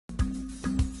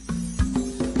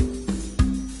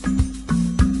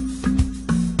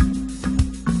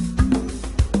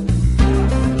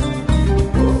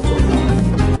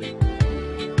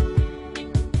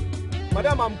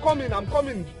I'm coming.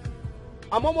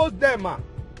 I'm almost there, ma.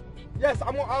 Yes,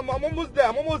 I'm almost there.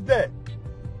 I'm almost there.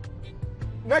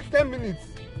 Next 10 minutes.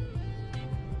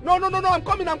 No, I'm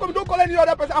coming. Don't call any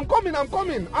other person. I'm coming. Yes,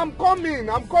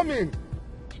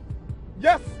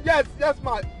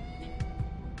 ma.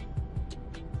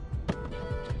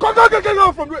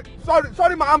 Go from the...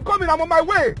 Sorry, ma. I'm coming. I'm on my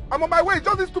way.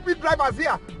 Just these stupid drivers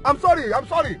here. I'm sorry.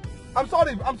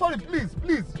 Please.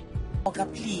 Oga,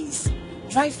 please.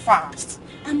 Drive fast.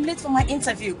 I'm late for my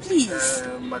interview, please.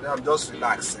 Madam, just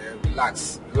relax.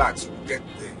 Relax. You get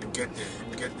there.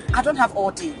 I don't have all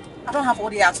day.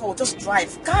 At all. Just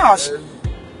drive. Gosh.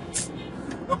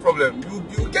 No problem.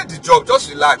 You get the job. Just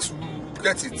relax. You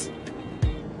get it.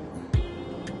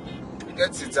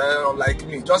 Like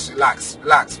me. Just relax,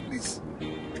 please.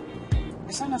 You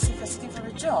sound as if you're sitting for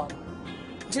a job.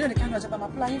 Do you know the kind of job I'm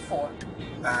applying for?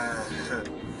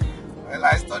 Well,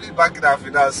 I studied banking and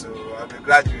finance, so I'm a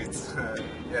graduate.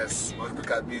 Yes, but look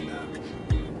at me now.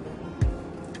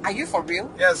 Are you for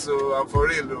real? Yes, so I'm for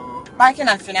real. Banking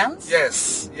and finance?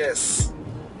 Yes. I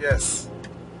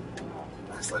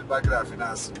studied banking and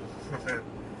finance.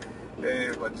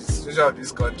 Hey, but the situation of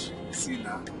this country, see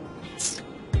now.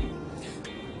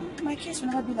 My case will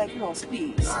never be like yours,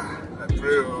 please. I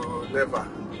pray, never.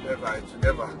 It will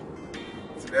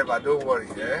never. Don't worry,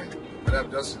 eh?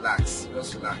 Madam, just relax.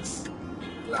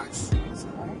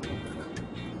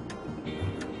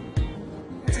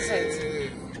 Hey.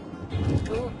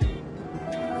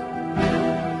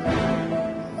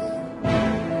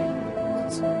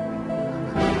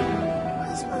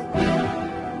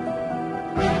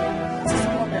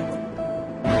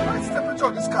 What's the temperature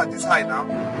of this car this high now?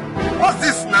 What's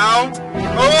this now?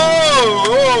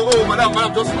 Oh, madam,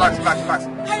 just relax. Relax.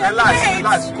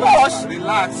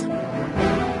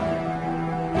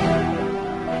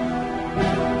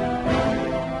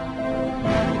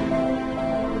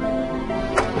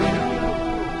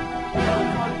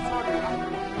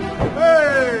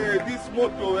 Hey, this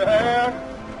motor, eh?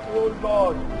 Oh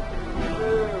Lord.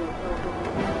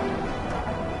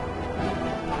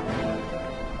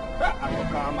 I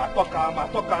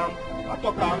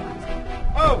talk him.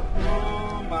 Oh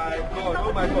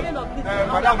my God.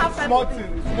 Madam, small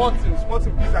thing,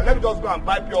 please. Let me just go and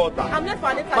buy pure water. I'm late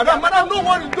for it. Madam,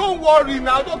 don't worry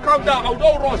now. Don't calm down.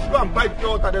 Don't rush. Go and buy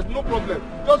pure water. There's no problem.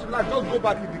 Just relax. Just go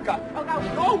back in the car.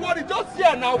 Okay. Don't worry. Just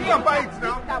here now. Go and buy it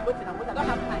now. I don't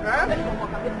have time.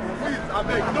 Please, I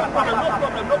beg. No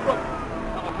problem.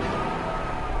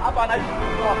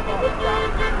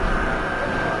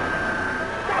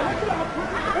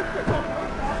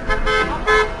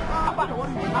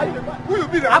 Who you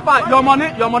be there? Abba, your money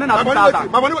na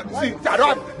 2,000. My money. See, I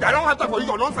don't have time for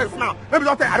your nonsense now. Let me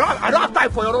just tell you, I don't have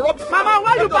time for your rubbish. Mama,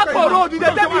 why you back for road? You dey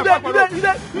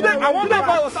I want to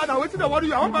buy water now. Waiting, what do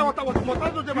you? I want to buy water.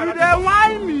 You dey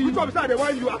whine me. Which one is that? They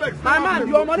whine you? I beg. My man,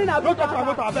 your money na 2,000. Don't touch my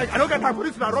motor, I beg. I don't get time for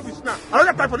this rubbish now.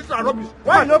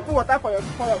 Why you no put water for your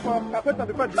carpenter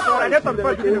before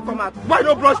the you come out? Why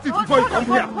no brush teeth before you come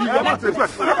here? Your mouth is wet.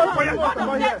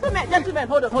 Gentlemen,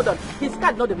 hold on. His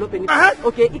car is not developing anything.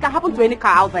 Okay, it can happen to any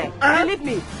car out there. Believe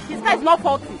me, his car is not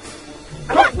faulty.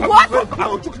 What? I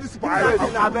will took this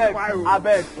I beg,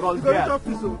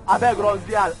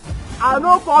 Rosdial. I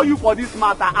no call you for this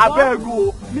matter. I beg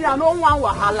you. Me, I no want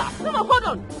wahala. No, hold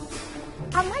on.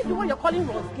 Am I the one you're calling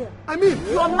Rosdial? I mean,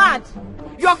 you're mad.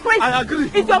 You're crazy. I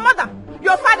agree. It's your mother,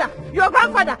 your father, your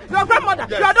grandfather, your grandmother,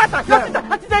 your daughter, your sister.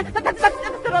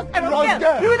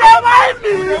 Rosdial. You don't mind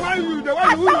me.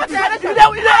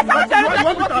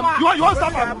 You want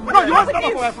stop him? No, you want stop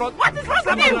him for my front? What is wrong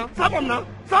with him? Stop him now.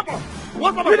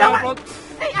 What's up with my front?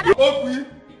 Opie,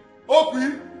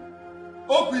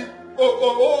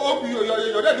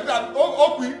 you're there.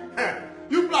 Opie,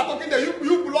 you are talking there.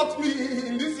 You blocked me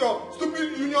in this your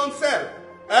stupid union cell.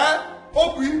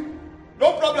 Opie,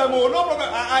 no problem.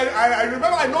 I remember.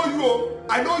 I know you.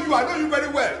 I know you very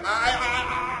well.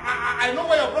 I know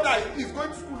where your brother is going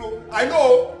to school. I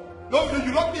know. No,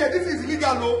 you locked me here. This is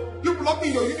illegal. No, you blocked me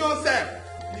in your union cell.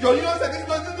 Your union cell. This is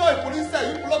not a police cell.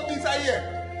 You blocked me inside here.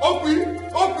 Opie.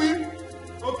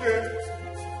 Okay.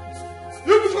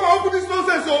 You just gonna open this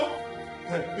nonsense, oh?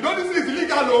 You know this is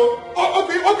illegal, oh?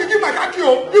 Okay, give my car key,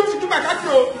 oh. You should give my car key,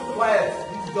 oh. Quiet.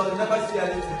 You never see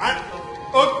anything. I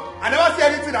never see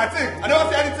anything. I think I never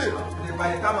see anything. By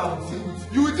the time I will deal with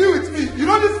you will deal with me. You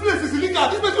know this place is illegal.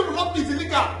 This place will not be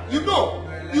illegal. You know.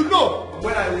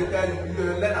 When I will tell you,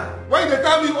 you're a learner. When they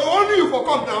tell me, only you for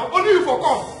come now. Only you for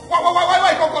come.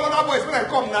 Why you come call other boys when I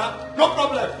come now? No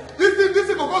problem. This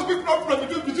thing will cause big problem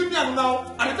between me and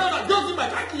now. And I tell you that just give my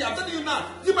car key. I'm telling you now.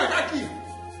 Give my car key.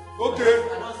 Okay.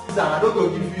 I don't go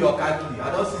give you your car key.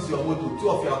 I don't seize your motor. 2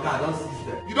 of your car, I don't seize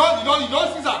them. You don't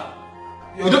seize her.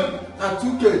 You don't. And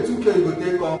 2K you go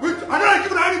take on. Wait, I don't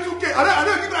give her any 2K. I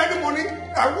don't give her any money.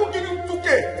 I won't give you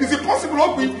 2K. Is it possible,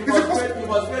 Obi? Is it possible? You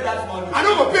must pay that money. I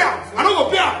don't go pay her. I don't go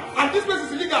pay her. And this place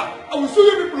is illegal. I will sue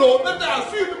you people. Let I'll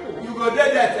sue you people. You go there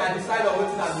and decide on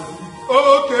what I go do.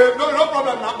 Oh, okay. No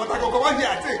problem now. But I go come out here.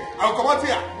 I think I will come out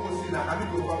here.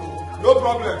 No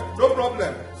problem. No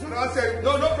problem. So I say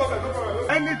no problem.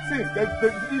 Anything.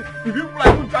 If you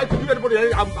like try to give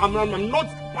anybody, I'm not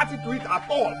party to it at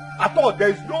all. At all. There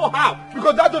is no how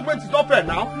because that judgment is not fair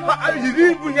now. He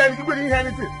didn't bring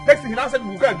anything. Next thing he now said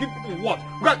we can give people what?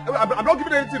 I'm not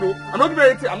giving anything. No. I'm not giving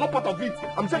anything. I'm not part of it.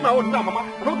 I'm saying my own now, Mama.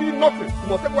 I'm not giving nothing. You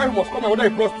must say why he must come and whether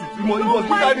he prostitute. He must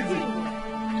give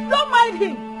anything. Don't mind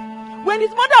him. When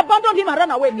his mother abandoned him and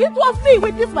ran away, it was me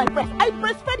with this my breast. I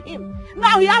breastfed him.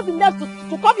 Now he has the nerve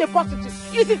to call a prostitute.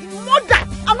 It is his mother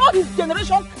and all his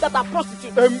generation that are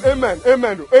prostitutes. Amen.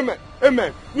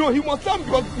 You know, he must tell me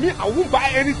because me, I won't buy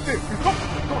anything. It's not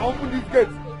I open these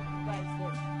gates.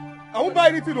 I won't buy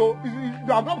anything though.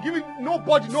 I'm not giving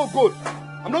nobody no gold.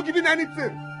 I'm not giving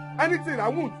anything. I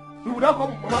won't. You will not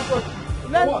come from my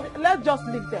prostitute. Let's just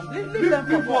leave them. Leave them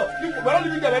for what? We're not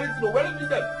leaving them anything. We're not leaving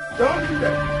them. They're not leaving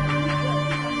them.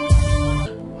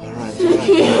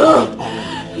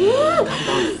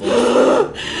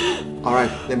 All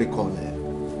right, let me call her.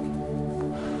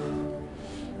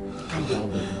 Calm down,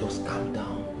 baby. Just calm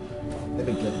down. Let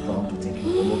me get Brown to take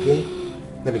you home, okay?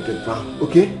 Let me get Brown,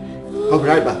 okay? I'll be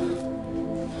right back.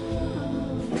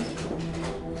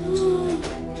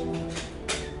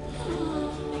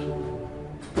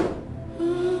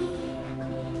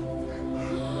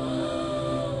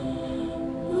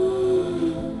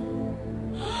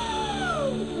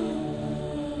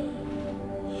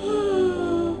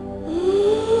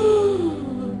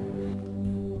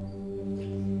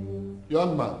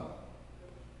 Young man,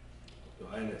 Your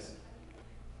Highness.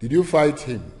 did you fight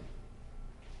him?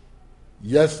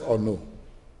 Yes or no?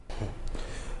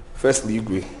 Firstly,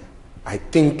 Igwe, I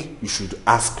think you should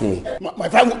ask me. My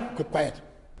friend, keep quiet.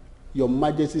 Your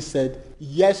Majesty said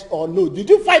yes or no. Did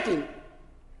you fight him?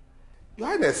 Your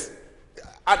Highness,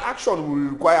 an action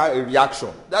will require a reaction.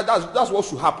 That's what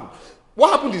should happen.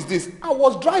 What happened is this. I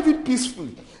was driving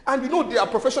peacefully. And you know there are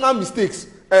professional mistakes.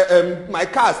 My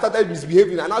car started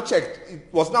misbehaving and I checked. It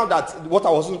was now that water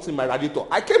wasn't in my radiator.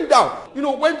 I came down,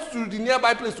 went to the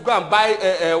nearby place to go and buy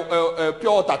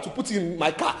pure water to put in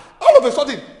my car. All of a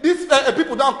sudden, these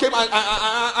people now came and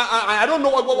I don't know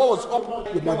what was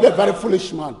up. You must be a very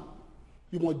foolish man.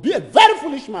 You must be a very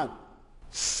foolish man.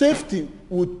 Safety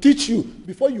will teach you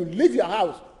before you leave your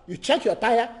house. You check your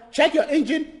tire, check your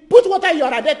engine, put water in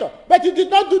your radiator. But you did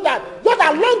not do that. Just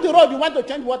along the road, you want to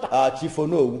change water. Chief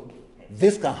Ono,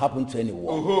 this can happen to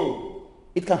anyone.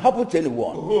 It can happen to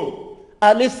anyone.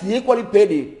 At least he equally paid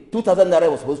the 2,000 naira he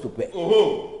was supposed to pay.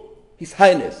 His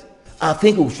Highness, I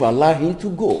think we should allow him to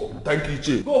go. Thank you,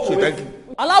 Chief. Thank you.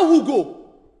 Allow who go?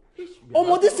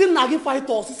 This thing nagi fight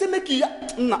us. He say make you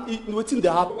wetin dey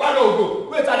happen. Why don't go?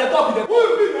 Wait, I dey talk with them. Who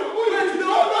is this? Who is this?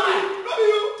 Not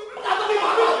you.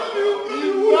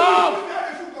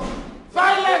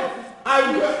 Silence!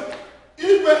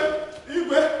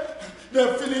 Igwe, they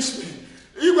finished me.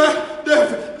 Igwe,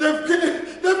 they've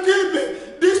killed me.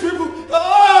 These people.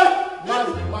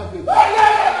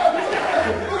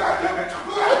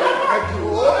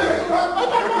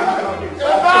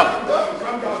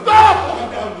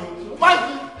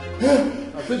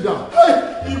 Sit down.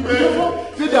 Igwe,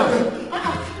 Sit down.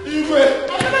 Igwe,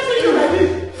 I never seen you like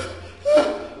this.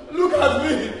 look at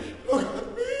me.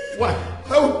 Why?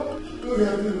 Look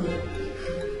at me.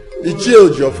 Ichie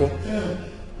Ojofo,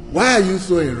 why are you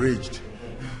so enraged?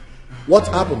 What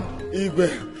happened? Igwe,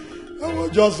 I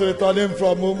was just returning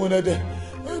from Umunede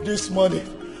this morning,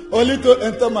 only to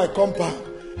enter my compound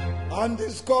and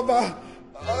discover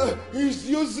his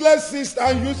useless sister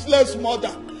and useless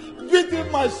mother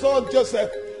beating my son Joseph,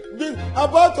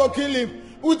 about to kill him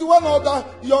with one other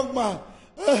young man.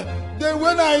 Then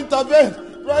when I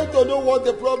intervened, trying to know what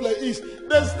the problem is,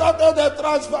 they started to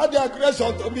transfer the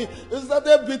aggression to me. They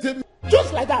started beating me.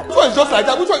 Just like that. Which one is just like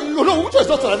that? Which one is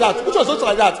just like that? Which one is just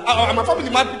like that? I'm a family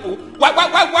man people. Why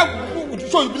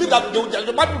so you believe that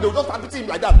the man people, they will just start beating him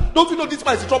like that? Don't you know this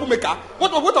man is a troublemaker?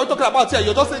 What are we talking about here?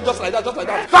 You're just saying just like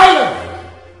that.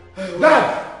 Silence!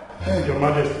 Dad! Your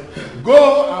Majesty.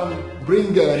 Go and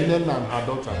bring Nena and her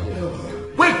daughter here.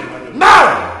 Wait!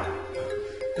 Now!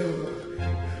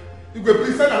 Igwe,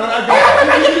 please send another guy.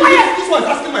 This one is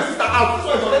asking my sister out. This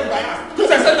one is already biased. Please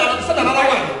send another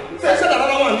one. Send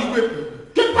another one, Igwe.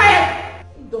 Keep quiet.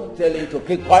 Don't tell him to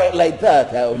keep quiet like that.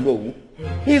 I don't know.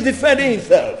 He's defending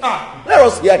himself. Let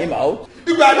us hear him out.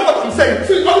 Igwe, I know what I'm saying.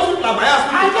 See, all these people are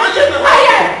biased. I don't get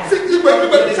quiet. See, Igwe,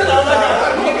 say that.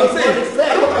 I know what I'm saying.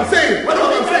 I know what I'm saying. I know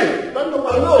what I'm saying. Why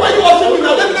are you watching me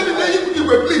now? Let me tell you,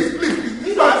 Igwe, please.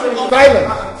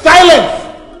 Silence!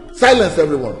 Silence,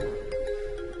 everyone.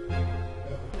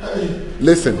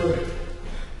 Listen.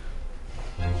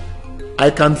 I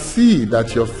can see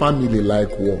that your family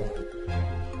like war.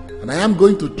 And I am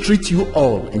going to treat you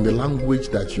all in the language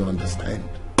that you understand.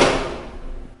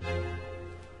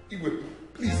 Igwe,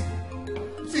 please.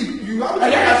 See, you have to let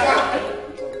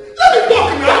me talk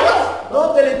now.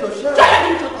 Don't tell him to shut up. Let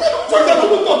me talk.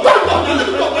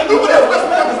 Nobody else has to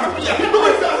say anything.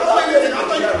 Nobody else has to say anything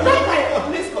after you.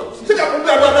 Please continue. See that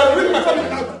I'm bringing my family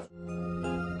out.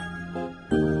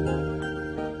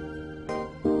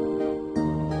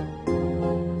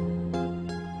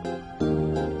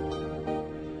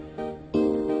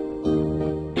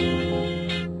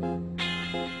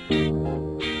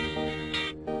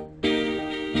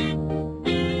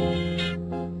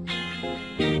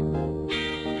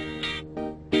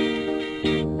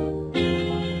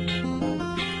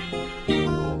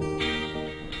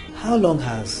 How long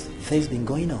has this been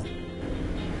going on?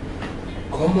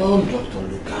 Come on, Dr.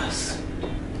 Lucas.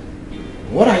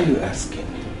 What are you asking?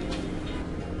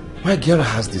 My girl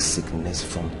has this sickness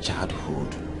from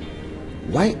childhood.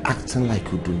 Why acting like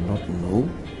you do not know?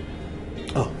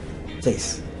 Oh,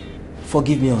 please,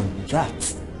 forgive me on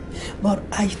that. But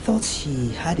I thought she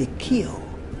had a cure.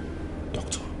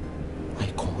 Doctor, I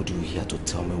called you here to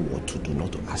tell me what to do,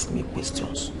 not to ask me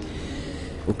questions.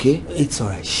 Okay? It's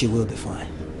alright, she will be fine.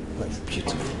 That's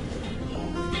beautiful.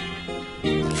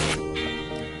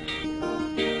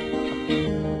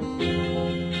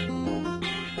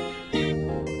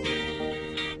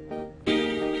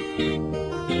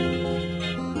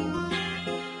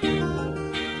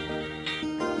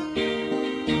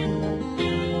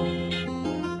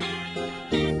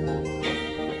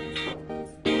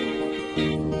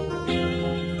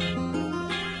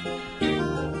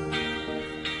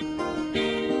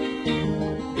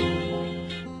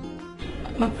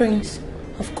 My prince,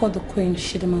 I've called the queen.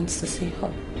 She demands to see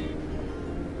her.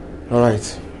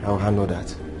 Alright, I'll handle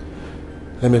that.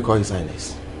 Let me call His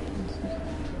Highness.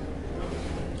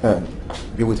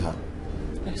 Be with her.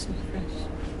 Yes, my prince.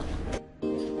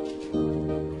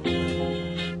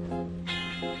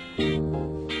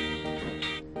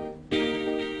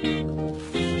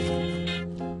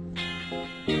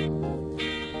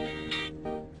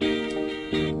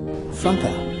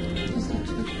 Franca,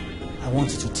 I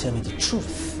want you to tell me the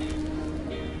truth.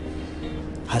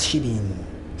 Has she been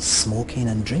smoking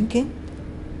and drinking?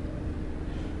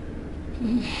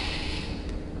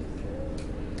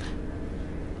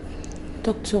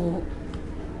 Doctor,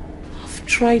 I've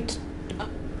tried.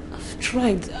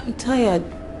 I'm tired.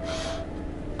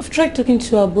 I've tried talking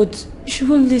to her, but she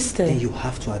won't listen. Then you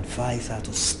have to advise her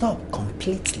to stop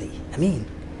completely. I mean,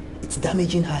 it's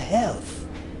damaging her health.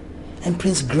 And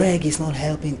Prince Greg is not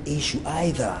helping issue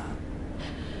either.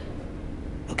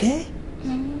 Okay?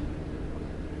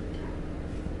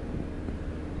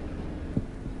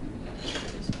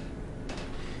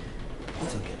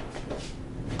 It's okay.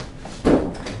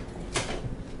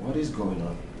 What is going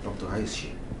on? Doctor, how is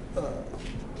she?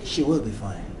 She will be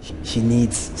fine. She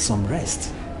needs some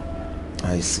rest.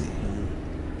 I see.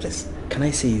 Please, can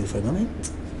I see you for a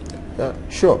moment?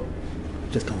 Sure.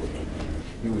 Just come with me.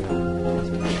 You will.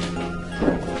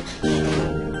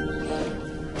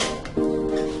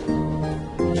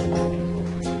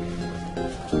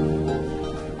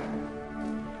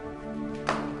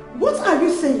 What are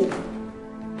you saying?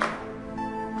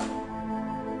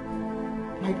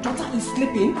 My daughter is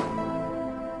sleeping?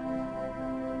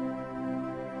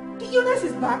 The illness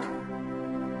is back?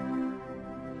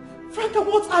 Franca,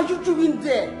 what are you doing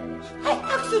there? I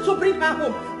asked you to bring her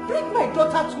home. Bring my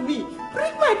daughter to me.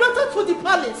 Bring my daughter to the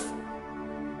palace.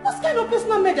 What kind of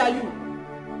personal maid are you?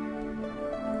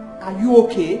 Are you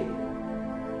okay?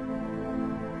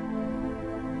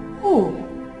 Oh.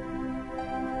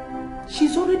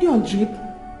 She's already on drip.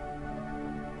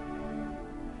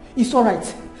 It's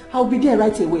alright. I'll be there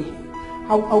right away.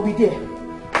 I'll be there.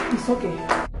 It's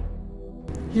okay.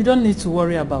 You don't need to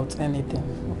worry about anything,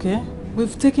 okay?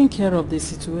 We've taken care of the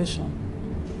situation.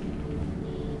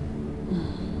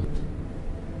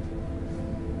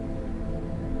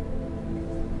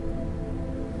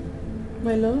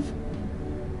 My love?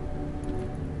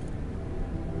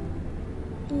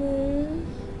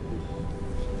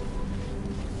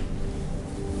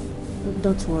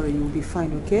 Don't worry, you'll be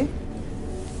fine, okay?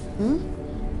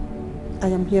 I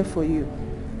am here for you.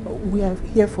 We are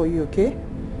here for you, okay?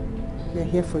 We are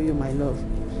here for you, my love.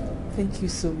 Thank you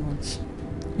so much.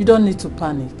 You don't need to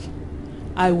panic.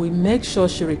 I will make sure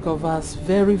she recovers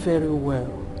very, very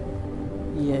well.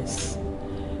 Yes.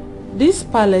 This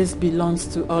palace belongs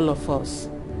to all of us.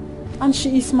 And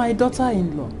she is my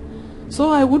daughter-in-law. So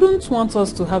I wouldn't want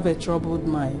us to have a troubled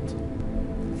mind.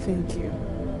 Thank you.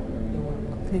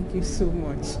 Thank you so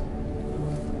much.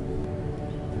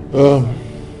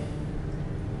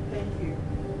 Thank you.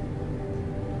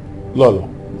 Lolo,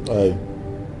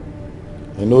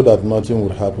 I know that nothing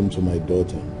would happen to my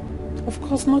daughter. Of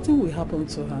course, nothing will happen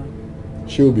to her.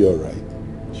 She'll be alright.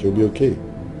 She'll be okay.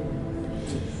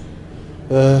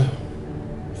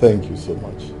 Thank you so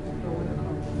much.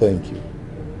 Thank you.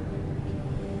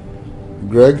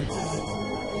 Greg?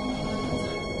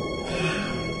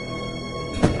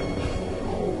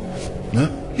 Huh?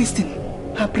 Listen,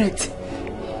 her breath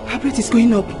is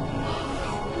going up.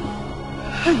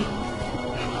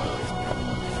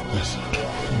 Yes.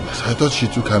 I thought she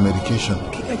took her medication.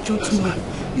 Okay, gentleman,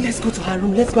 let's go to her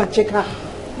room. Let's go and check her.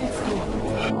 Let's go.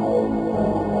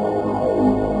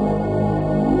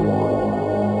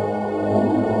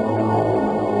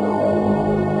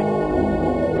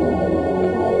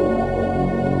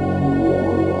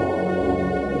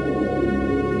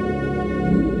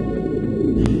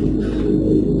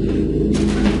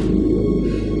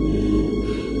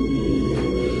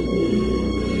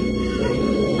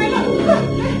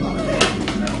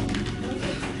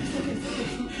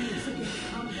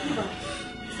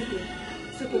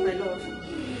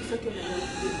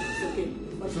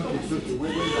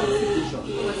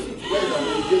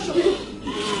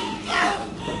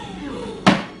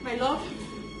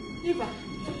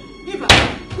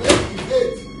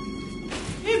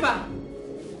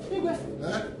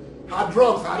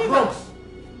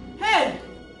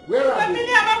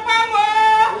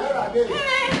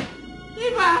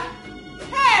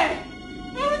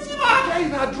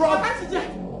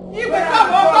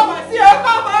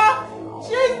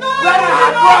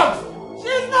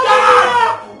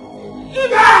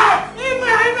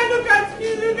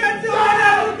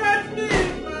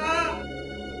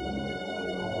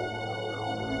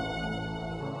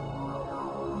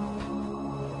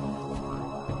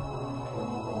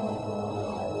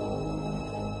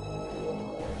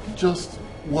 Just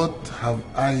what have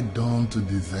I done to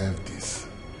deserve this?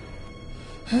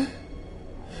 Huh?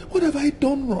 What have I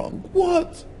done wrong?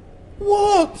 What?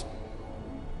 What?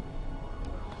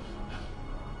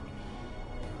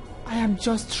 I am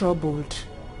just troubled.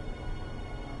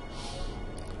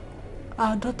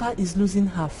 Our daughter is losing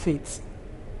her faith.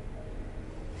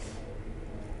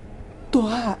 To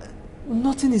her,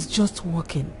 nothing is just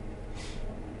working.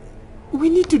 We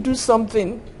need to do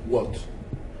something. What?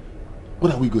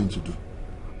 What are we going to do?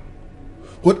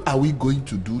 What are we going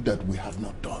to do that we have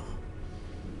not done?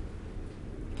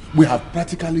 We have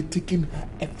practically taken her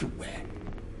everywhere.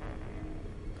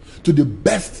 To the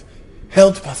best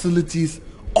health facilities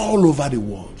all over the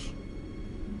world.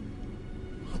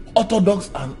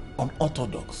 Orthodox and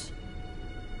unorthodox.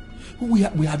 We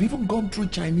have even gone through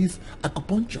Chinese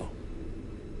acupuncture.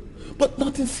 But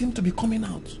nothing seemed to be coming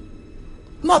out.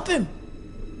 Nothing.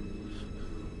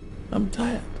 I'm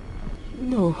tired.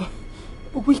 No,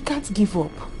 we can't give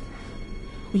up.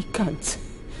 We can't.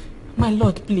 My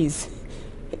Lord, please.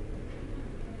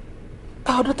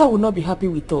 Our daughter will not be happy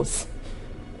with us.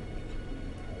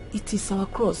 It is our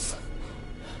cross.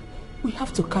 We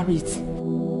have to carry it.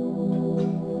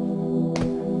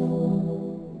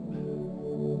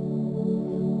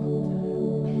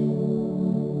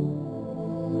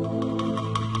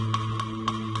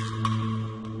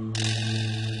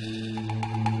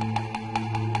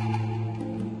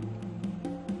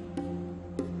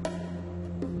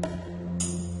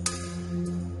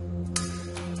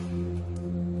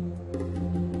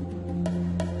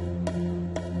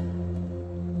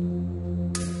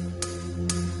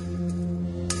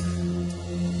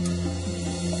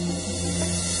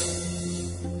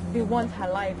 They want her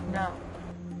life now.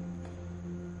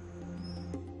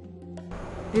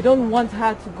 They don't want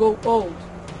her to go old.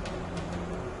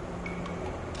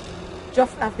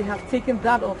 Just as they have taken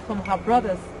that off from her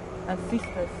brothers and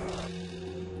sisters.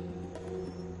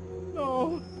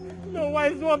 No,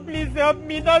 wise one, please help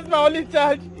me. That's my only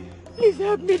child. Please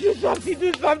help me, do something.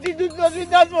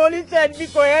 That's my only child.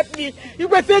 Biko, help me. You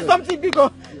can say something,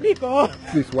 Biko.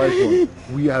 Please, wise one,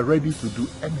 we are ready to do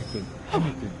anything.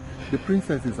 The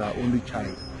princess is our only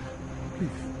child. Please,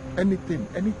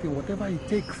 anything, whatever it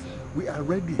takes, we are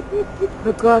ready.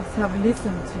 The gods have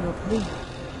listened to your plea.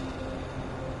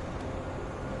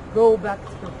 Go back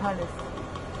to the palace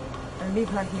and leave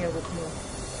her here with me.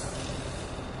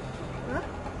 Huh?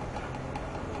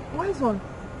 Wise one.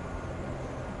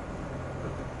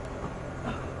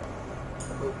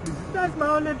 That's my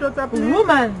only daughter, please.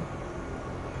 Woman,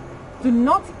 do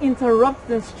not interrupt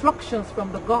the instructions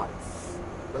from the gods.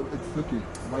 It's okay,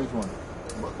 wise one.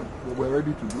 We're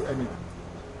ready to do anything.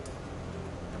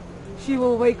 She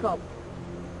will wake up.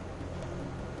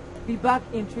 Be back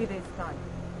in 3 days' time.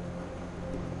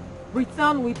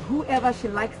 Return with whoever she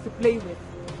likes to play with,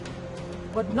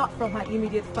 but not from her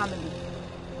immediate family.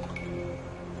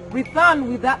 Return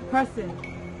with that person,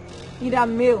 either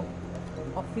male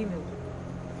or female.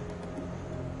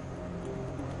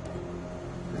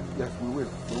 Yes, we will.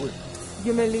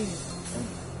 You may leave.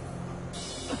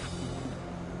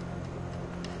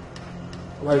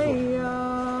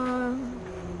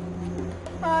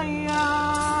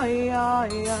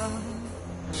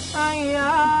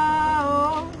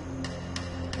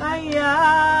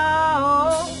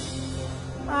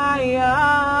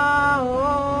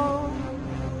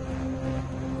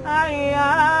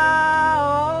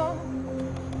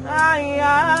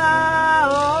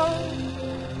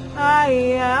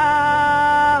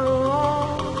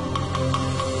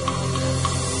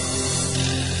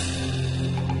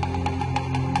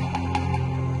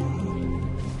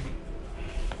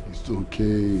 It's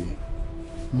okay.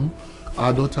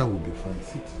 Our daughter will be fine.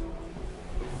 Sit.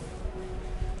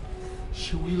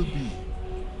 She will be.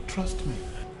 Trust me.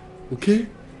 Okay?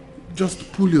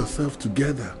 Just pull yourself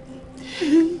together. How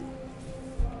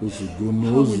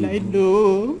will I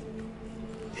know?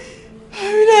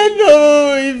 How will I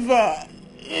know if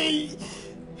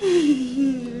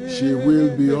She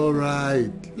will be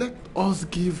alright. Let us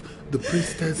give the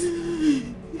priestess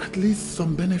at least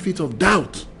some benefit of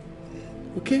doubt.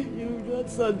 Okay? You will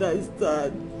not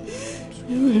understand.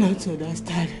 You will not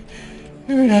understand.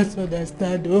 You will not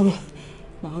understand. Oh,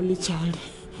 my only child.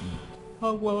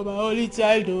 Oh, well, my only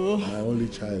child. Oh. My only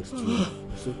child too.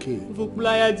 It's okay. Sorry.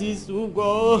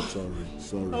 It's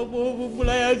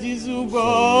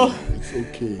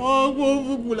okay.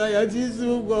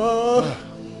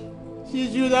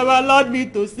 She should have allowed me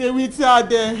to stay with her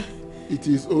then. It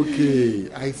is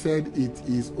okay. I said it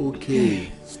is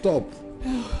okay. Stop.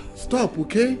 Stop,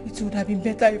 okay? It would have been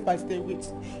better if I stayed with.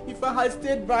 If I had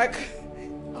stayed back.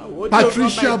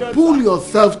 Patricia, pull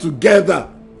yourself together.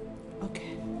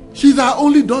 Okay. She's our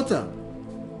only daughter.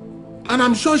 And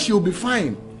I'm sure she'll be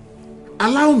fine.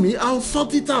 Allow me, I'll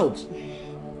sort it out.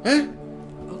 Eh?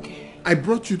 Okay. I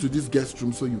brought you to this guest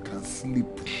room so you can sleep.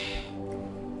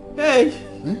 Hey!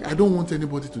 Eh? I don't want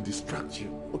anybody to distract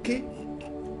you, okay?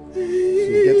 So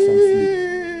get some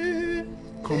sleep.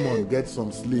 Come on, get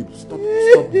some sleep. Stop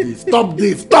this. Stop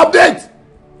this. Stop this!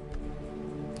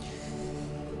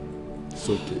 It's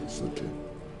okay.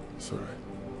 It's alright.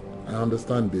 I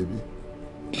understand, baby.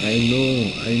 I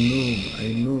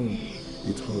know.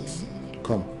 It hurts.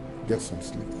 Come, get some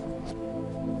sleep.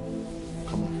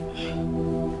 Come on.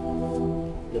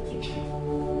 Get some sleep.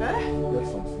 Get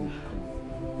some sleep.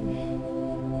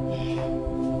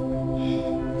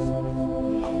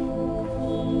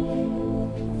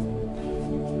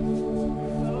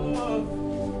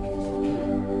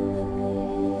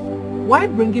 Why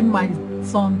bringing my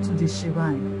son to the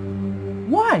shrine?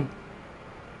 Why?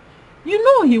 You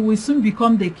know he will soon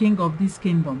become the king of this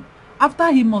kingdom, after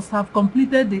he must have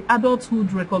completed the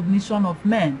adulthood recognition of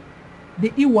men, the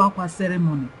Iwakwa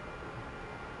ceremony.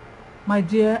 My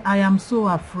dear, I am so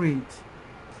afraid.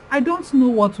 I don't know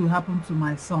what will happen to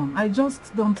my son. I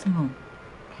just don't know.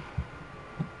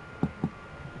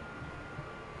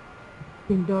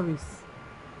 Queen Doris,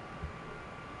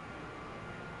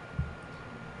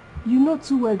 you know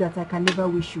too well that I can never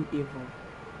wish you evil.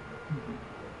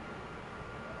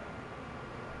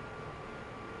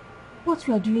 What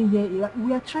we are doing here,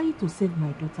 we are trying to save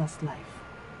my daughter's life.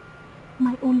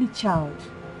 My only child.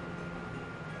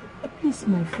 Please,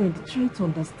 my friend, try to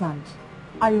understand.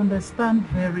 I understand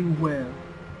very well.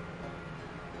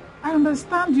 I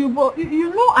understand you, but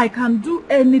you know I can do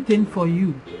anything for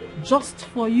you. Just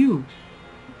for you.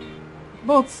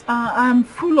 But I'm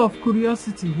full of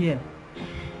curiosity here.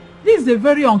 This is a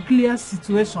very unclear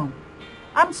situation.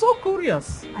 I'm so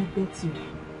curious. I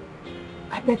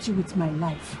bet you with my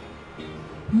life.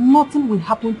 Nothing will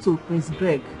happen to Prince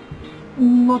Greg.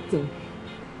 Nothing.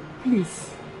 Please,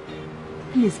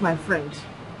 my friend.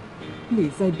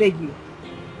 Please, I beg you.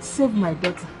 Save my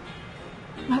daughter.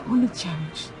 My only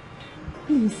child.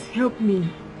 Please, help me.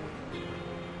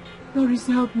 Doris,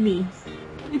 help me.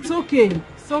 It's okay.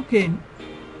 It's okay.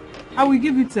 I will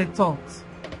give it a thought.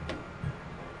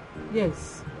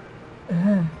 Yes.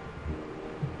 I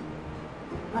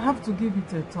have to give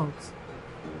it a thought.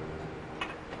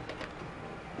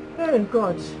 Oh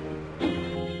God.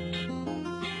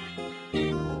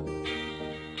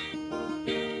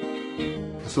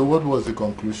 So what was the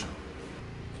conclusion?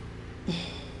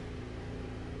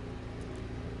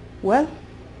 Well,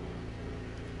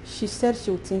 she said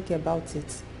she'll think about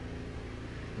it.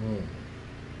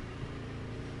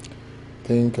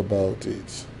 Think about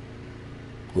it.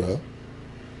 Well,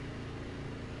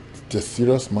 it's a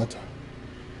serious matter.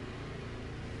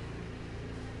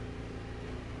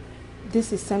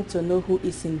 This is time to know who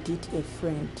is indeed a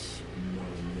friend.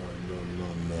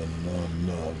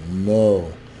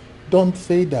 No. Don't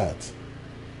say that.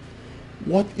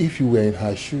 What if you were in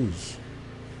her shoes?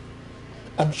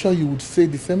 I'm sure you would say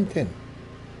the same thing.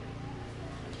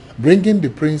 Bringing the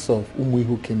prince of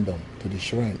Umuihu kingdom to the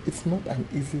shrine, it's not an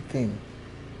easy thing.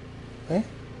 Eh?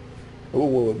 Well,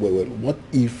 what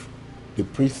if the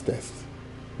priestess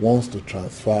wants to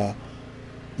transfer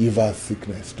Eva's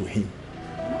sickness to him?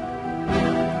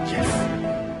 Yes.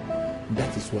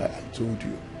 That is why I told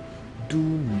you, do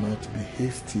not be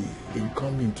hasty in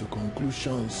coming to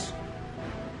conclusions.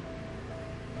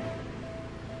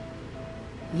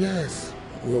 Yes.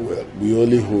 Well, we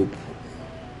only hope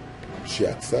she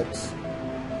accepts.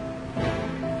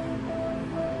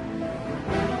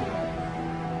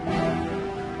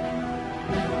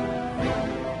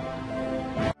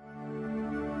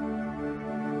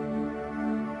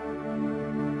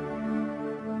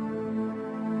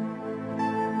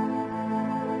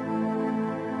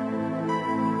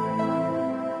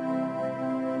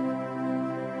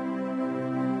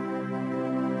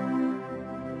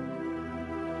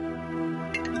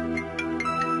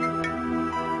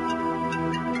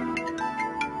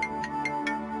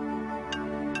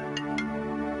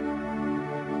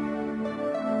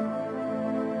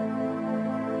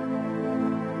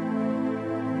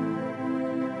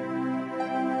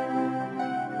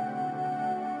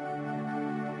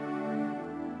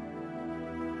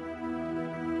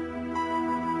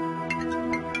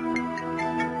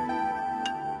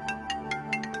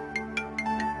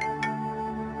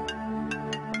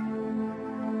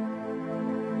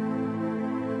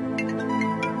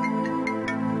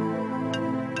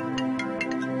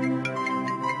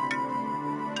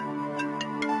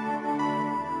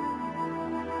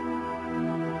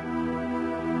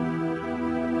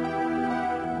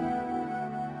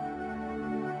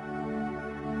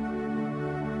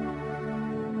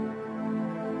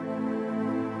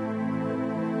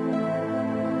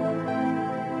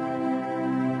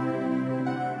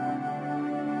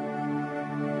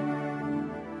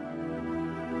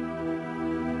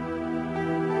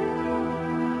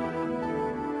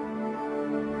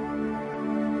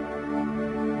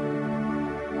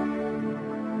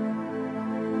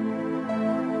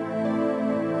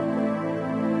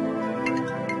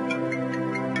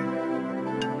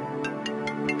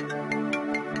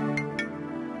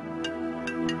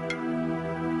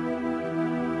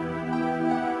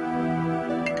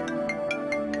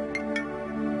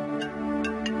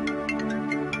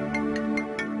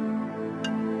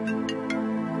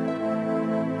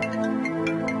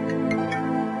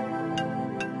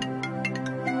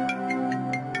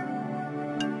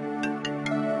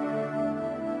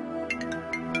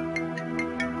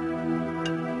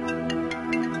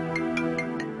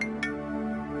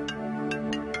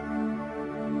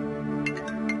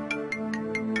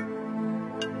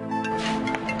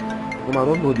 Mom, I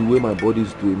don't know the way my body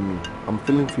is doing me. I'm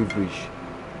feeling feverish.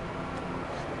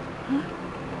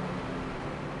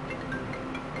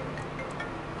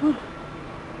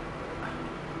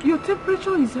 Your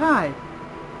temperature is high.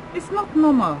 It's not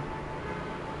normal.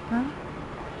 Huh?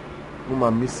 Mom,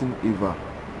 I'm missing Eva.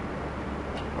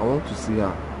 I want to see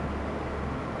her.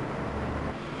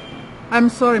 I'm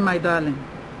sorry, my darling.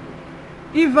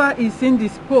 Eva is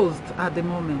indisposed at the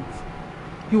moment.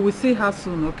 You will see her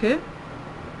soon, okay?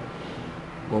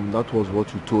 Mom, that was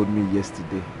what you told me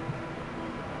yesterday.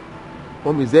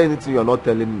 Mom, is there anything you're not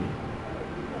telling me?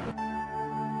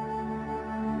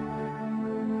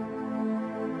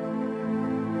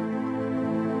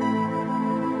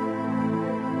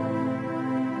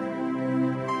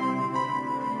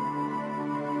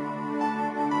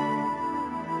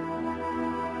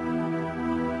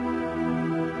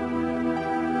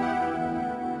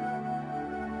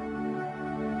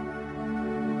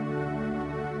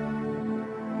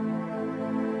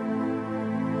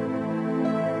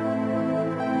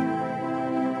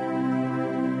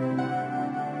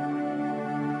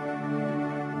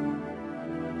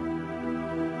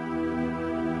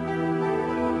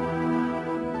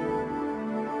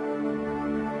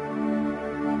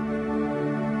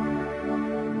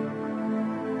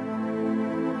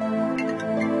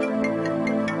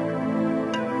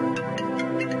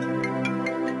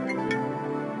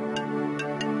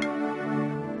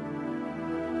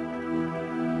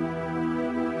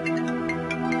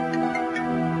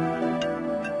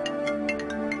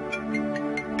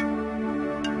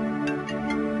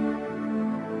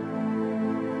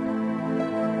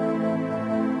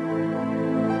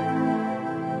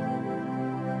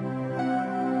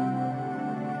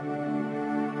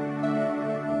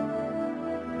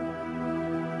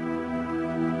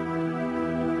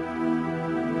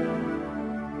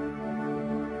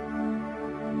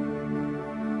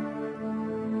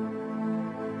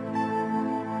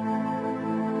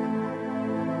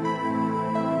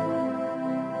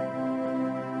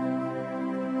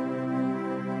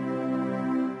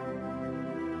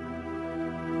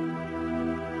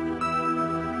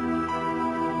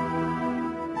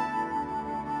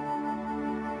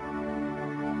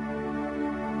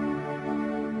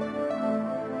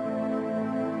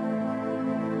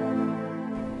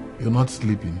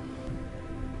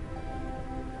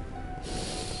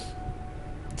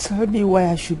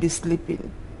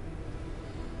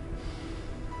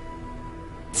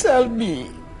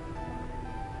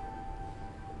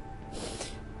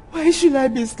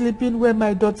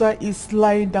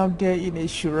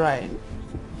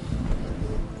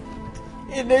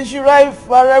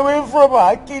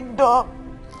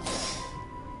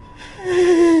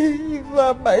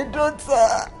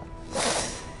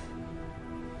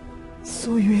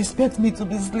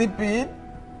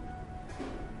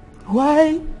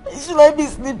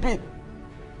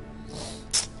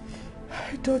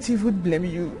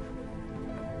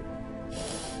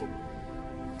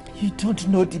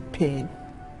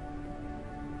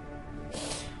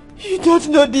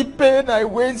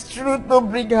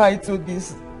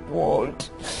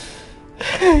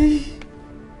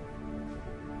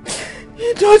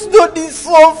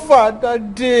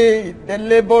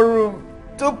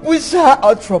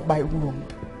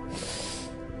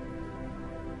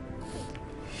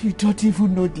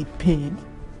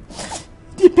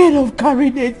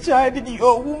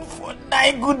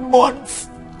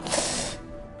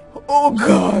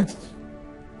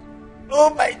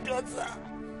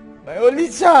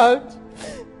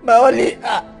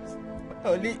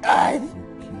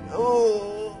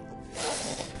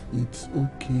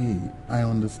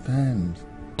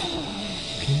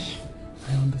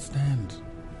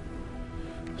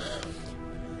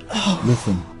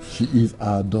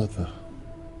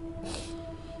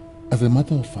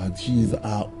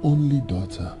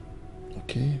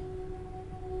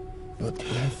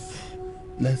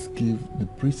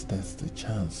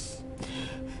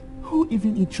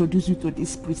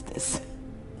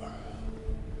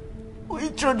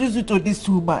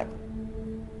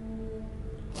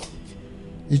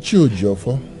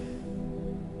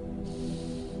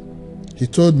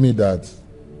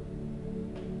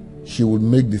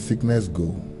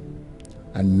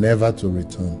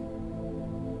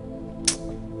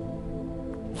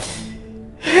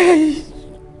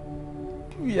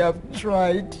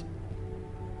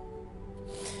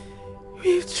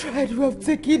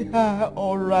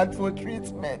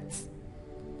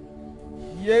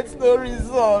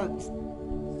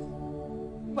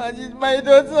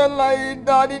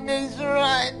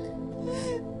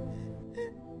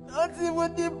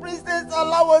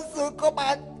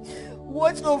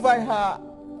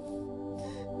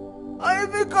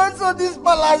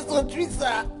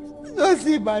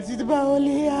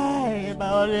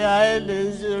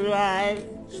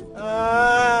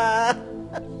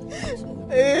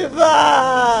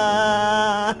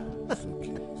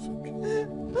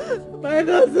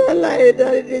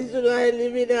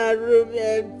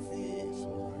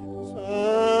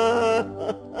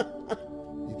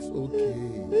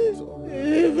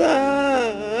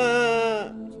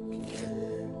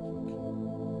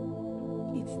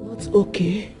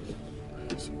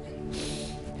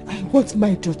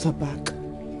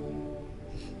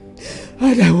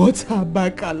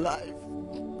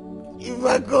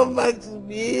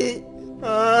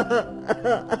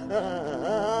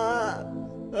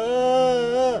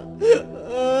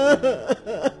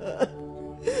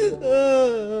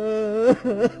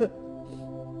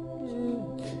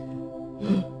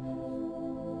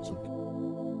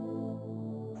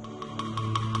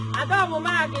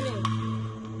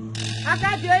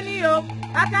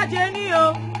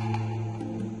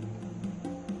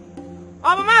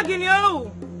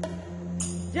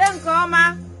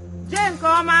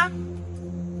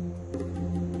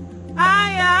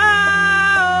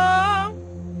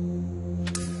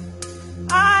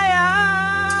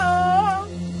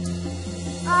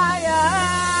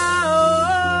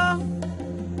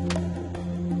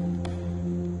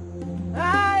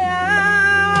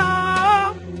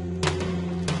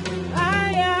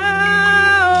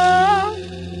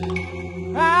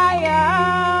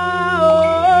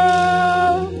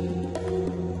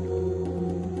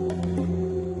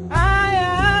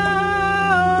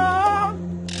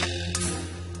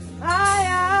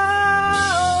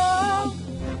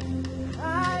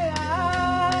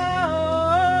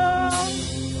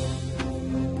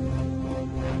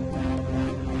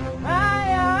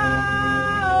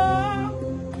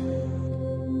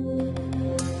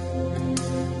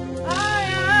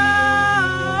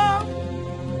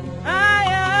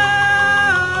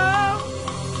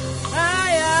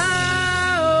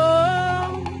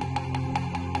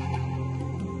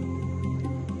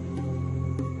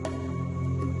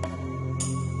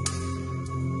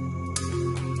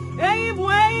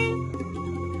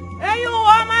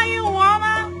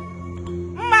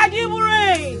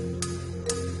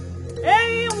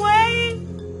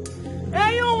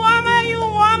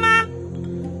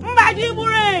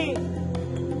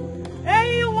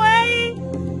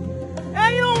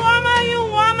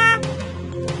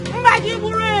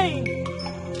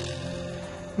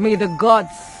 May the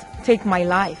gods take my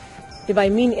life if I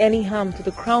mean any harm to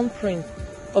the crown prince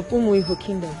of Umuihu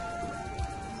Kingdom.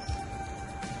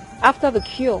 After the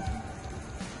cure,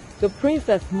 the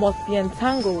princess must be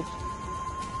entangled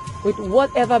with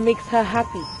whatever makes her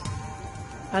happy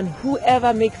and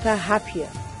whoever makes her happier.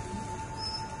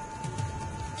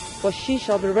 For she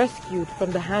shall be rescued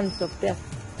from the hands of death.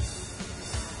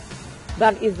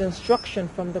 That is the instruction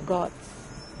from the gods.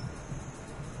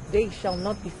 They shall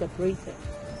not be separated.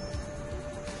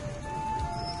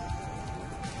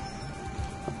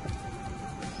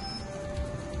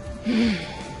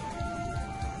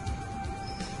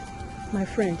 My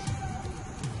friend,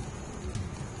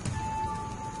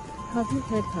 have you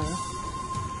heard her?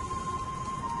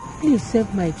 Please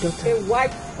save my daughter. A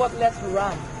white spotless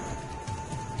ram,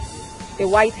 a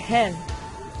white hen,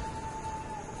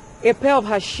 a pair of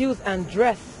her shoes and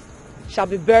dress shall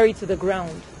be buried to the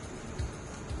ground.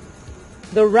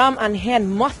 The ram and hen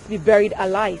must be buried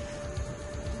alive.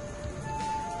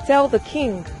 Tell the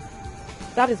king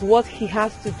that is what he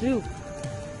has to do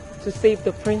to save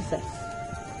the princess.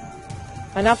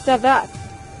 And after that,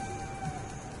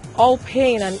 all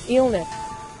pain and illness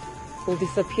will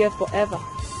disappear forever.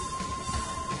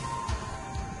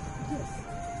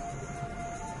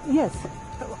 Yes.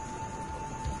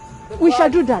 We shall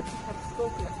do that.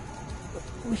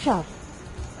 We shall.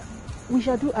 We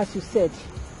shall do as you said.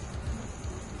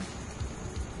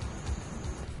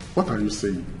 What are you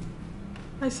saying?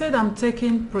 I said I'm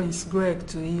taking Prince Greg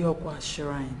to Iyokwa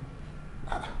Shrine.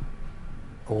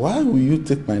 Why will you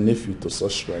take my nephew to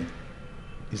such shrine?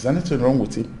 Is anything wrong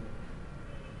with him?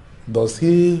 Does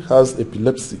he has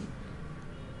epilepsy?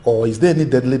 Or is there any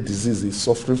deadly disease he's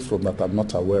suffering from that I'm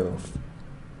not aware of?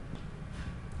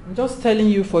 I'm just telling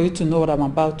you for you to know what I'm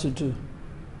about to do.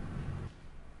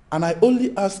 And I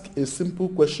only ask a simple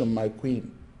question, my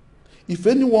queen. If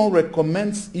anyone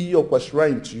recommends Iyokwa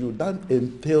Shrine to you, that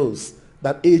entails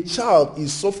that a child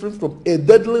is suffering from a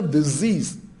deadly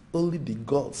disease only the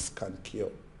gods can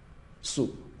cure.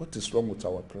 So, what is wrong with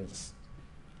our prince?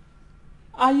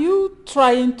 Are you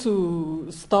trying to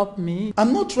stop me?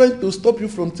 I'm not trying to stop you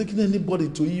from taking anybody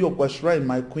to Iyokwa Shrine,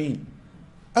 my queen.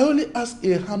 I only ask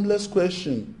a harmless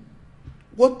question.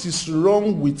 What is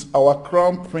wrong with our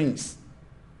crown prince?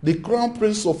 The crown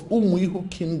prince of Umuihu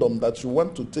Kingdom that you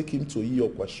want to take him to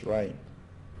Iyokwa Shrine.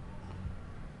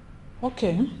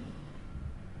 Okay.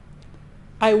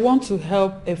 I want to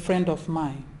help a friend of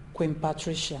mine, Queen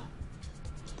Patricia.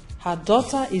 Her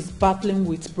daughter is battling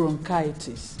with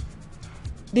bronchitis.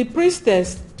 The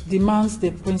priestess demands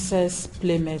the princess'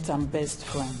 playmate and best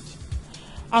friend.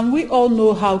 And we all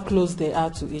know how close they are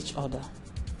to each other.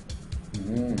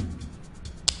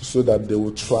 So that they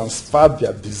will transfer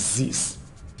their disease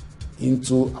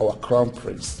into our crown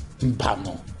prince,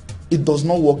 Mbano. It does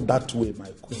not work that way,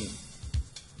 my queen.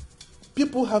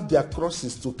 People have their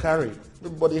crosses to carry.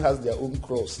 Everybody has their own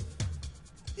cross.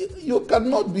 You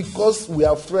cannot, because we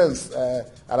are friends, and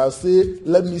I'll say,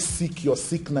 let me seek your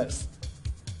sickness.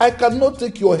 I cannot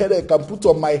take your headache and put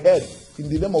on my head in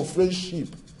the name of friendship.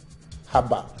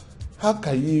 Haba, how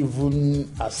can you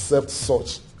even accept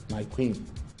such, my queen?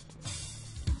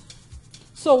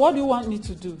 So what do you want me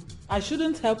to do? I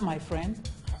shouldn't help my friend?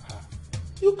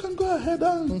 You can go ahead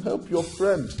and help your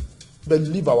friend, but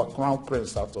leave our crown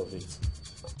prince out of it.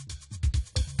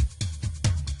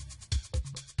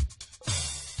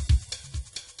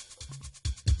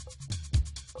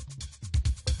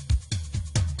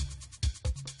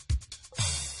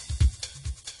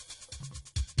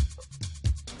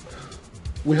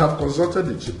 We have consulted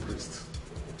the chief priest.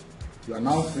 You are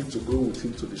now free to go with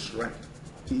him to the shrine.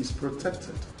 He is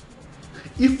protected.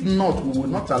 If not, we will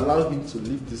not allow him to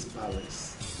leave this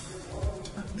palace.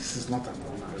 This is not an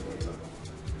ordinary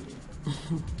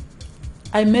matter.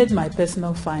 I made my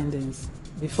personal findings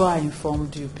before I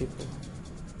informed you people.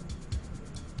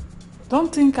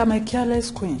 Don't think I'm a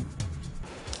careless queen.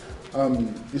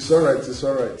 It's all right, it's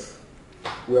all right.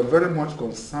 We are very much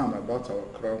concerned about our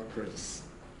crown prince.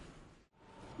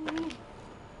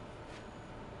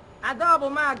 Adobo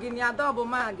magini.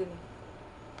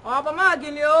 Obo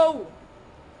magini o.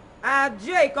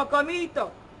 Ajie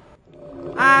kokomito.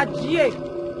 Ajie.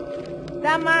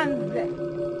 Damanze.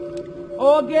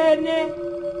 Ogene.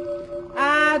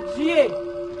 Ajie.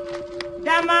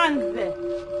 Damanze.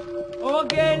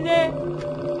 Ogene.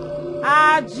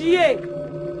 Ajie.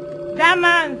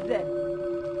 Damanze.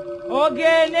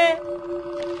 Ogene.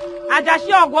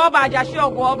 Ajashi ogwoba, ajashi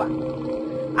ogwoba.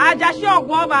 Ajashi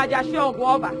ogwoba, ajashi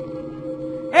ogwoba.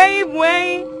 Eyi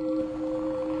mwenyi.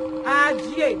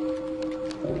 Ajie.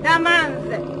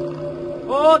 Damanze.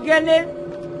 Ogene.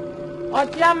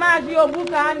 Otiamaji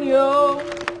obukani o.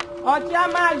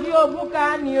 Ochiamaji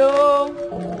Obukani o.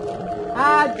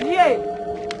 Adie.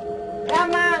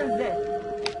 Emanze.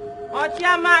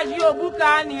 Ochiamaji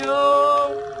Obukani o.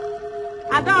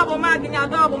 Adobo magini o.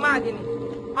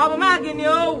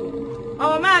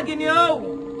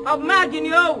 Obumagini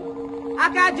o.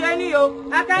 Akajeni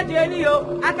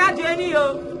o.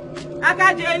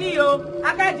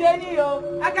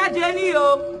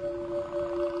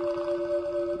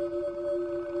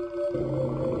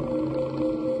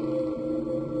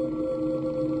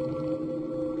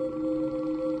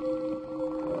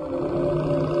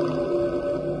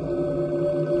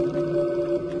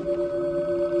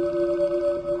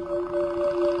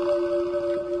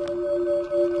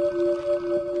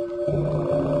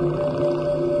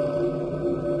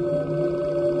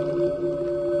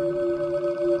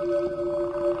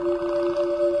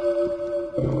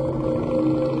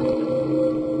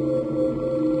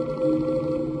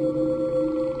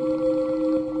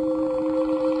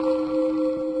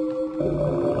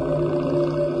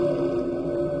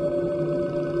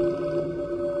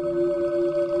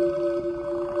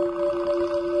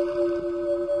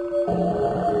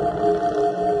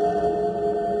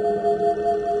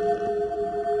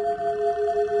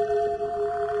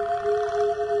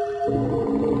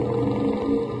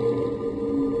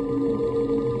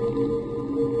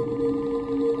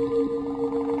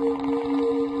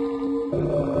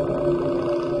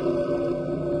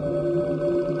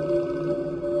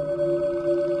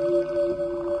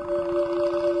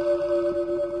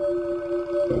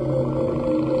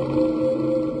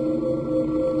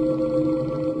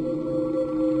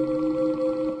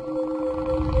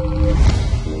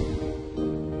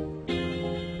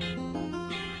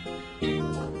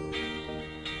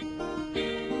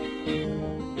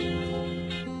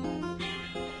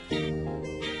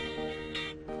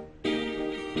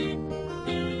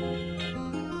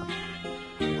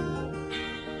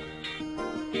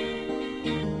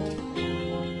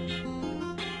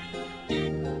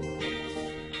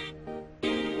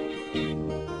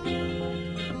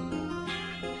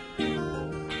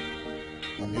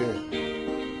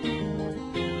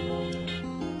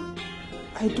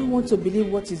 I don't want to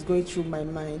believe what is going through my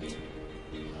mind.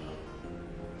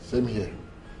 Same here.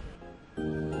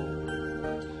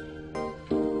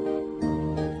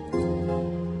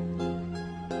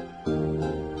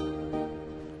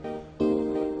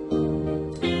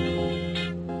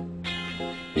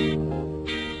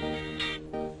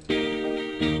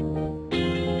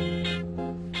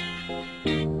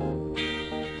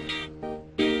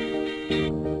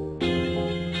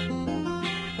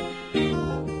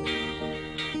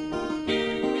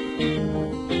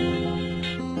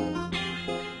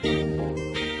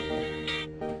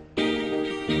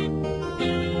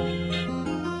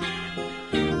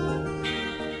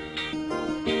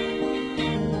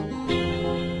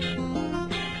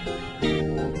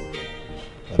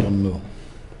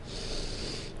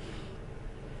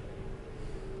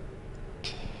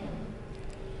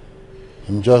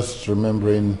 I'm just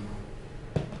remembering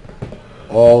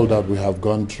all that we have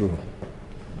gone through,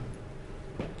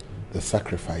 the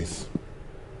sacrifice.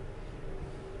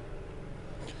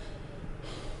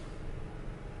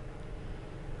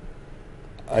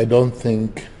 I don't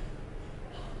think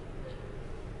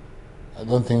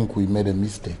we made a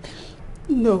mistake.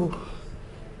 No,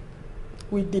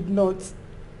 we did not.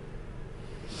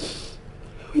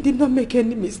 We did not make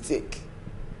any mistake.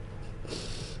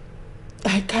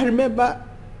 I can remember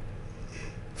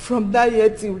from that year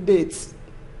till date,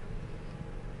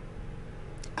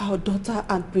 our daughter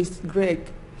and Prince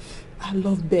Greg are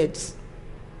lovebirds.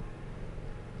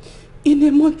 In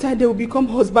a month time, they will become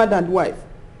husband and wife.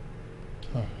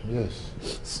 Oh, yes.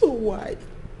 So why?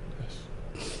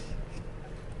 Yes.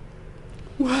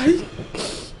 Why?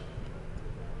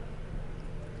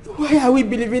 Why are we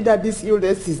believing that this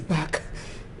illness is back?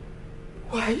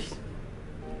 Why?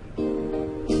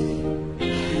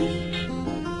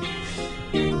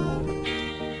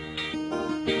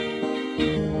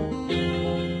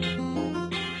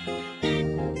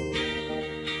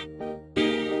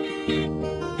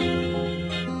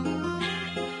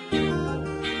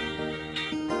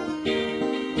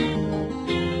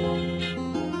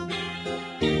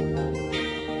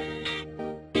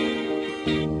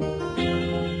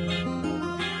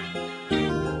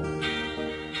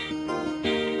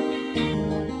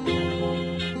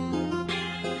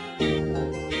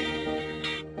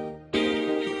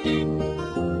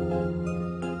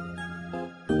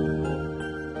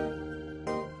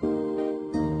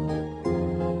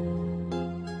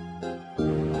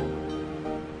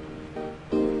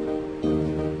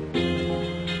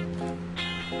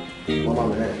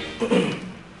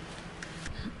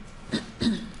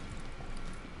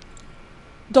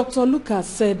 Dr. Lucas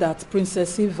said that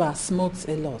Princess Eva smokes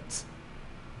a lot.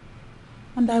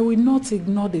 And I will not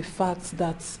ignore the fact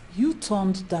that you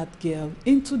turned that girl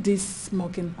into this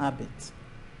smoking habit.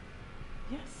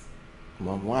 Yes.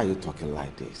 Mom, why are you talking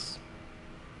like this?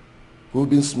 We've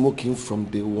been smoking from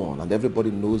day one and everybody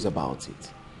knows about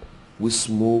it. We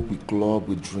smoke, we club,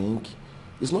 we drink.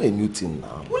 It's not a new thing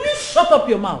now. Will you shut up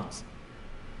your mouth?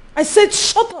 I said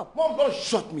shut up. Mom, don't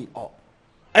shut me up.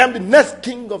 I am the next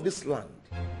king of this land.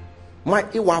 My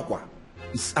Iwawa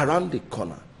is around the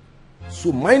corner.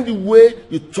 So mind the way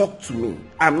you talk to me.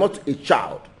 I'm not a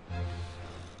child.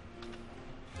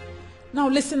 Now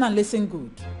listen and listen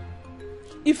good.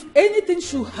 If anything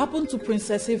should happen to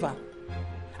Princess Eva,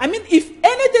 if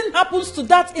anything happens to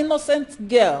that innocent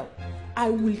girl, I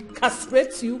will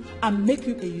castrate you and make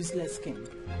you a useless king.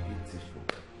 Beautiful.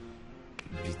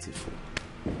 Beautiful.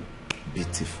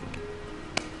 Beautiful.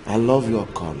 I love your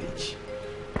courage.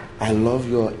 I love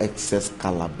your excess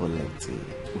calabolity.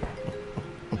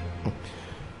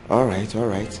 All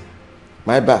right.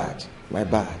 My bad.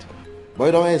 But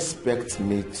you don't expect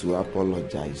me to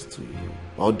apologize to you.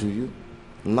 Or do you?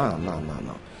 No.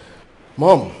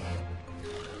 Mom,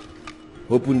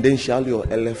 open then shall your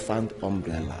elephant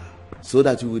umbrella so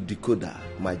that you will decode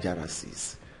my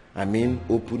jealousies.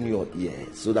 Open your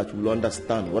ears so that you will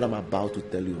understand what I'm about to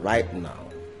tell you right now.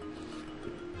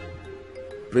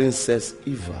 Princess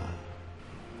Eva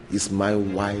is my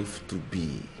wife to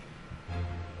be.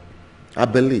 I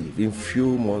believe in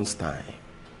few months' time,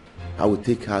 I will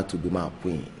take her to be my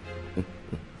queen.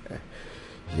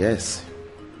 Yes.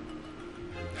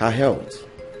 Her health,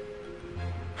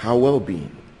 her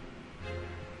well-being,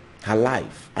 her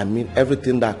life,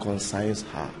 everything that concerns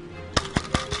her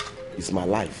is my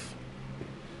life.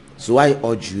 So I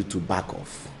urge you to back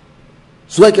off,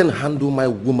 so I can handle my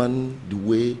woman the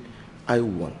way I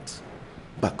want,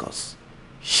 because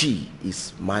she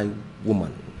is my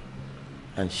woman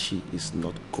and she is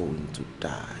not going to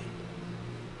die.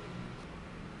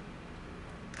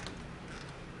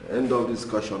 End of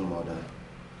discussion, mother.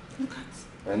 Look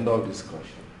at. End of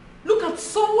discussion. Look at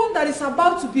someone that is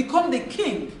about to become the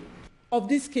king of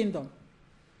this kingdom.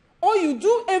 All you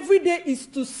do every day is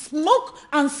to smoke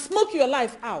and smoke your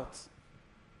life out.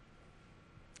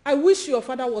 I wish your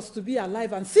father was to be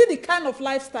alive and see the kind of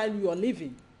lifestyle you are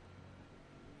living.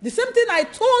 The same thing I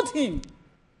told him.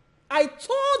 I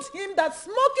told him that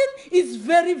smoking is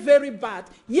very, very bad.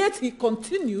 Yet he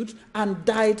continued and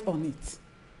died on it.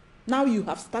 Now you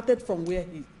have started from where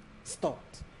he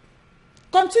stopped.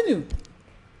 Continue.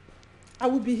 I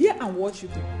will be here and watch you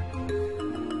do.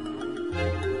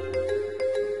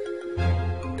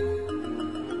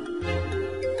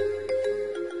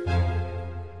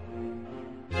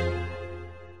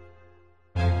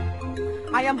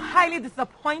 I am highly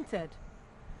disappointed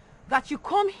that you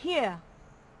come here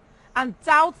and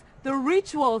doubt the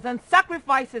rituals and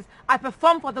sacrifices I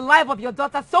performed for the life of your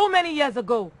daughter so many years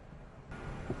ago.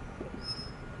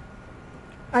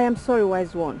 I am sorry,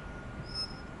 wise one.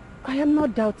 I am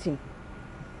not doubting.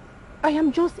 I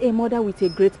am just a mother with a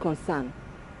great concern.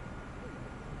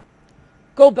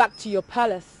 Go back to your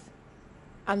palace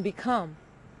and be calm.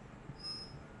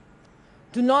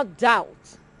 Do not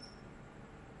doubt,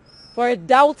 for a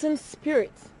doubting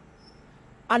spirit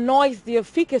annoys the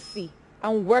efficacy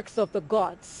and works of the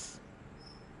gods.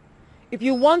 If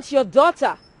you want your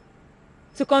daughter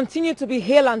to continue to be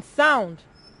hale and sound,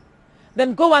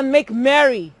 then go and make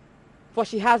merry, for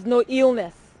she has no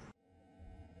illness.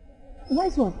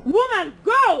 Wise one. Woman,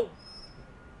 go!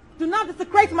 Do not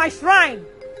desecrate my shrine.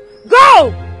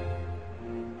 Go!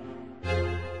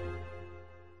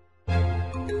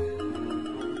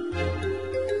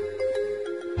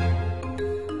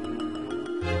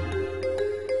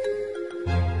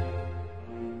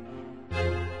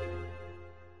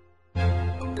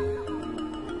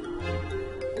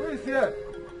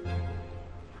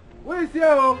 Who is here?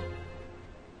 Oh?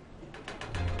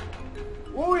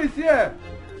 Who is here?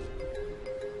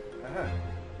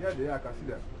 Here they are, I can see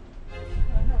them.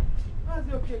 How's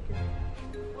your cake?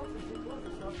 What is it? What's the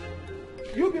problem?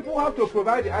 You people have to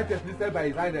provide the items listed by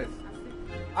His Highness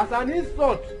as an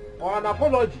insult or an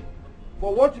apology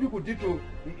for what you people did to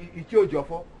Ichio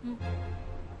Jofo.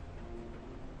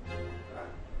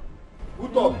 Who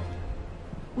talk?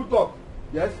 Who talk?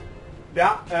 Yes?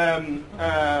 There,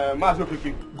 Master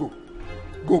Okeke, go.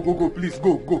 Go, please,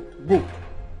 go.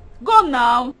 Go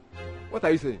now. What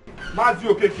are you saying? Master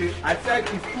Okeke, I said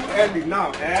it's too early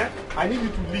now, eh? I need you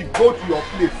to leave. Go to your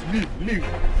place. Leave.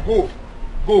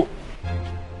 Go.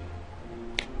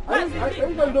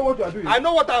 I know what you are doing. I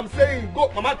know what I'm saying.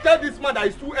 Go, Mama, tell this man that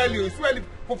it's too early. It's too early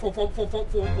for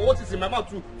what is in my mouth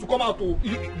to come out.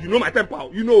 You know my temper.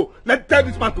 You know. Tell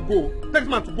this man to go. Tell this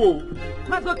man to go.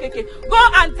 Okay. Go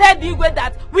and tell the Igwe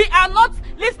that we are not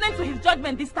listening to his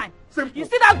judgment this time. Simple. You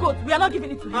see that goat? We are not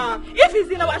giving it to him. If he's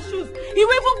in our shoes, he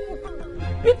will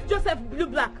even beat Joseph blue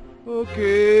black.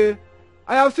 Okay.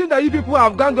 I have seen that you people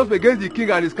have ganged up against the king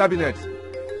and his cabinet.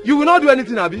 You will not do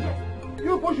anything, Abi.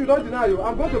 You people should not deny you.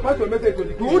 I'm going to pass your message to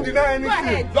the king. You won't deny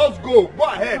anything. Just go. Go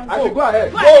ahead. I should go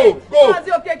ahead. Go.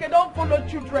 Okay, don't follow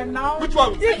children now. Which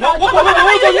one? What is it now?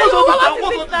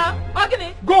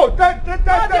 Go. Okay,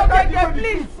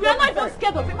 please. We are not even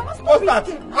scared of him. What's that?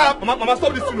 Mama,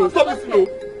 stop this, Stop this,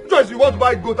 Choice, you want to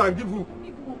buy goat and give you.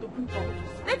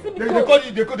 They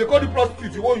call you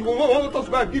prostitute. You want us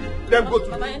to go and give them goat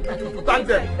to thank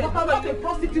them. But I'm not a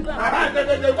prostitute.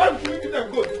 They want to give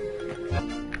them goat.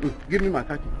 Give me my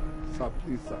khaki. Sir,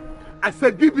 please, sir. I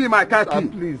said, give me my khaki. Sir,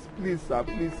 please,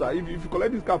 sir. If you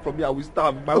collect this car from me, I will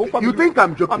starve. My Okay, whole family. you think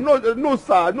I'm joking? I'm not. No,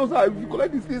 sir. If you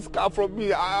collect this car from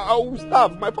me, I will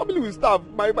starve. My family will starve.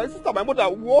 My sister, my mother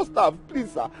will all starve.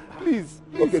 Please, sir. Please,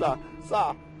 okay,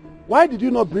 sir. Why did you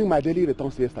not bring my daily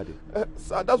returns yesterday?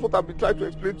 Sir, that's what I've been trying to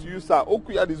explain to you, sir.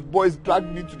 Oku and his boys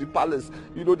dragged me to the palace.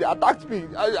 You know, they attacked me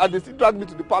and they still dragged me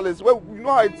to the palace. Well, you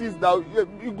know how it is now.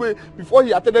 Before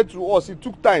he attended to us, it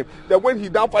took time. Then when he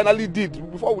now finally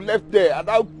did, before we left there, and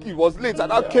now he was late,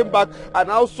 and I came back and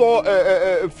I saw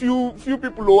a few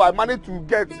people who I managed to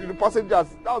get the passengers.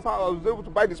 That was how I was able to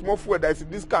buy the small fuel that is in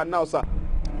this car now, sir.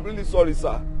 I'm really sorry,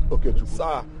 sir. Okay,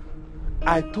 sir.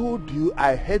 I told you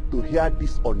I had to hear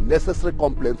this unnecessary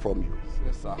complaint from you.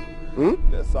 Yes, sir.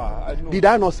 Yes, sir. I know. Did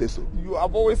I not say so? You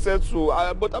have always said so,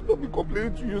 but I've not been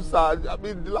complaining to you, sir. I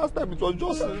mean, the last time it was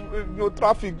just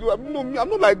traffic. I'm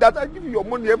not like that. I give you your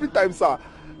money every time, sir.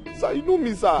 Sir, you know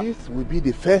me, sir. This will be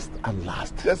the first and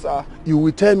last. Yes, sir. You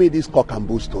will tell me these cock and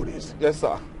bull stories. Yes,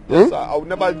 sir. Yes, sir. I will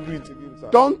never do it again, sir.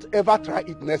 Don't ever try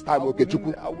it next time, okay,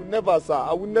 Chukwu? I will never, sir.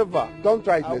 I will never. Don't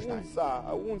try it next time. Sir.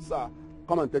 I won't, sir.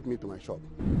 Come and take me to my shop.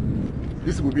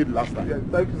 This will be the last time. Yeah,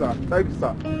 thank you, sir. Thank you,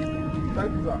 sir.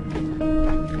 Thank you, sir.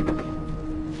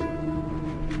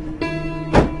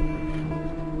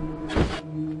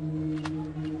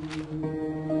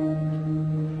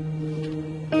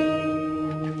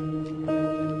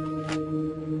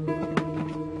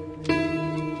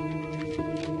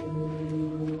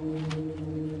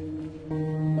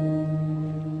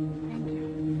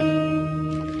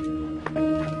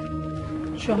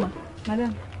 Shoma,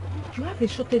 madam, you have a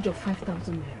shortage of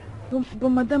 5,000 naira. But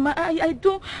madam, I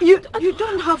don't... You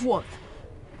don't have what?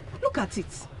 Look at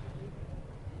it.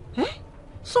 Eh?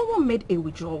 Someone made a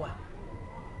withdrawal.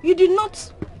 You did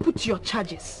not put your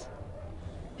charges.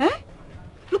 Eh?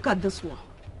 Look at this one.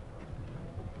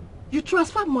 You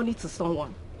transferred money to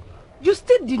someone. You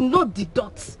still did not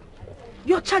deduct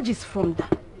your charges from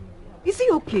that. Is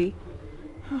it okay?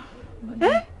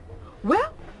 Eh?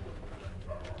 Well,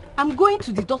 I'm going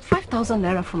to deduct 5,000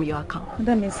 naira from your account.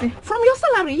 Madam, from your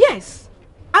salary, yes.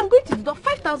 I'm going to deduct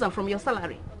 5,000 from your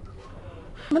salary.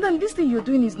 Madam, this thing you're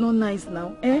doing is not nice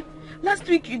now, eh? Last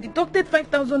week you deducted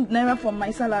 5,000 naira from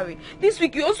my salary. This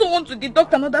week you also want to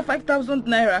deduct another 5,000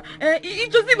 naira.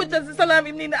 It just even just the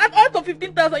salary. Meaning, out of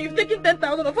 15,000, you've taken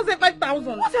 10,000. Of course,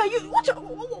 5,000. What do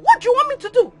you want me to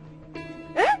do?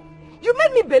 Eh? You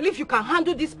made me believe you can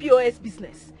handle this POS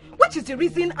business, which is the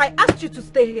reason I asked you to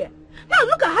stay here. Now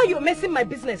look at how you're messing my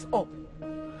business up.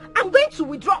 I'm going to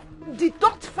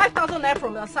deduct 5,000 naira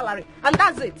from your salary, and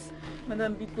that's it.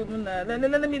 Madam,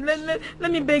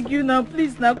 let me beg you now,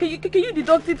 please now. Can you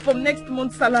deduct it from next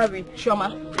month's salary?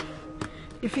 Shoma,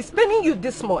 if he's paying you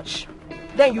this much,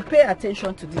 then you pay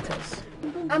attention to details.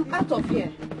 I'm out of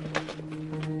here.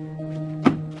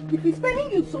 If he's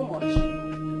paying you so much,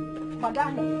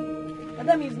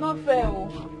 madam, it's not fair.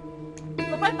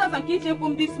 So 5,000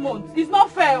 kitchen this month. It's not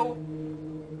fair.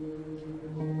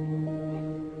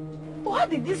 Why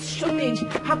did this shortage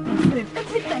happen?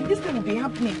 Every time this thing will be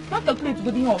happening. Not calculate to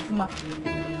go the off, ma.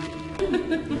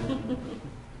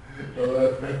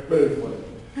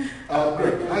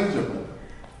 Greg, how is your mother?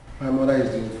 My mother is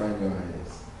doing fine, Your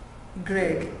Highness.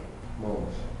 Greg. Mom.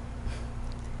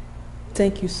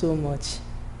 Thank you so much.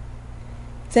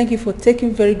 Thank you for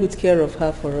taking very good care of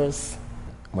her for us.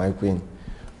 My queen.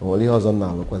 Only husband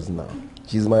now.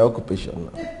 She's my occupation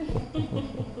now.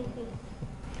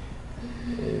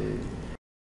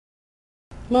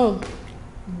 Mom,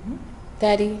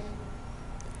 Daddy,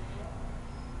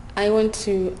 I want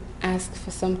to ask for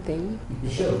something.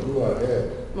 Michelle, go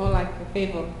ahead. More like a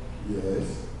favor.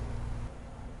 Yes.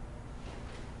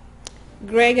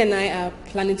 Greg and I are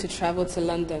planning to travel to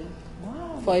London.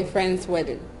 Wow. for a friend's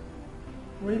wedding.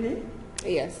 Really?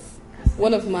 Yes.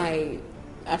 One of my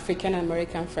African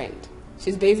American friend.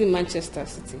 She's based in Manchester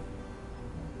City.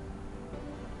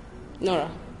 Nora.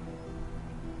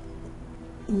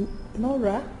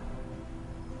 Nora?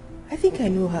 I think I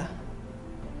know her.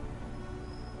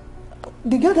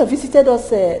 The girl that visited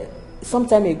us some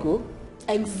time ago.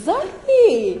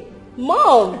 Exactly.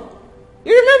 Mom,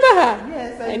 you remember her?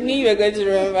 Yes, I knew you were going to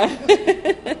remember.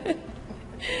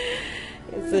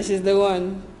 So she's the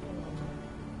one.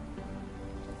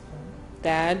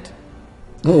 Dad?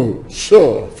 Oh,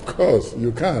 sure, of course,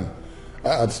 you can.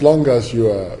 As long as you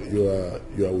are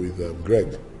with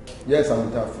Greg. Yes, I'm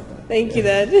with Africa. Thank you,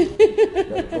 Dad.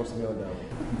 That trust me on that one.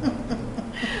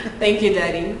 Thank you,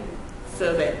 Daddy.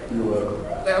 So then. You're welcome.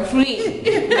 We're free.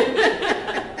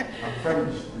 I'm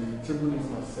famished. The table is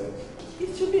not set.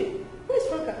 It should be. Where's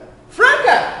Franca?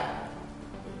 Franca!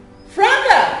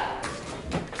 Franca!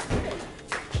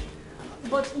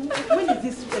 But when is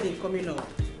this wedding coming up?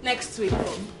 Next week,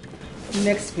 Mom.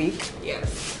 Next week?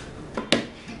 Yes.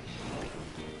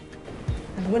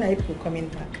 And when are people coming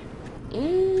back?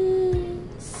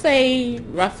 Say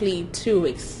roughly 2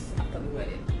 weeks after the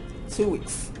wedding. 2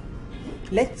 weeks.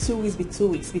 Let 2 weeks be 2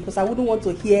 weeks because I wouldn't want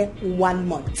to hear 1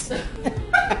 month.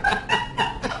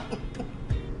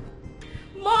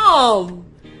 Mom,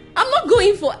 I'm not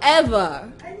going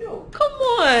forever. I know. Come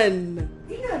on.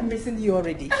 You know I'm missing you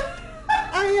already.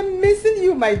 I am missing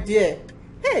you, my dear.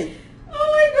 Hey. Oh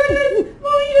my goodness.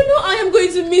 Oh, you know I am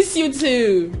going to miss you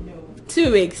too. No.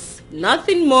 2 weeks.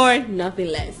 Nothing more, nothing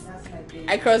less. That's my baby.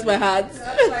 I cross my heart.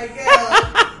 That's my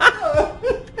girl.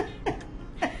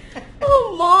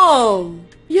 Oh, Mom.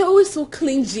 You're always so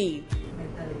clingy. My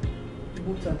darling, you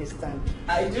won't understand.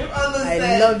 I do understand.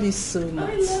 I love you so much.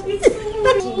 I love you so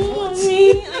much.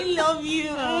 Mommy, I love you.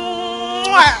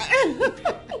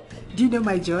 Do you know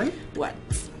my joy? What?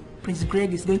 Prince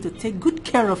Greg is going to take good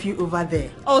care of you over there.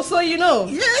 Oh, so you know?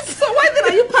 Yes. So why then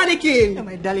are you panicking? Oh,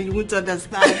 my darling, you won't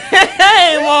understand.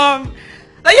 Hey, Mom.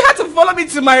 Now you have to follow me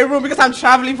to my room because I'm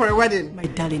traveling for a wedding. My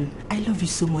darling, I love you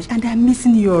so much and I'm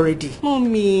missing you already.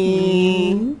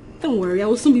 Mommy. Don't worry, I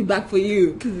will soon be back for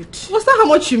you. Good. Was that how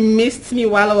much you missed me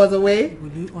while I was away?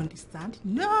 Will you understand?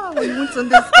 No, you won't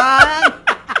understand.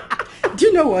 Do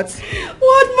you know what?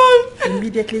 What, Mom?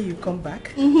 Immediately you come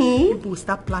back, people will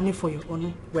start planning for your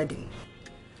own wedding.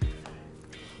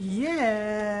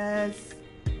 Yes.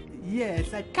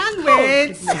 Yes, I can't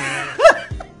wait.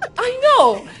 I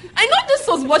know this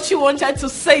was what you wanted to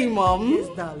say, Mom. Yes,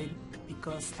 darling,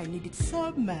 because I need it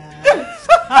so much.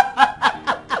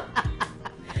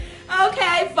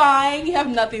 Okay, fine. You have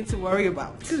nothing to worry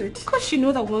about. Good. Because you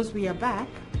know that once we are back,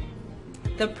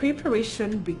 the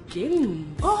preparation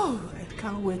begins. Oh, I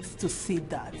can't wait to see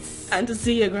that. And to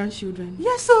see your grandchildren.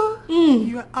 Yes, sir.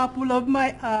 You're apple of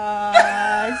my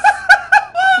eyes.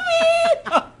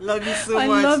 Mommy! Love you so I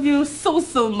much. love you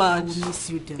so much. I will miss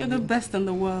you, darling. You're the best in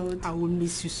the world. I will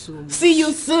miss you so much. See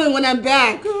you soon when I'm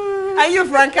back. Are you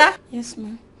Franca? Yes,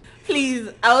 ma'am. Please,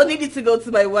 I will need you to go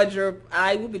to my wardrobe.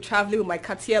 I will be traveling with my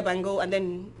Cartier bangle and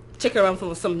then check around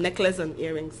for some necklace and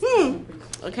earrings.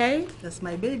 Okay? That's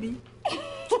my baby.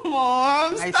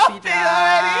 Mom, My stop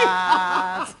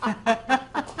sweetheart.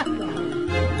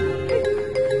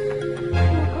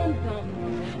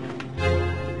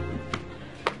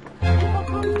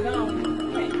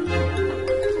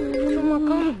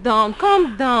 it already.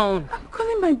 Calm down. I'm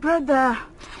calling my brother.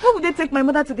 Why would they take my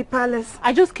mother to the palace?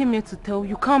 I just came here to tell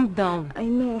you, calm down. I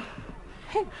know.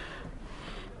 Hey,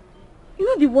 you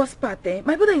know the worst part, eh?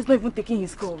 My brother is not even taking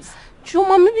his calls.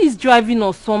 Chuma, maybe he's driving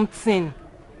or something.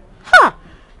 Ha!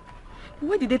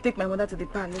 Why did they take my mother to the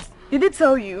palace? Did they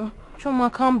tell you?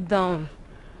 Chuma, calm down.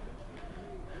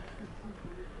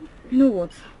 You know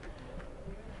what?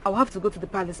 I'll have to go to the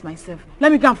palace myself.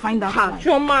 Let me go and find out. Ha,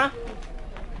 Chuma,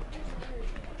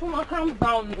 calm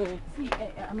down. No. See,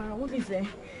 Amara, what is it?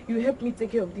 You help me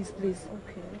take care of this place.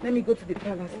 Okay. Let me go to the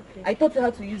palace. Okay. I taught you how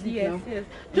to use it now. Yes.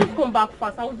 Just come back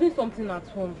fast. I was doing something at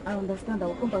home. I understand. I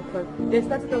will come back fast. There's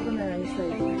 30,000 naira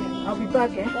inside. I'll be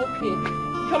back, eh? Okay.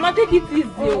 Chuma, take it easy.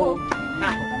 Oh.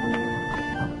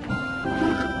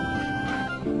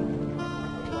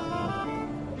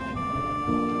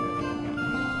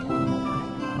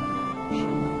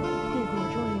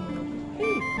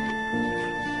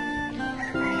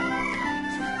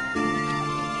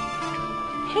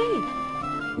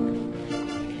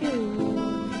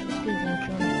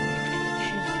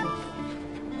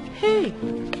 Hey.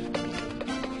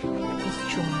 It's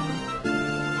Chuma.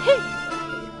 Hey.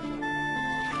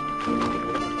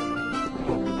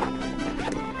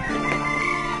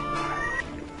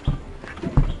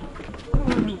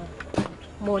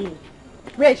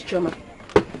 Where is Choma?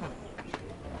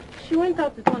 She went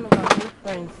out with one of her good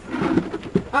friends.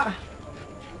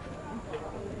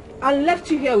 And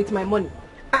left you here with my money.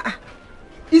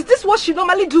 Is this what she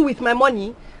normally do with my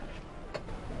money?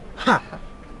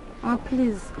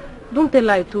 Please, don't tell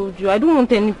her I told you. I don't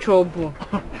want any trouble.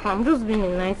 I'm just being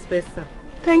a nice person.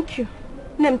 Thank you.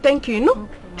 Nem, thank you, you know?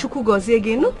 Chuku gozie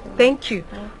again, you know? Thank you.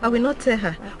 I will not tell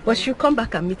her, but she'll come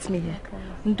back and meet me here.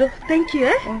 Ndo, thank you,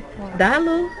 eh?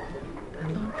 Dalo.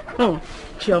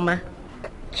 Chioma.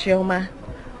 Chioma.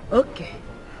 Okay.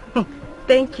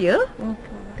 Thank you.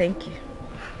 Thank you.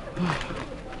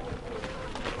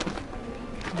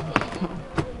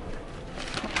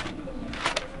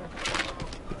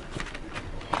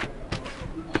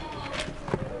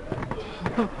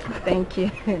 Thank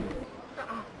you.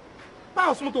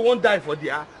 How someone won't die for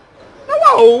there? Now,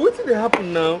 wow, what's they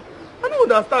happen now? I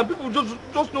don't understand. People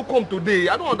just no come today.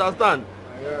 I don't understand.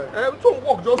 Some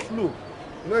work just slow.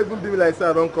 You not even doing like say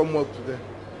I don't come up today.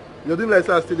 You're doing like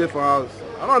say I stay there for house.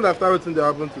 I don't understand what they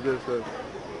happen today, sir.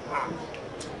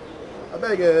 I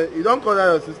beg you don't call that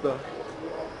your sister.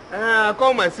 I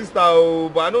call my sister,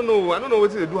 but I don't know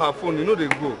what they do her phone. You know they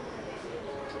go.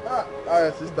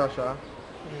 Your sister, Sha.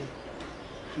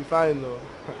 She fine though.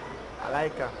 I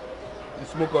like her. You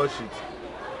smoke all shit.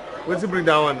 What's bring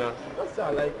that one now? Just say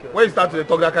I like her. When you start to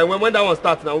talk that kind, when that one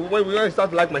starts now, when you start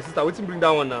to like my sister, what's bring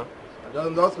that one now? I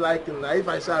just like him. Like if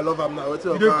I say I love him now, what's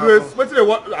you do crazy? What's the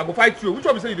what? I go fight you. Which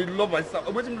one you say you didn't love my sister?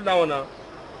 What's bring that one now?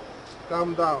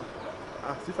 Calm down.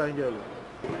 See fine girl.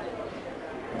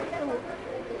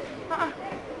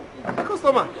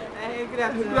 Customer. Good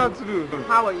afternoon. Good afternoon.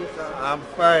 How are you, sir? I'm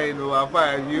fine. I'm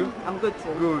fine. And you? I'm good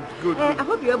too. Good. I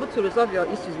hope you're able to resolve your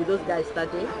issues with those guys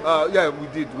that day. Yeah, we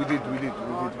did. We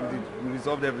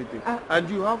resolved everything. And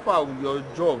you, how far with your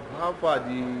job? How far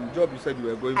the job you said you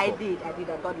were going for? I did. I got the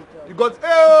job. You got,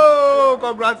 oh,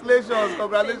 congratulations.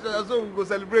 So we go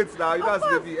celebrate now. You guys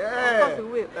baby. Of course we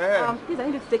will. Please, I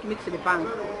need you to take me to the bank.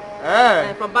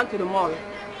 From bank to the mall.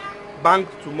 Bank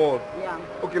to mall? Yeah.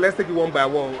 Okay, let's take it one by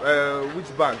one.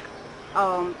 Which bank?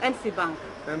 MC Bank.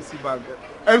 MC Bank.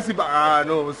 MC Bank.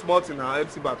 No, small thing now.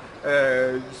 MC Bank.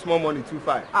 Small money,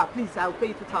 2,500. Please, I'll pay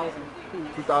you 2,000.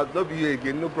 2,000. Don't be here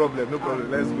again. No problem.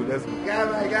 Let's go.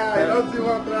 Guy, don't see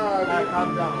one crowd.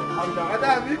 Calm down.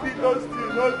 Madam, if you don't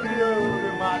steal, no steal,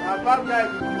 man. I'm bad guy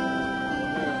with you.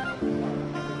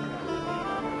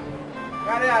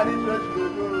 Carry a rich church to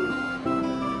go.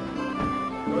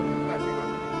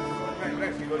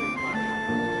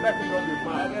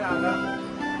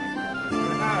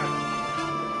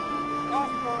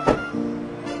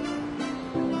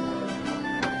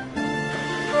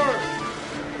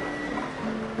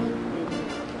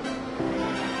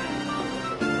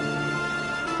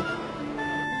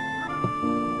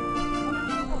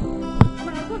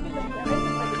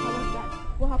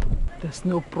 There's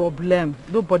no problem.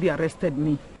 Nobody arrested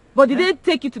me. But did they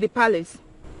take you to the palace?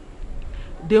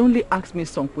 They only asked me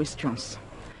some questions.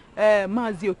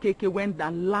 Mazi Okeke went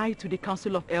and lied to the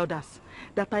Council of Elders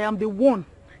that I am the one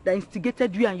that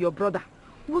instigated you and your brother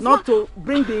not to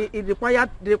bring the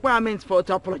requirements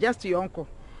to apologize to your uncle.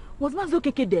 Was Mazi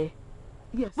Okeke there?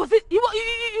 Yes. Was it? He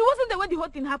wasn't there when the whole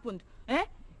thing happened.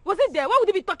 Was it there? Why would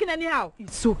he be talking anyhow?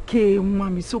 It's okay,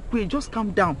 Mom. It's okay. Just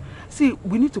calm down. See,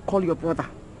 we need to call your brother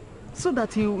so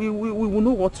that we will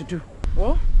know what to do.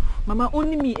 What? Mama,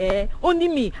 only me, Only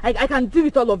me. I can deal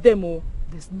with all of them, oh.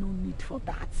 There's no need for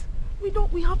that.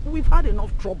 We've had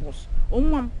enough troubles. Oh,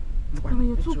 Mom. Mama,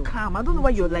 you're too calm. I don't know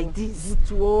why you're like this.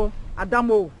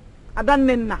 Adamo.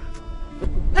 Adanena.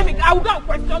 I will go and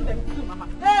question them too, Mama.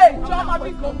 Hey, Choma,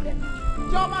 Biko,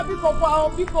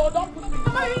 don't put me.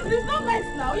 Mama, it's not nice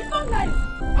now. It's not nice.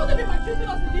 How do they be choosing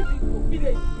us to live in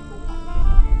village?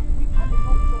 We've had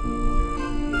enough trouble.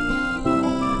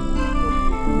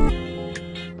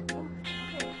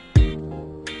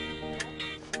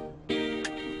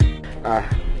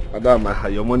 Madam,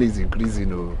 your money is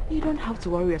increasing. Oh. You don't have to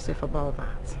worry yourself about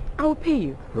that. I will pay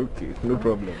you. Okay, no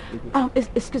problem.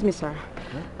 Excuse me, sir.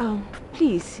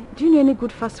 Please, do you know any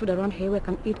good fast food around here where I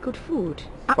can eat good food?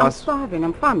 I'm starving.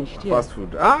 I'm famished. Yeah. Fast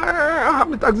food.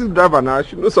 I'm a taxi driver now. I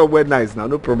should know somewhere nice now.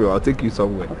 No problem. I'll take you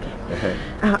somewhere. Okay.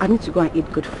 I need to go and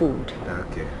eat good food.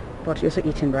 Okay. But you're also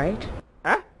eating, right?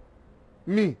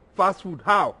 Me? Fast food?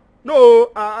 How?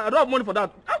 No, I don't have money for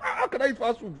that. How can I eat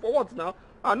fast food? For what now?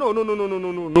 No.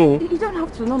 You don't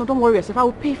have to. No, don't worry yourself. I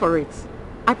will pay for it.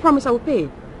 I promise I will pay.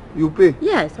 You pay?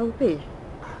 Yes, I will pay.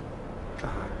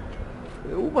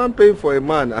 A woman paying for a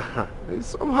man.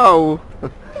 Somehow.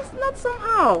 It's not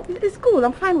somehow. It's cool.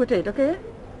 I'm fine with it, okay?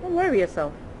 Don't worry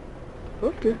yourself.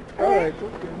 Okay. All right.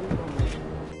 Okay.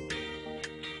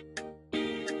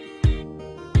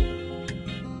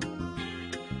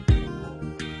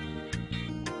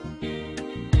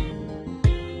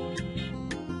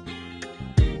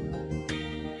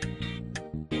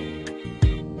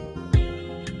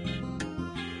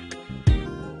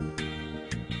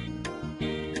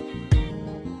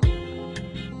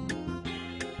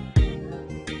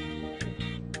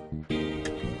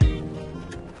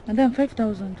 Madam,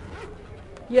 5,000.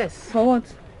 Yes. For what?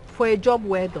 For a job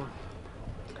well done.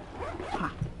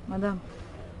 Madam,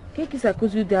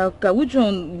 which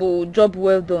one was job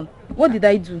well done? What did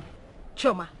I do?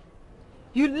 Choma,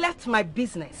 you left my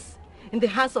business in the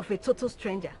hands of a total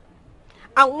stranger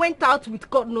and went out with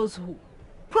God knows who.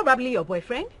 Probably your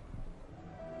boyfriend.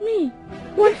 Me?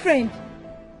 Boyfriend?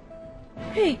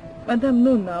 Hey, Madam,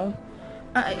 no now.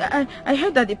 I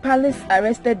heard that the palace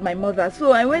arrested my mother,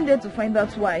 so I went there to find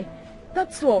out why.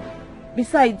 That's all.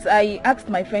 Besides, I asked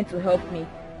my friend to help me.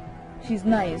 She's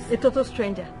nice. A total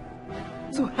stranger.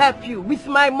 To help you with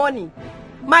my money.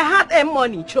 My hard-earned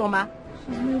money, Choma.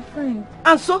 She's my friend.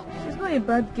 And so? She's not a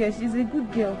bad girl. She's a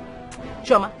good girl.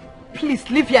 Choma, please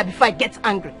leave here before I get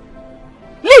angry.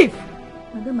 Leave!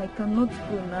 Madam, I cannot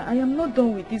go now. I am not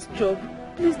done with this job.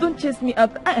 Please don't chase me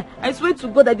out. I swear to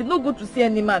God, I did not go to see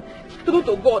any man. True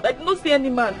to God, I did not see any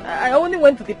man. I only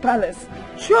went to the palace.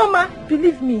 Choma,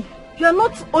 believe me. You are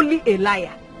not only a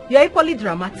liar, you are equally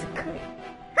dramatic.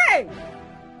 Hey!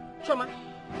 Choma,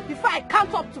 before I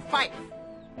count up to 5,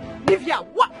 leave here.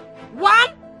 What?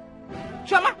 1?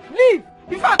 Choma, leave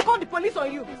before I call the police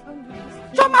on you.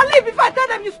 Choma, leave before I tell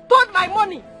them you stole my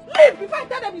money. Leave before I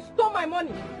tell them you stole my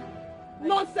money.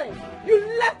 Nonsense. You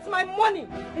left my money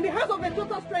in the hands of a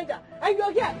total stranger and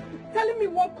you're here telling me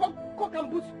one cock and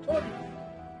bull story.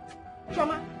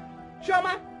 Choma,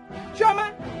 Choma,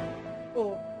 Choma.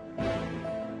 Oh.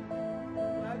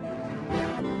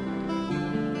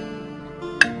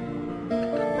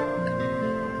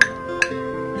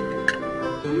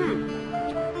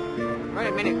 Wait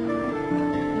a minute.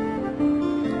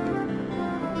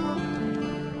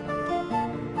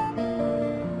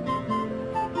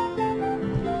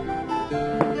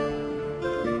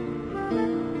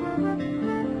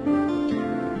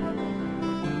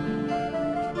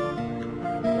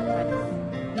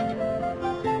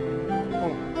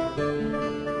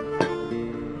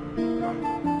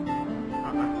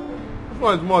 This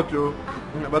one is much, oh.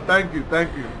 But thank you.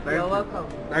 You're welcome.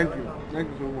 Thank you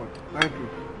so much. Thank you.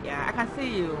 Yeah, I can see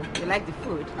you like the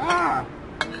food.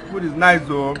 Food is nice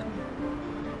though.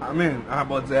 I mean,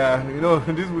 but you know,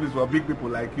 this food is for big people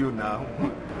like you now.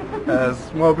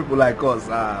 Small people like us,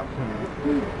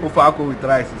 Ufako with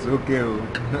rice is okay.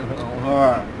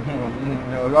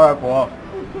 Alright for us.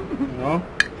 You know?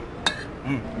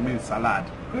 I mean salad.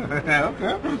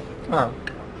 Okay.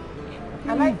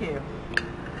 I like you.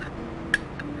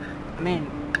 I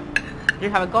mean, you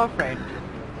have a girlfriend.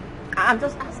 I'm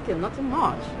just asking, nothing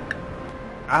much.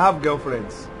 I have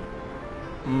girlfriends.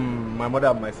 My mother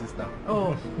and my sister.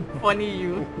 Oh, funny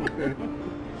you.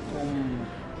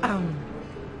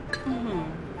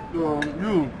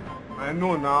 You, I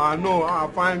know now, I know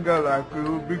a fine girl like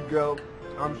you, big girl.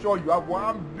 I'm sure you have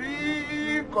one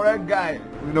big correct guy.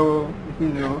 You know,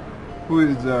 who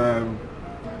is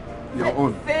your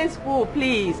own. Says who,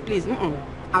 please.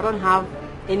 I don't have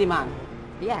any man.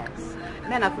 Yes.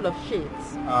 Men are full of shit.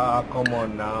 Come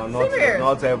on now.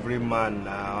 Not every man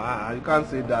now. You can't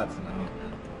say that now.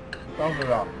 Don't say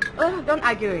that. Oh, don't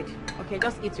argue it. Okay,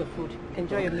 just eat your food.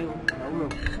 Enjoy your meal. I will.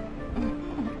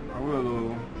 I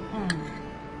will.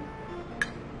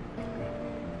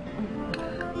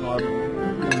 Not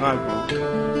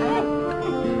nice,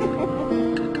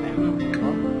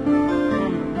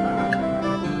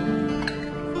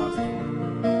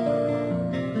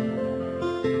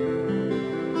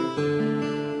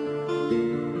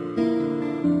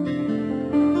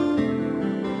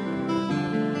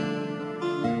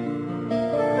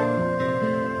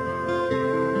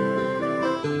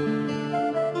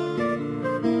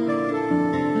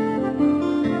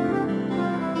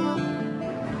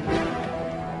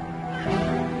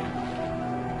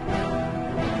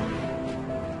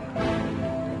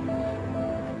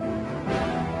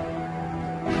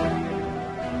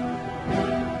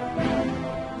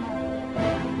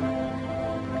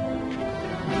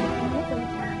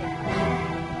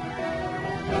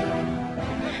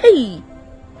 Hey,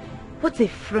 what a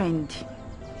friend.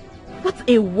 What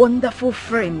a wonderful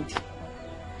friend.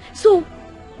 So,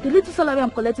 the little salary I'm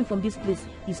collecting from this place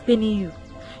is paying you.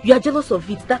 You are jealous of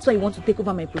it. That's why you want to take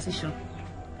over my position.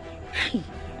 Hey,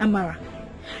 Amara,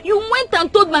 you went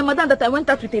and told my madam that I went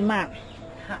out with a man.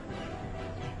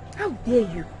 How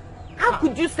dare you? How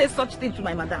could you say such thing to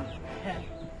my madam?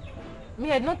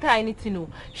 Me, I did not tell her anything. No.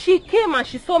 She came and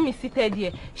she saw me seated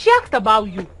here. She asked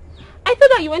about you. I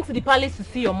told her you went to the palace to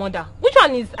see your mother. Which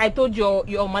one is I told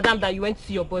your madam that you went to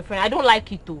see your boyfriend? I don't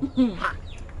like it too.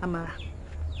 Amara,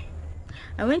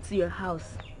 I went to your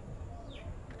house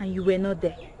and you were not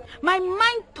there. My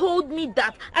mind told me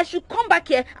that I should come back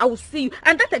here, I will see you.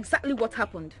 And that's exactly what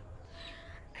happened.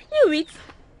 I knew it.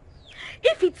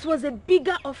 If it was a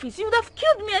bigger office, you would have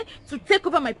killed me to take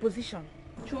over my position.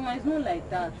 Choma, it's not like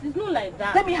that. It's not like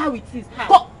that. Tell me how it is.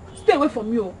 Go, stay away from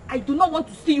me. I do not want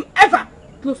to see you ever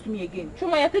close to me again.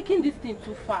 Choma, you're taking this thing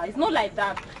too far. It's not like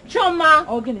that. Choma!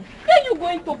 Ogini. Where are you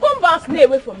going to? Come back. Stay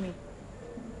away from me.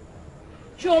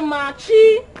 Choma,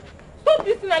 Chi! Stop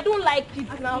this thing. I don't like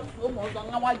it now.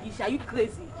 Are you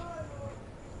crazy?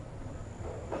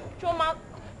 Choma,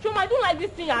 I don't like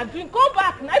this thing you're doing. Come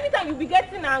back. Every time you'll be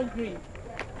getting angry.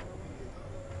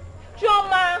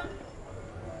 Choma!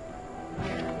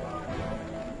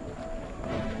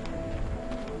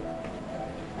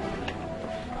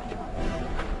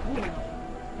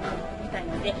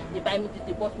 They buy me this,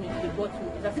 they bought me this, they bought me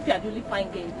this. As if you are the only fine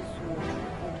girl in this world.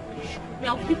 Me,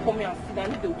 I'll still come here and sit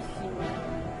down if they will see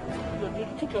me.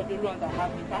 Take your daily ones, I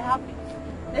have it. I have it.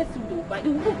 Let's see who they will buy. They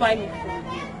will buy me for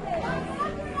you.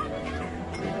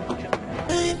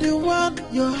 Find the one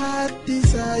your heart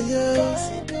desires.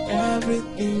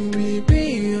 Everything will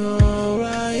be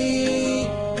alright.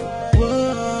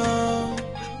 Whoa,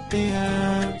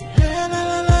 yeah.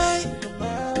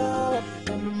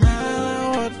 No matter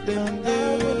what them do,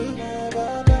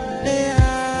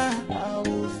 yeah, I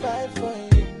will fight for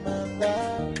you, my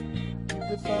love.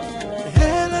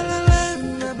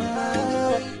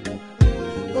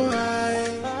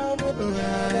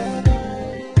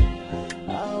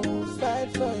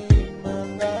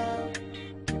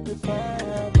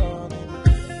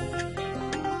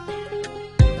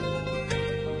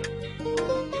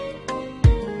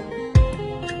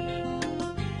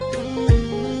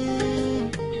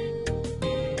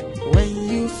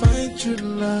 True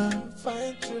love,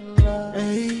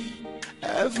 hey,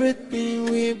 everything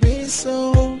will be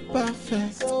so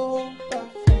perfect.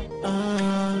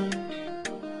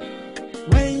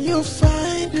 When you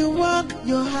find the one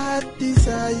your heart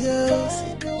desires,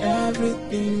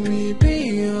 everything will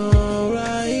be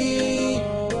alright.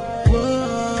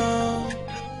 Whoa,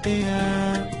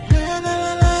 yeah.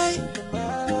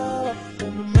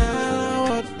 No matter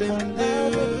what them do.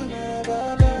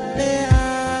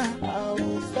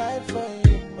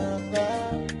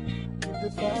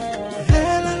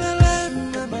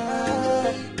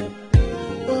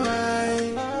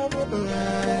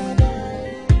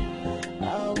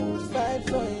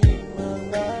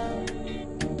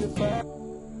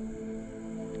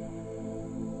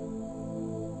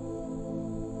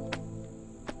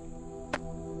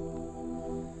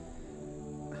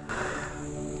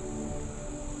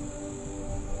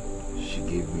 She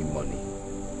gave me money.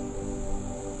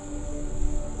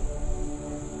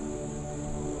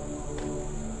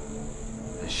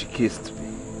 And she kissed me.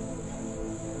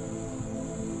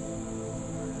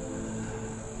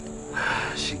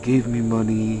 She gave me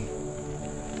money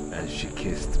and she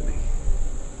kissed me.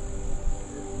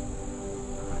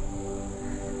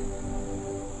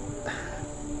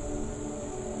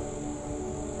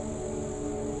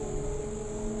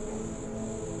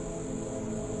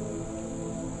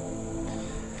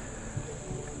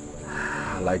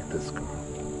 I like this girl.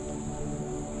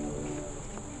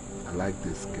 I like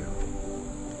this girl.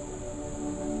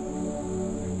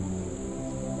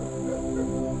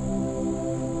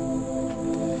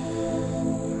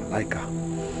 I like her.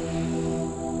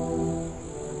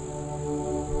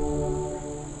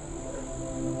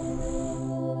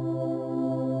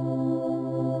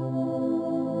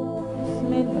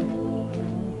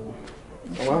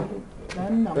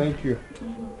 Mama, thank you.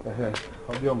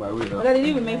 I'll be on my way now. What did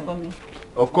you make for me?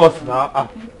 Of course, now.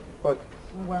 What?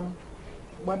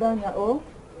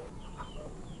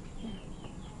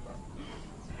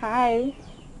 Hi.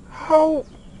 How?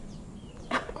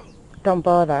 Don't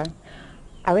bother.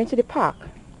 I went to the park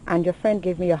and your friend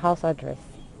gave me your house address.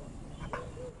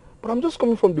 But I'm just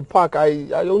coming from the park. I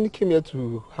only came here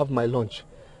to have my lunch.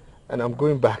 And I'm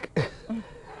going back.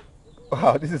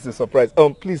 Wow, this is a surprise.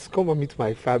 Please come and meet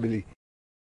my family.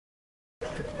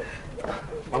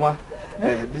 Mama,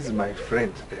 this is my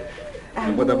friend.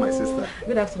 My mother, my sister.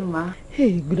 Good afternoon, ma.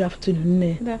 Hey, good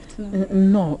afternoon. Good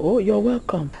afternoon. No, oh, you're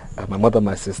welcome. My mother,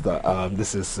 my sister.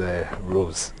 This is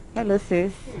Rose. Hello,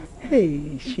 sis.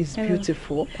 Hey, she's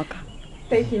beautiful. Okay.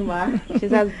 Thank you, ma.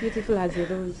 She's as beautiful as a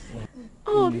rose.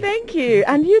 Oh, thank you.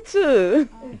 And you too.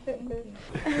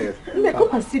 Come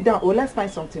and sit down. Oh, let's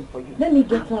find something for you. Let me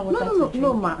get her water to drink.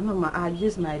 No, ma. I'll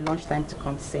use my lunchtime to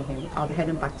come see him. I'll be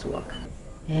heading back to work.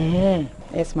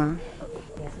 Yes, ma.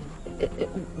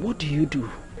 What do you do?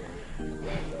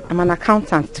 I'm an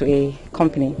accountant to a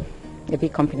company, a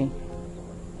big company.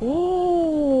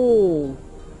 Oh,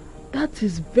 that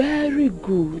is very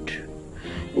good.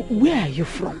 Where are you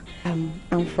from?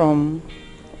 I'm from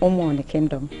Omo in the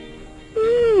Kingdom.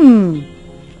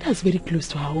 That's very close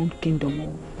to our own kingdom.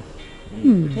 Oh.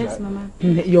 Yes, Mama.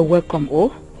 You're welcome.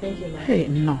 Oh. Thank you, Mama. Hey,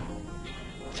 no.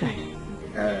 Chai.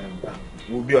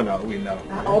 We'll be on our way now.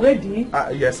 Already?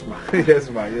 Yes, ma. Yes,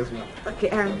 ma. Yes, ma. Okay,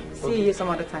 see you some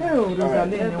other time. Oh,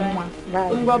 Rosalie.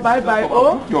 Bye. Bye.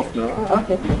 Oh. Off now.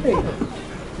 Okay. Hey.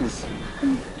 Please.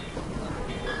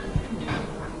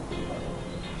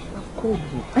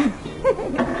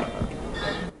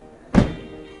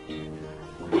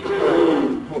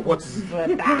 What is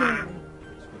it?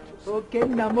 Okay,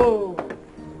 Namo.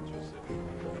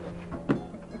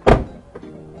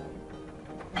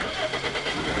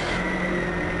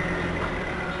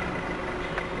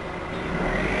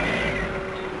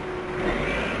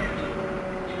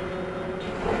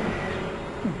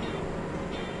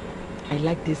 I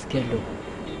like this girl though.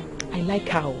 I like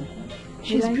her.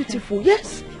 She's like beautiful. Her?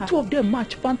 Yes. Two of them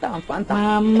match Fanta and Fanta.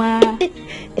 Mama.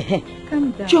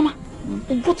 Calm down. Chioma,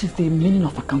 what is the meaning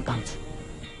of accountant?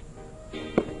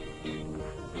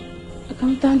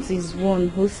 Accountant is one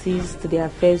who sees to the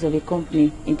affairs of a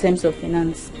company in terms of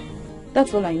finance.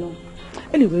 That's all I know.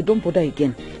 Anyway, don't bother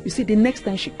again. You see, the next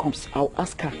time she comes, I'll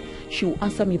ask her. She will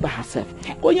answer me by herself.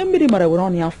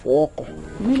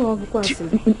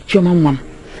 Chioma,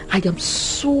 I am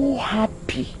so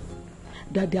happy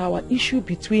that our issue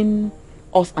between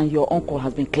us and your uncle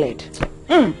has been cleared.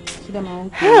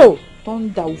 Hell!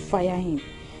 Thunder will fire him.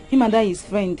 Him and that his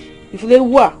friend. If they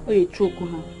were, you choke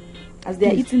her. As they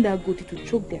are eating that goat, it will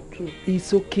choke their throat.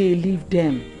 It's okay, leave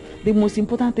them. The most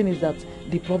important thing is that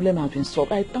the problem has been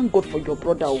solved. I thank God for your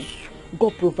brother.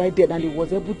 God provided and he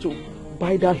was able to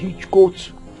buy that huge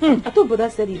goat. I thought brother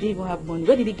said he didn't even have money.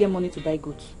 Where did he get money to buy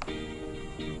goats?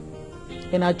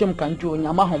 And I can do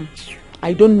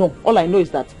I don't know. All I know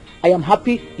is that I am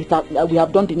happy we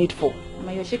have done the needful.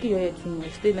 Mama, you're shaking your head too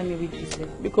much. Stay, let me read this.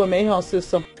 Because may I say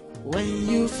so. When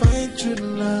you find true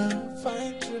love,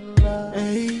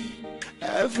 hey,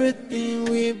 everything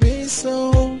will be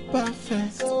so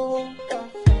perfect.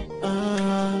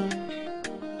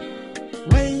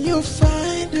 When you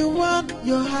find the one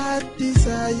your heart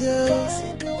desires,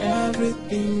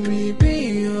 everything will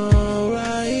be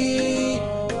alright.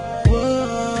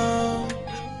 Whoa,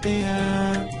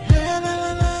 yeah.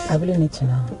 I really need to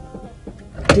know.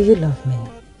 Do you love me?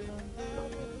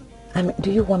 I mean,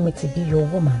 do you want me to be your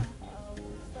woman?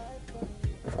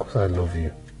 Of course I love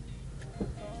you.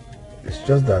 It's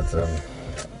just that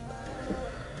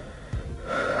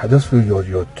I just feel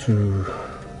you're too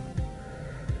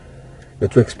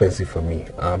expensive for me.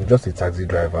 I'm just a taxi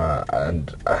driver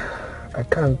and I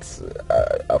can't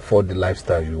afford the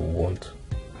lifestyle you want.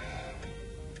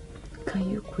 Can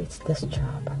you quit this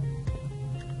job?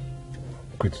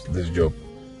 Quit this job?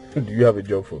 Do you have a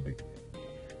job for me?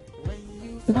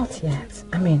 Not yet.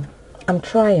 I mean, I'm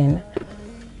trying.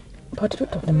 But the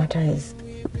truth of the matter is,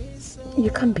 you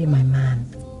can't be my man.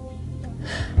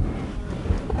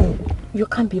 You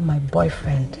can't be my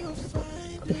boyfriend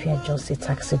if you're just a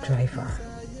taxi driver.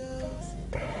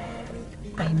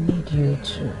 I need you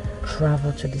to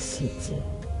travel to the city.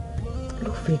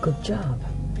 Look for a good job.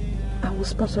 I will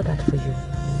sponsor that for you.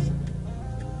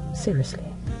 Seriously.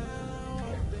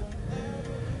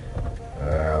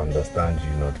 I understand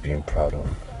you not being proud of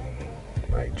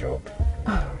my job.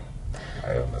 I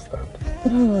understand.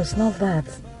 No, it's not that.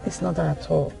 It's not that at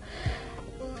all.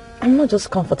 I'm not just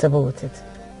comfortable with it.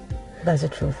 That's the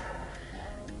truth.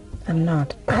 I'm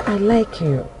not. I like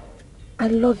you. I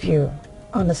love you.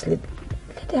 Honestly,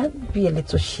 let there be a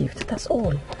little shift. That's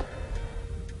all.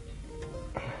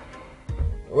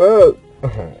 Well,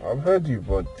 I've heard you,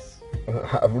 but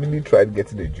I've really tried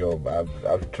getting a job.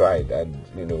 I've tried, and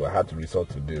I had to resort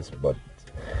to this. But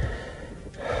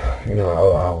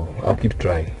I'll keep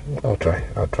trying. I'll try.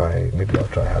 Maybe I'll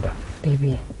try harder.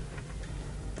 Baby,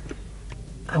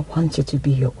 I want you to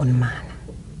be your own man.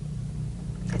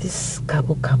 This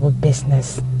cabo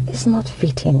business is not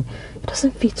fitting. It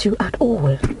doesn't fit you at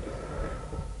all.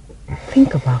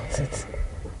 Think about it,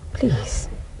 please.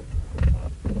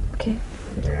 Okay?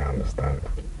 Yeah, I understand.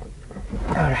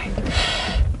 All right.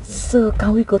 So,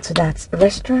 can we go to that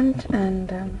restaurant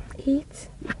and eat?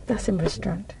 That same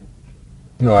restaurant.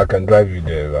 No, I can drive you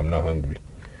there. I'm not hungry.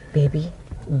 Baby,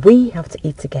 we have to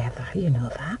eat together. You know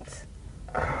that.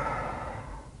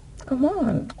 Come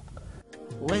on.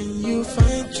 When you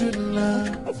find true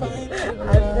love,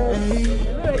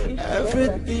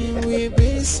 everything will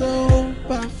be so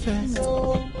perfect.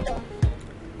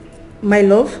 My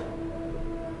love?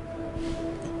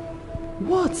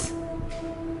 What?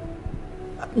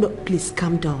 No, please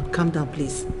calm down,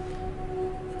 please.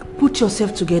 Put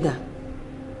yourself together.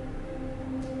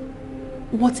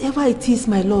 Whatever it is,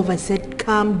 my love, I said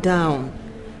calm down.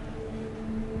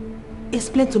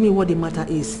 Explain to me what the matter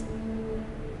is.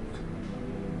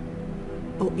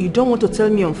 Oh, you don't want to tell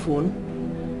me on phone?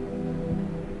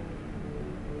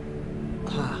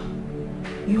 Ah,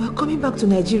 you are coming back to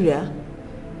Nigeria?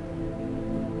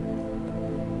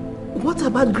 What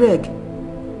about Greg?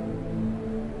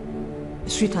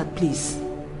 Sweetheart, please.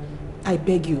 I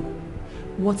beg you.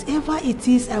 Whatever it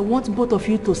is, I want both of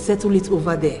you to settle it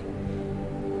over there.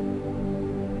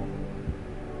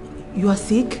 You are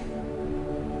sick?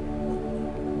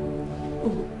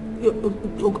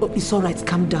 Oh, it's all right.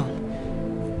 Calm down.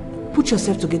 Put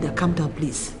yourself together. Calm down,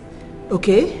 please.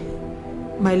 Okay?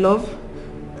 My love?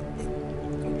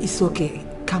 It's okay.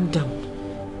 Calm down.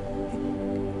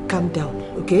 Calm down,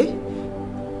 okay?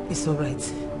 It's all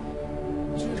right.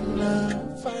 True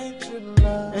love, find true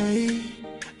love. Hey,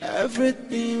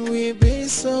 everything will be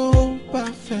so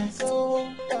perfect.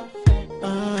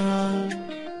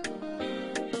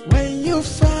 When you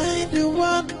find the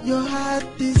one your heart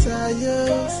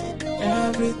desires,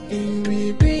 everything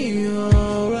will be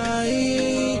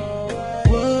alright.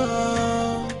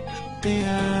 Whoa,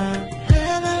 yeah.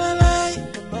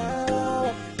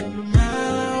 No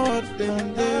matter what they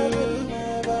do,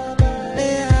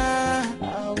 yeah,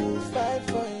 I will fight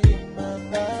for you, my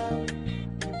love.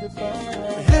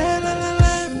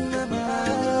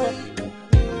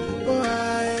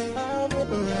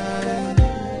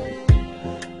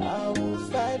 I will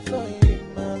fight for you,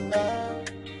 my love.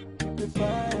 The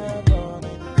fire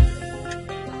burning.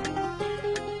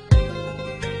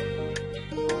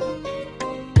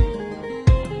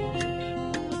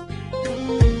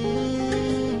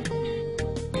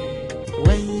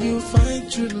 When you find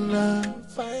true love,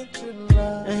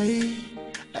 hey,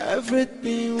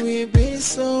 everything will be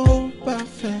so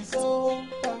perfect.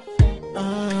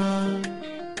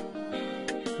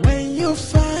 When you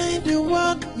find the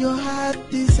one your heart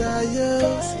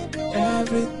desires,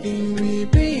 everything will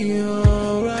be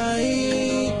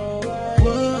alright.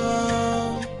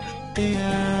 Whoa,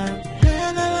 yeah.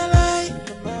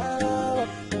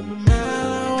 No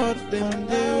matter what they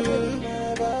do,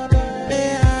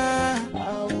 yeah, I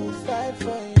will fight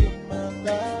for you, my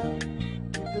love.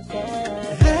 The fire.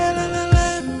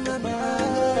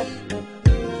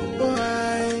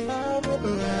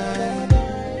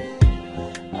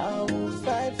 I will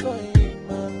fight for you,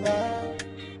 my love.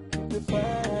 The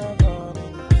fire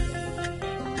burning.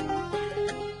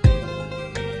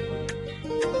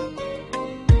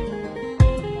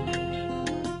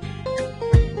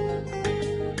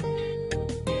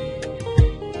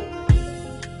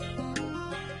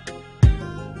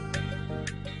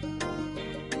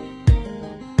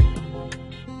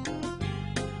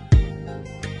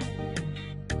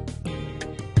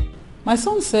 My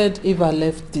son said Eva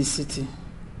left the city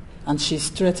and she's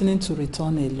threatening to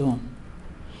return alone.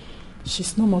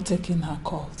 She's no more taking her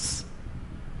calls.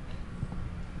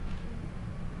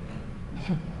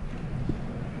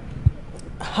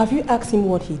 Have you asked him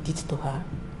what he did to her?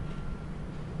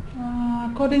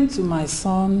 According to my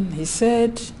son, he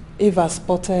said Eva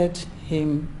spotted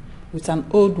him with an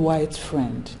old white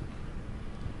friend.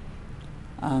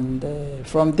 And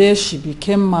from there she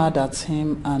became mad at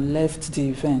him and left the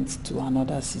event to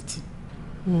another city.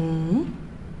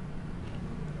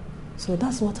 So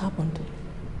that's what happened?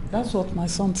 That's what my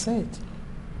son said.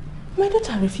 My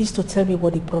daughter refused to tell me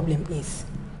what the problem is.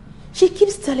 She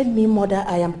keeps telling me, Mother,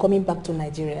 I am coming back to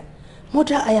Nigeria.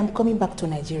 Mother, I am coming back to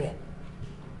Nigeria.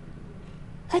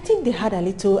 I think they had a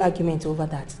little argument over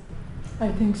that. I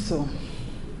think so.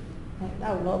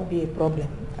 That will not be a problem.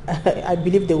 I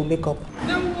believe they will make up.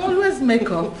 They will always make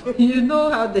up. You know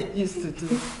how they used to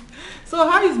do. So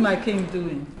how is my king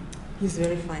doing? He's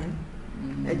very fine.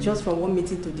 Just from one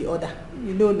meeting to the other.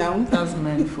 You know now. That's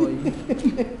meant for you.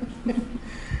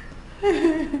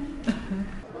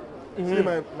 See,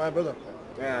 my brother.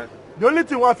 Yeah. The only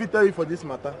thing I fit tell you for this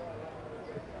matter,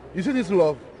 you see this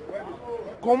love?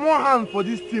 Come on hand for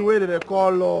this thing where they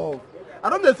call love. I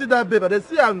don't see that babe, but they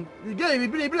see the girl,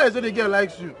 it be like so the girl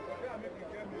likes you.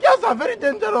 Girls are very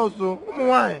dangerous, so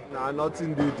why? Nah,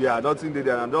 nothing did there, nothing did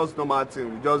there. I'm just normal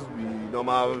thing. We just be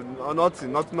normal,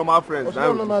 nothing, not normal friends. What's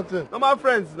normal thing? Normal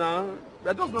friends now.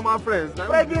 They're just normal friends.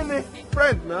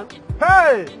 Friends now.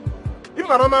 Hey! You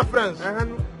are normal friends.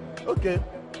 Okay.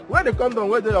 Where the condom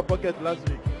where in your pocket last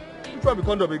week? Which one be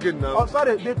condom again now? Oh,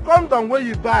 sorry, the condom where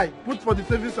you buy, put for the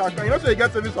service account. You know, so you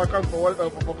get service account for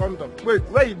condom. Wait,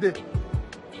 where you did?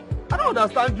 I don't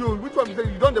understand you. Which one you say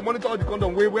you don't monitor all the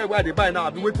condom where they buy now?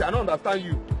 I've been waiting. I don't understand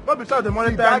you. Not besides the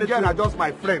monitor. That girl are just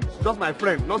my friend. Just my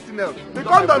friend. Nothing else. The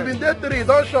condom been there 3,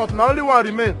 don't short. Now only one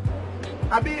remain.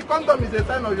 I mean, condom is a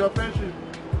sign of your friendship.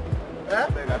 I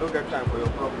don't get time for your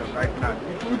problem right now.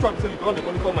 Which which one say you don't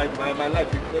monitor my life?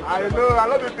 I know, I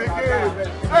love the pikin.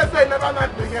 So say never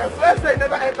met pikin. So say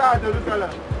never enter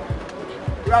Jerusalem.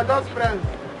 We are just friends.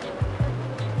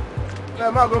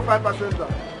 Let me go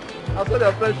 5%. I saw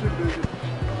their friendship, baby.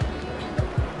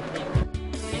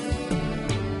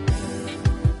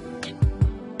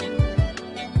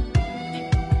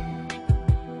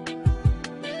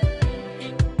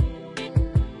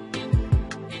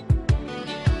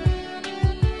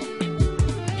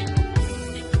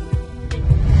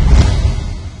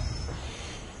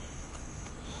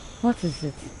 What is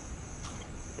it?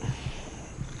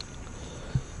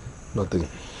 Nothing.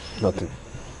 Nothing.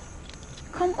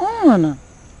 Come on.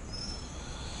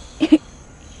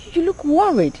 You look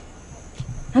worried.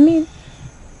 I mean,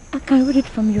 I can read it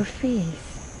from your face.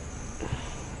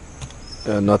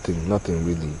 Nothing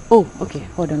really. Oh, okay.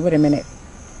 Hold on. Wait a minute.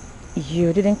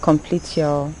 You didn't complete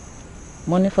your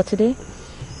money for today?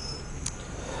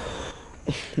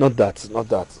 Not that.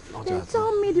 Then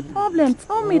tell me the problem.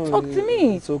 Tell me. Talk to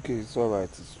me. It's okay. It's all right.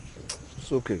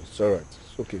 It's okay. It's all right.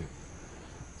 It's okay.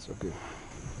 It's okay.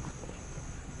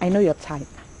 I know your type.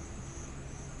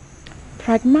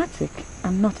 Pragmatic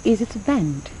and not easy to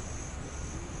bend.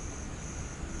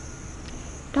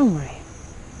 Don't worry.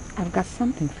 I've got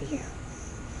something for you.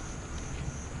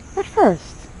 But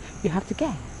first, you have to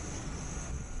guess.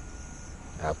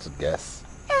 I have to guess?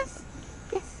 Yes.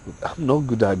 I'm not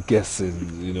good at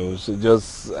guessing, you know, so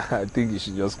I think you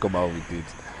should just come out with it.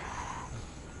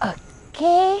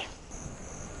 Okay.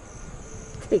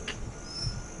 Speak.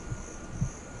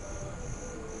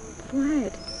 Go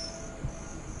ahead.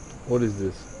 What is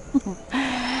this?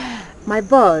 My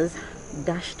boss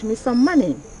dashed me some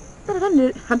money, but I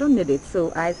don't need it,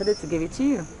 so I decided to give it to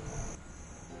you.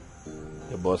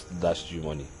 Your boss dashed you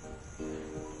money?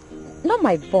 Not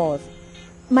my boss.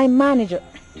 My manager.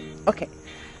 Okay.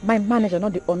 My manager,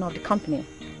 not the owner of the company.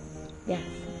 Yes.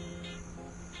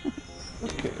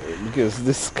 Okay, because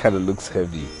this kind of looks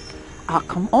heavy. Ah,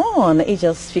 come on. It's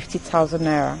just 50,000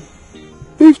 naira.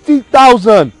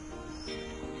 50,000!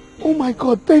 Oh my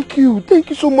God, thank you.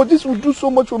 Thank you so much. This will do so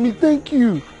much for me. Thank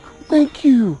you. Thank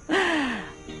you.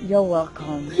 You're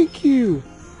welcome. Thank you.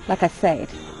 Like I said,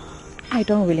 I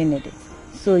don't really need it.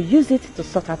 So use it to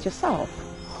sort out yourself.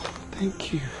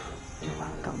 Thank you. You're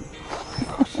welcome.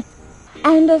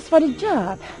 And as for the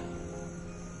job,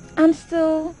 I'm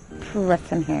still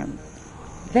pressing him.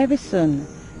 Very soon,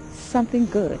 something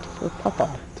good will pop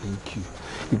up. Thank you.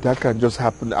 If that can just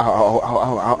happen,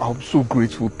 I'm so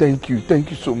grateful. Thank you.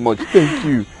 Thank you so much. Thank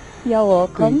you. You're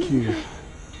welcome. Thank you.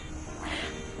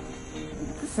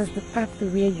 This is the part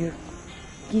where you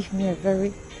give me a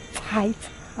very tight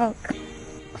hug.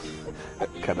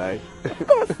 Can I? Of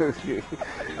course.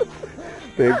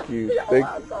 Thank you.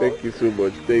 Thank you so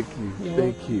much. Thank you.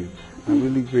 Thank you. I'm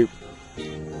really grateful. I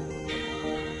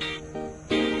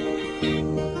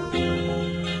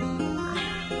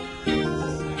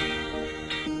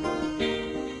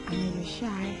know you're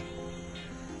shy.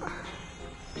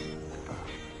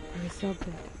 You're so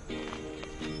good.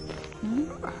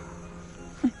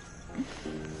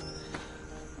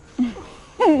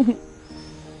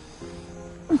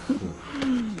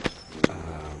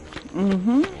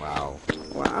 Wow.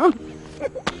 Wow.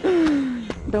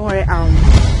 Don't worry,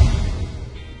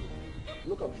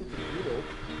 Look up, you know.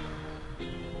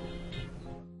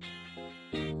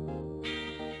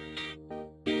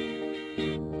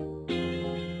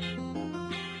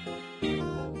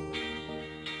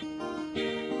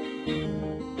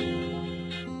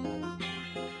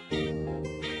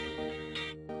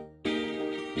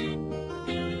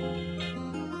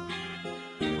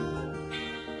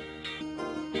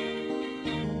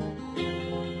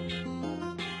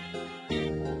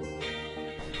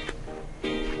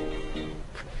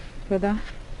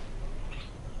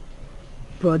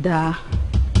 Brother.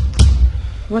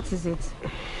 What is it?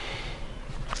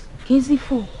 Easy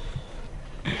for.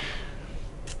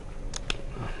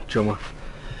 Choma.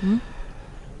 Hmm?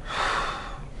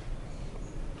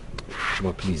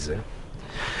 Choma, please,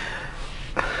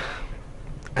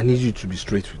 I need you to be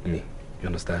straight with me. You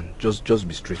understand? Just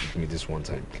be straight with me this one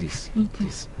time, please. Okay.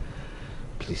 Please.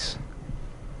 Please.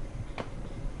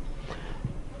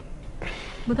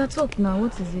 But that's up now.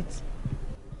 What is it?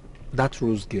 That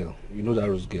Rose girl. You know that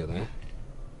Rose girl, eh?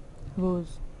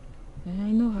 Rose. I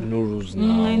know her. You know Rose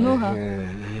now. I know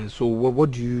her. So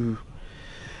what do you...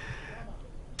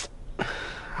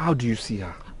 How do you see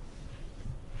her?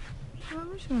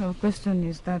 Which kind of question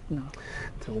is that now?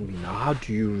 Tell me now, how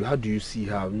do you see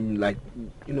her? Like,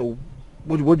 you know,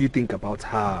 what do you think about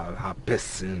her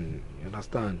person? You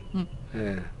understand?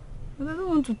 Yeah. But I don't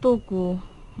want to talk.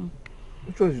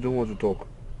 Which ones you don't want to talk?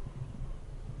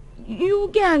 You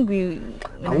get angry.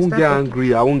 I won't get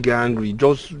angry. I won't get angry.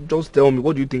 Just tell me,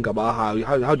 what do you think about her?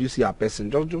 How do you see her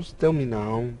person? Just tell me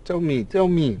now. Tell me.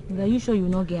 Are you sure you will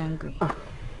not get angry?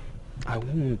 I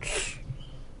won't.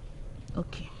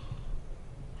 Okay.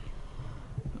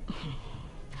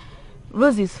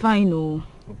 Rose is fine, oh.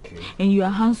 Okay. And you are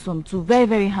handsome too. Very,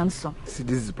 very handsome. See,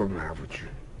 this is the problem I have with you.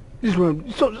 This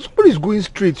one, so somebody's going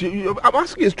straight. I'm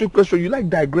asking a straight question. You like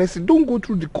digressing. Don't go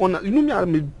through the corner. You know me,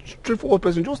 I'm a straightforward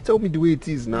person. Just tell me the way it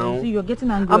is now. See, you're getting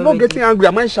angry. I'm not getting angry.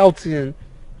 Am I shouting?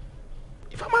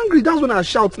 If I'm angry, that's when I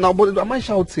shout now. But am I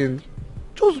shouting?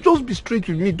 Just be straight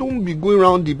with me. Don't be going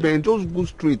around the bend. Just go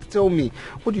straight. Tell me,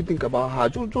 what do you think about her?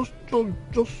 Just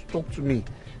talk to me.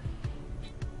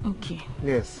 Okay.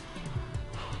 Yes.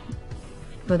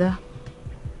 Brother,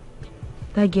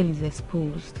 that girl is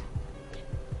exposed.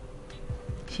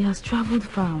 She has traveled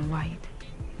far and wide.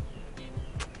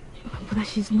 But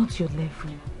she's not your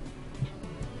level.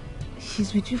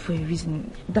 She's with you for a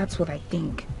reason. That's what I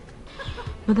think.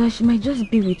 But she might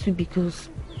just be with you because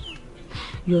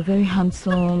you're very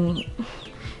handsome.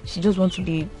 She just wants to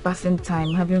be passing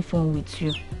time, having fun with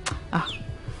you.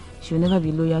 She'll never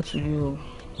be loyal to you.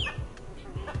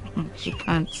 She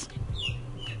can't.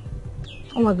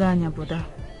 Oh, Waganya, brother.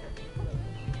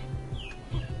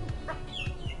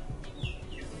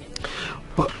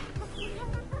 But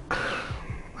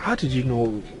how did you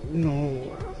know?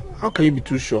 No, how can you be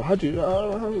too sure? How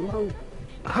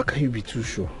can you be too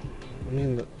sure? I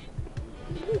mean,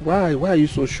 why are you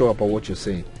so sure about what you're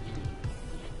saying?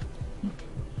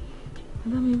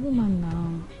 But I'm a woman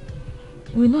now.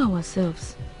 We know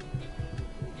ourselves.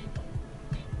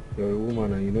 You're a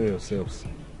woman and you know yourselves.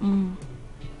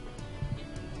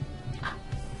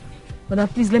 But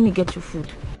please let me get you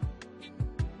food.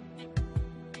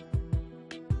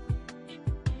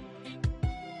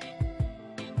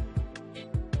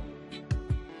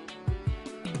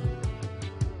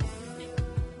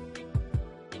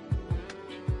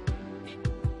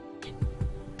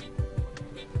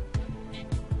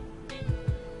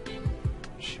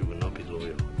 She will not be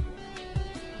loyal.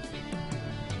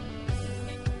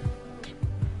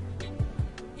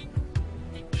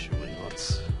 She will not be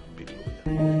loyal.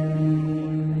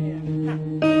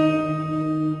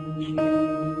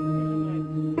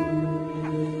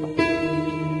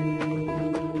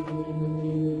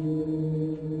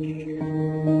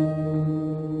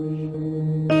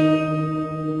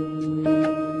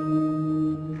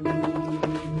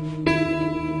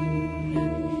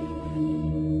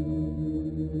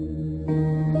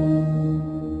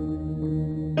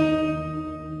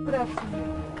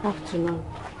 Afternoon.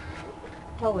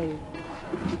 How are you?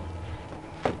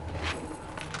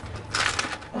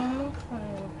 I'm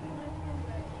fine.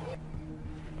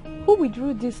 Who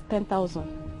withdrew this 10,000?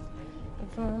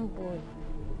 It's my own boy.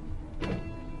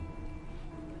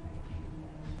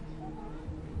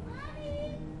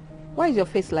 Why is your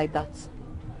face like that?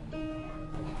 I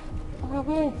have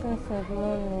no sense of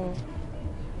money.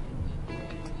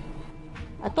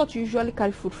 I thought you usually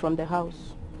carry food from the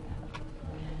house.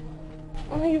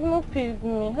 Oh, you've not paid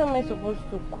me. How am I supposed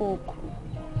to cook?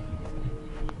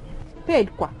 Paid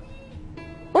kwa?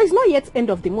 But it's not yet end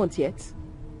of the month yet.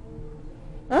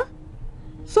 Huh?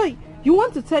 So you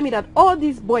want to tell me that all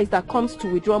these boys that comes to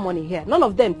withdraw money here, none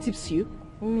of them tips you?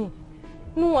 Me?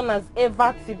 No one has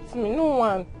ever tipped me. No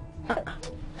one.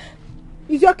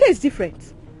 Is your case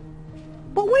different?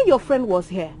 But when your friend was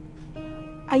here,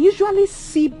 I usually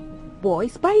see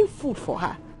boys buying food for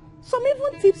her. Some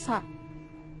even tips her.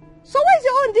 So why is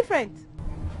your own different?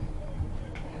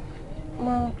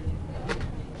 Ma,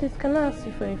 please can I ask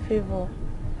you for a favor?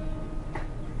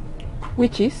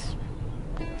 Which is?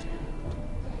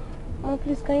 Ma,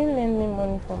 please can you lend me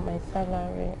money from my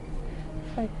salary?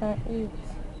 If I can eat.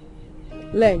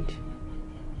 Lend?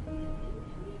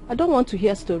 I don't want to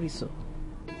hear stories, so.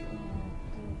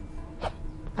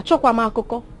 Achokwa ma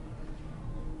akoko.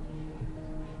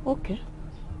 Okay.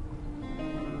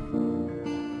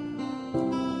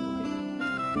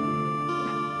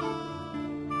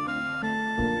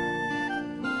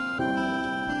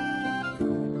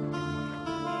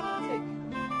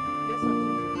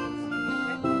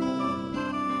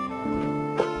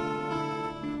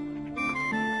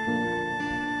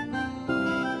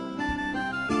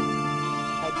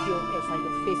 And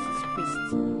your face is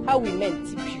squeezed. How we men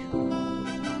tip you?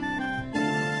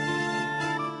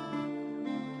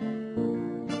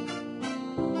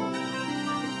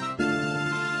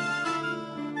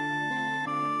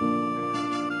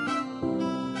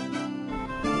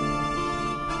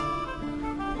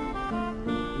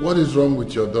 What is wrong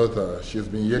with your daughter? She's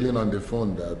been yelling on the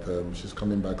phone that she's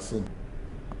coming back soon.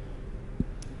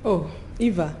 Oh,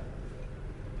 Eva,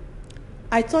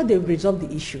 I thought they resolved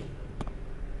the issue.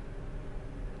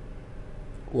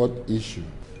 What issue?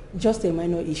 Just a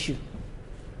minor issue.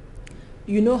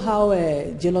 You know how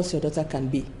jealous your daughter can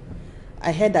be.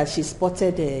 I heard that she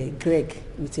spotted Greg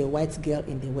with a white girl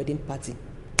in the wedding party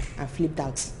and flipped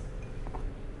out.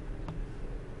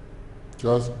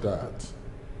 Just that?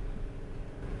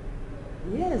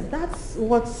 Yes, that's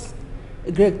what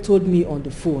Greg told me on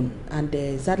the phone, and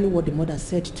exactly what the mother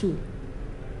said too.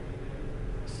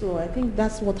 So I think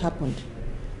that's what happened.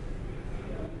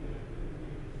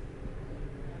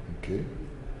 Okay.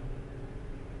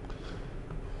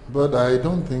 But I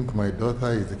don't think my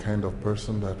daughter is the kind of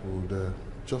person that would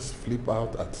just flip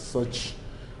out at such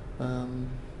a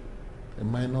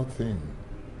minor thing.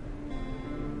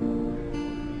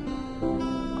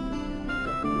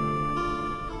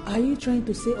 Are you trying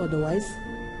to say otherwise?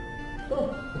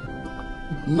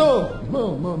 No.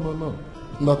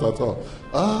 Not at all.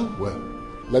 Well,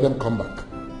 let them come back.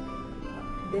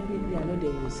 Definitely, I know they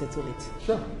will settle it.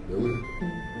 Sure, they will.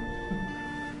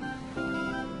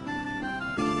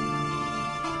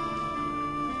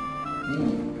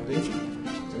 Thank you.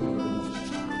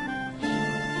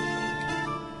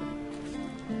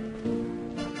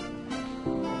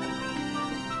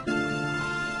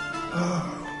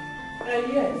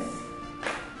 Yes.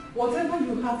 Whatever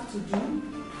you have to do,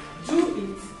 do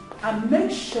it and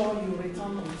make sure you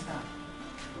return on time.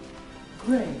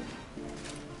 Greg.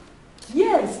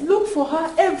 Yes, look for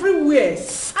her everywhere.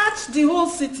 Search the whole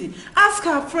city. Ask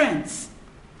her friends.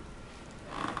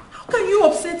 How can you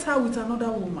upset her with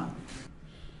another woman?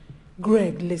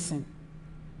 Greg, listen.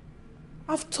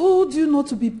 I've told you not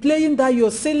to be playing that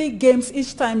your silly games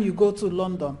each time you go to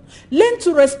London. Learn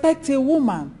to respect a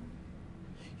woman.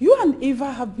 You and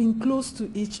Eva have been close to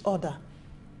each other.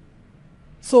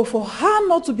 So for her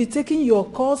not to be taking your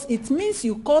course, it means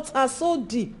you caught her so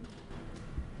deep.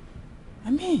 I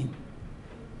mean,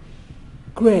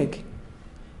 Greg,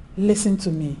 listen to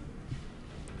me.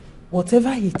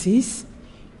 Whatever it is,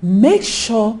 make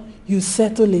sure you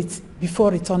settle it before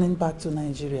returning back to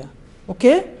Nigeria.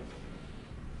 Okay?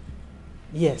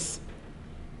 Yes.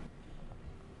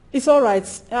 It's all right.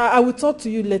 I will talk to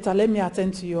you later. Let me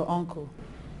attend to your uncle.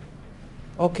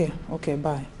 Okay,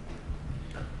 bye.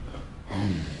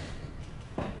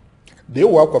 The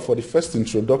worker for the first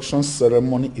introduction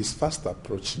ceremony is fast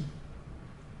approaching.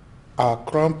 Our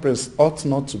crown prince ought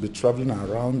not to be traveling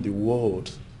around the world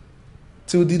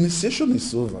till the initiation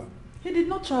is over. He did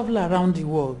not travel around the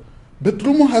world. But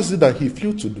rumor has it that he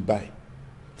flew to Dubai,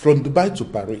 from Dubai to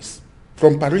Paris,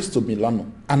 from Paris to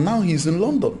Milano, and now he's in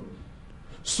London.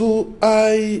 So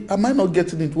am I not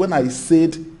getting it when I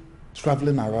said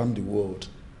traveling around the world?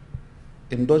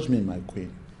 Indulge me, my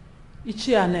queen.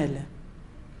 Ichianele,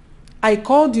 I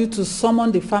called you to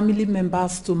summon the family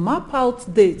members to map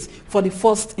out dates for the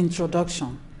first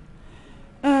introduction.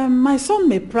 My son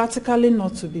may practically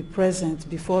not to be present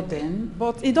before then,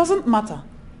 but it doesn't matter.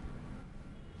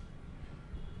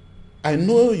 I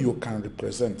know you can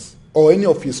represent, or any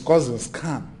of his cousins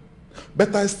can,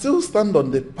 but I still stand on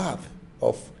the path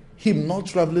of him not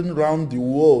traveling around the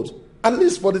world, at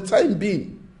least for the time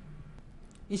being.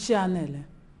 Ishianele,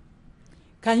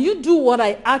 can you do what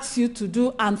I asked you to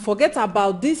do and forget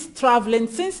about this traveling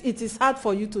since it is hard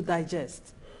for you to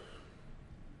digest?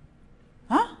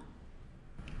 Huh?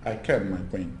 I can, my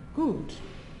queen. Good.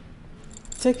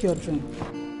 Take your drink.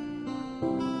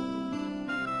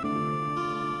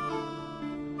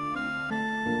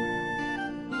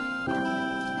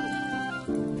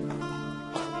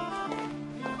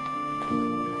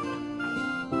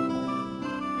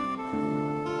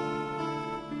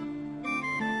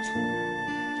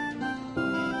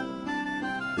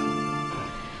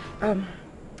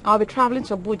 I'll be traveling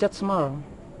to Abuja tomorrow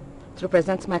to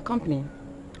represent my company.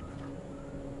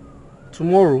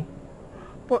 Tomorrow?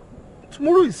 But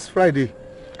tomorrow is Friday.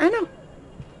 I know.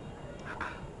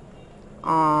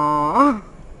 Aww.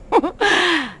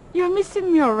 You're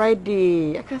missing me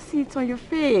already. I can see it on your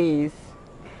face.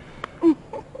 Don't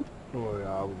worry,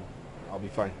 I'll be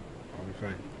fine. I'll be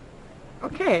fine.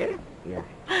 Okay. Yeah.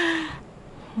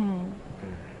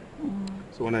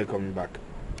 So when are you coming back?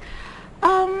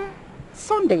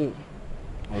 Sunday.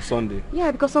 On Sunday?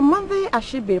 Yeah, because on Monday I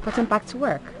should be reporting back to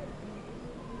work.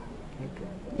 Okay.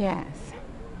 Yes.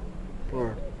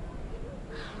 Alright.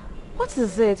 What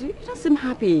is it? You don't seem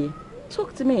happy.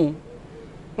 Talk to me.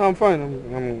 No, I'm fine.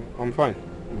 I'm fine.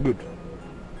 I'm good.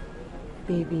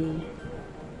 Baby,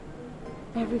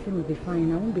 everything will be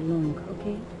fine. I won't be long,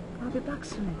 okay? I'll be back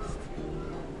soonest.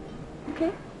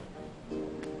 Okay?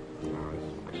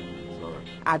 It's alright.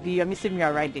 Abby, you're missing me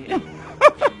already.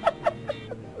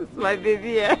 It's my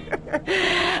baby.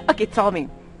 Okay, tell me,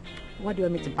 what do you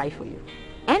want me to buy for you?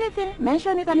 Anything,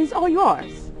 mention it and it's all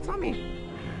yours. Tell me.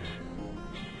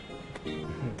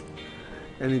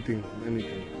 Anything.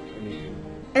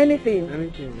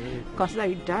 Anything? Consider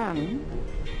you done.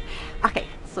 Okay,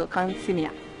 so come see me.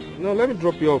 No, let me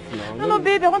drop you off now. No,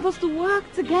 baby, I want us to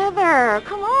work together.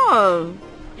 Come on.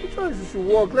 Which one is you should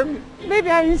work? Let me... Baby,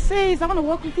 I insist. I want to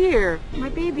work with you. My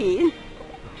baby.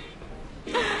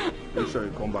 Make sure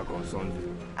you come back on Sunday.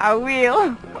 I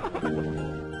will.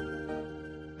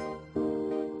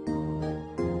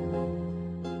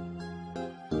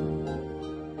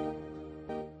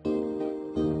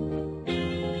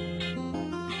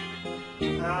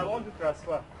 I want to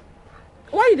transfer.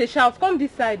 Why you dey shout? Come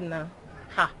this side now.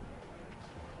 Ha.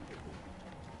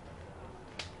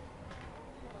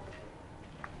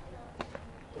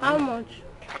 How much?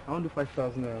 I want to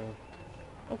 5,000 naira.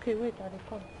 Okay, wait, I dey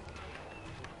come.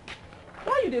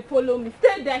 Why you dey follow me?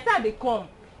 Stay there, I say I dey come.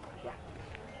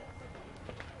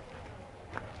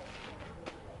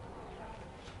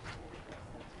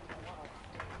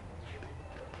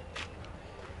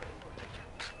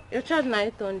 Your charge na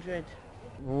 800.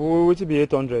 Wetin be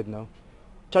 800 now?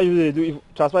 Charge you dey do, if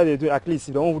transfer dey do, at least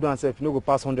if you don't do am sef, you no go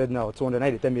pass 100 now or 200, now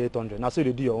you dey tell me 800. Now so you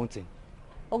dey do your own thing.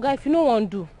 Oga, if you no wan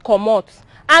do, comot.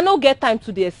 I no get time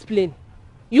to dey explain.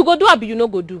 You go do abi you no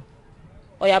go do?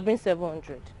 Oya, bring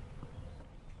 700.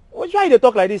 Why you dey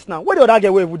talk like this now? Where the other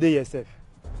girl wey even dey here sef?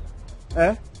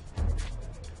 Eh?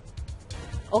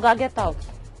 Oga, get out.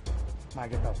 Ma,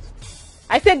 get out.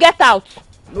 I say get out.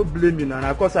 No blame me now.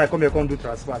 Of course I come here come do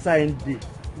transfer. Say I ain't dey.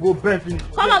 Go bend finish.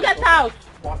 Come on, get out.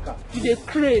 You dey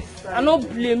craze. I no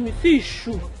blame you. See his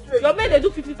shoe. Your mate dey do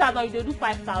 50,000, you dey do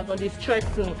 5,000. Dey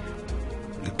stress me.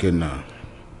 Okay, now,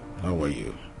 how are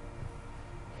you?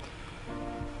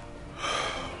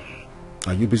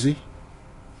 Are you busy?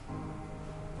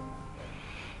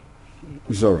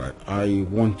 It's all right. I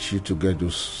want you to get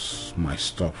my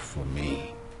stuff for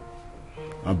me.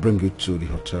 I'll bring it to the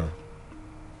hotel.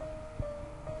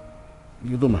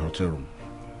 You know my hotel room,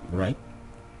 right?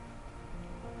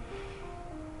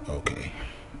 Okay.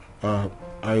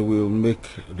 I will make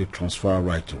the transfer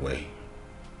right away.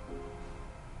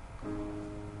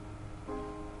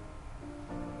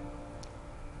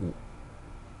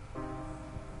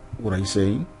 What are you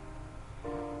saying?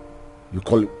 You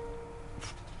call it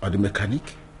the mechanic?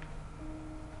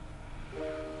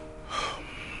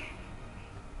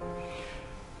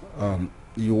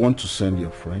 You want to send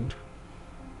your friend?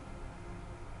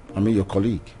 I mean your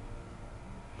colleague?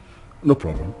 No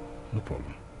problem. No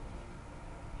problem.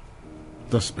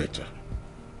 That's better.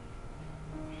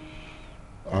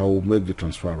 I'll make the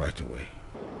transfer right away.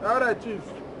 All right, Chief.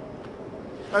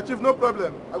 Chief, no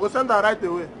problem. I go send her right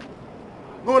away.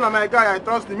 Go na my guy, I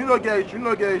trust him. He no get issue, he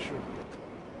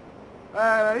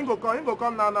go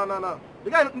come now. The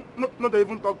guy no dey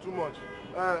even talk too much.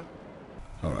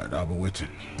 All right, I'll be waiting.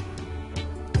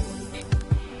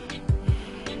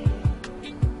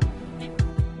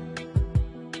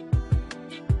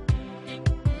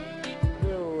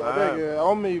 I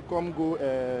want me you come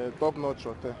go Top Notch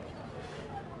Hotel.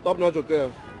 Top Notch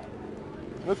Hotel.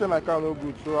 No say my car no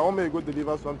good, so I want me you go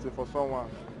deliver something for someone.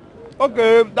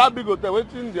 Okay, that big hotel,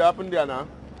 wetin dey happen there now?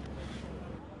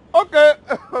 Okay,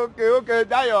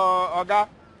 that your oga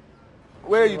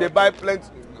where you dey buy plenty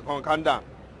on condom.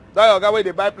 That your oga where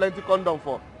they buy plenty condom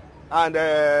for, and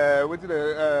wetin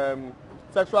the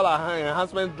sexual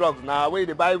enhancement drugs now where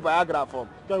they buy Viagra from.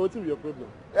 Guy, wetin be your problem?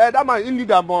 That man, he need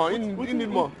more. He need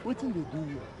more. Wetin dey do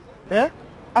you?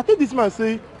 I think this man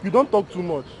say you don't talk too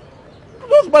much.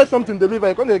 Just buy something, deliver.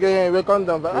 You can't get a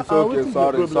condom. It's okay.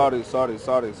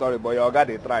 Sorry, but your oga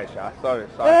dey try, sha. Sorry.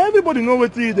 Everybody know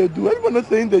what they do. Everybody not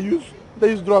saying they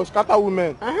use drugs, scatter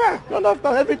women. You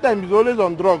understand? Every time he's always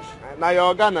on drugs. Now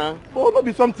your oga na. But not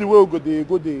be something where we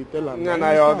go dey tell him.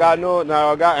 Now your oga, no,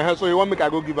 now your oga. So you want me to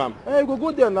go give him? You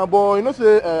go there now, but you know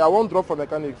say I won't drop for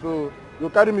mechanic, so you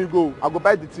carry me go. I go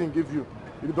buy the thing, give you.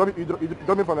 You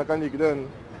drop me for mechanic, then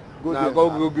go there.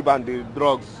 Go give him the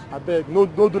drugs. I beg, no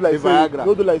do like say,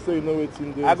 no do like say you know what's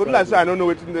in there. I go do like say I don't know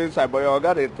what's in the inside, but your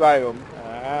oga dey try You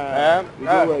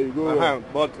go where.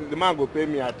 But the man go pay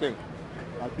me, I think.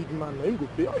 A big man, him go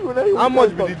pay. How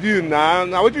much be the deal now?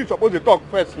 Now what you supposed to talk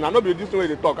first? Now not be this way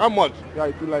they talk. How much? Yeah,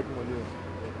 you too like money.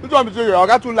 This one be say your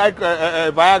oga too like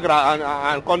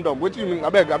Viagra and condom. What you mean? I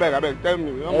beg, tell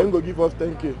me. Him go give us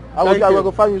 10K. I will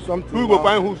go find you something. Who go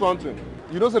find who something?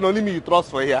 You don't say only me you trust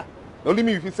for here. Only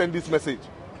me if you send this message.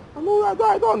 I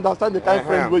don't understand the kind of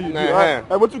friends where you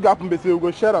do. What you happen? They say we go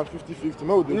share am 50-50.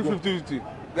 50-50.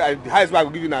 The highest I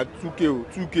will give you now 2K.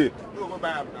 2K. You go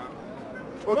buy am now.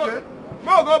 Okay.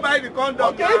 No, go buy the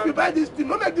condom. Okay, if you buy this thing,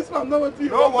 don't make this man know what you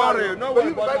No worry, no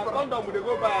worry. But But the condom, we dey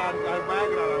go buy and buy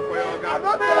for your guy. I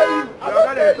don't tell you. I Your don't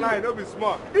guy tell dey you. try, no be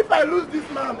smart. If I lose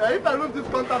this man, if I lose this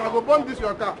contact, I go burn this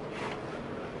your car.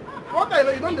 What I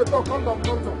know, you don't dey talk condom.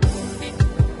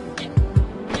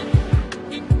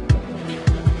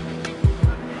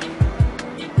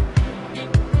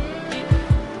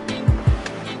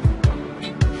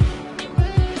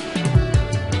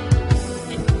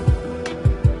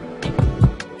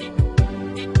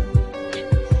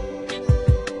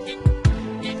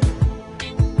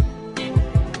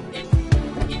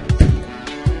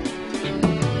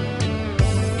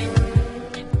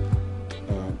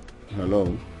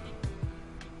 Hello.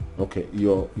 Okay,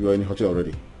 you're in the hotel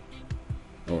already.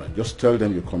 All right, just tell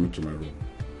them you're coming to my room.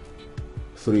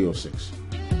 306.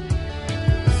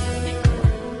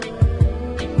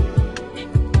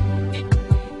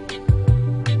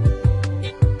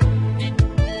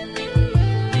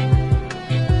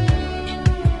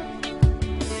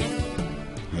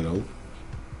 Hello.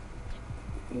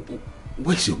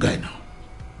 Where's your guy now?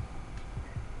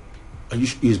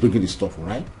 He's bringing his stuff, all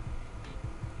right?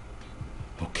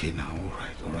 Okay now,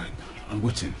 all right. I'm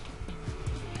waiting.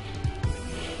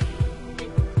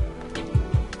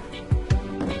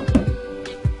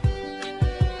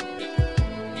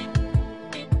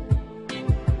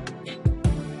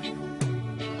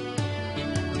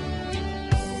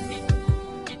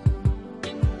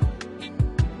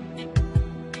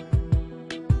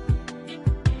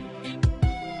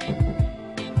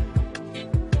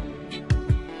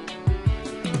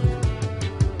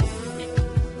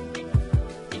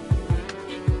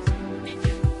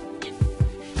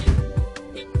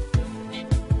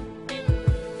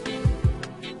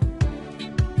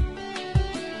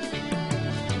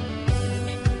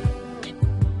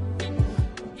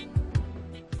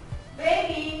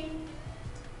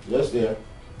 Yes, dear.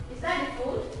 Is that the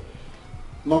food?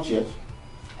 Not yet.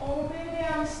 Oh, baby,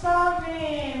 I'm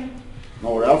starving.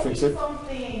 No worry, I'll fix it.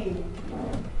 Something.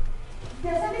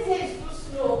 There's anything is too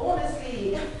slow,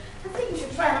 honestly. I think you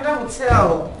should try another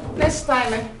hotel. Next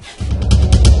time, eh?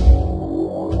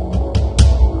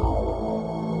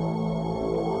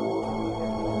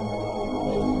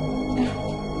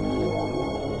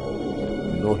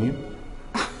 You know him?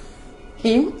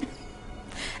 Him?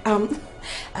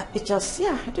 It's just,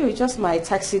 yeah, I do. It's just my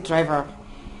taxi driver.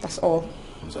 That's all.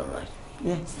 Is that right?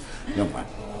 Yes. Young man.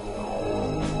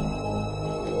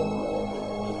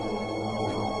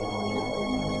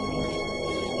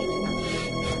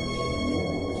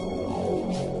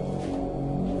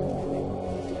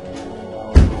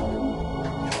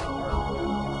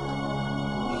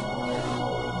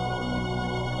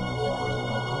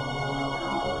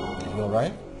 You all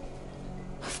right?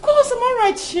 Of course, I'm all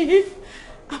right, Chief.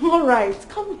 I'm all right.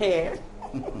 Come here.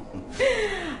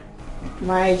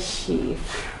 My Chief.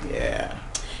 Yeah.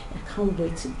 I can't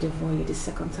wait to devour you the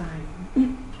second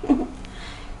time.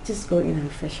 Just go in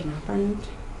and freshen up and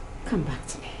come back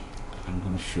to me. I'm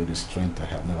going to show the strength I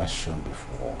have never shown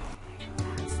before.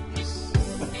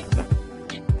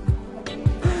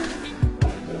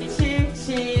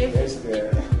 Chief. Yes,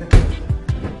 dear.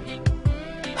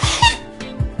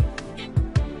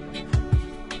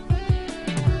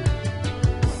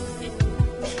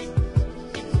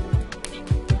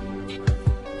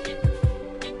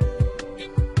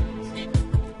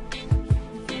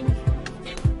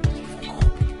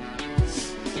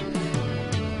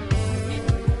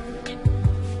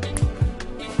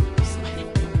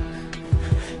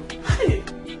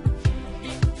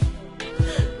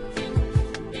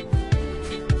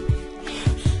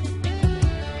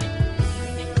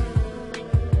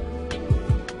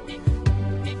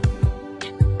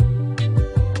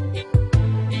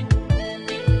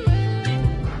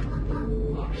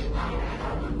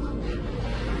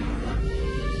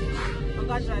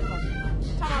 Oga driver,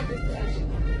 turn on this engine.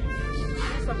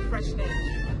 Need some fresh air.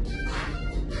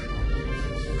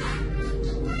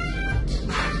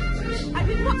 I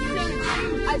did not say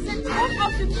you. I said turn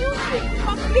off the music.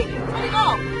 Completely turn it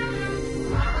off.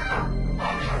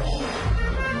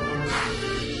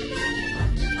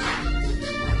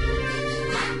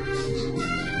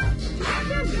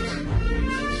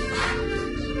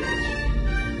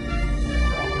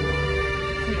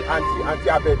 Auntie,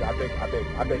 I beg.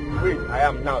 Wait, I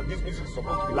am now. This music is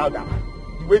supposed to be louder.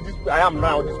 The way I am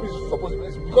now, this music is supposed to be,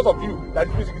 it's because of you that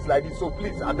this music is like this. So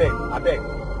please, I beg. Listen,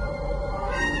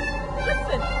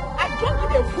 I don't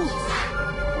need a hoot.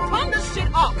 Turn this shit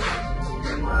off.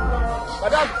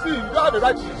 Madam, see, you don't have the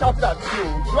right to be shouting at you.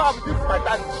 You don't have, this is my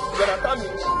taxi. You understand me?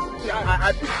 See,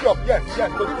 I picked you up, yes,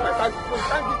 but this is my taxi. So you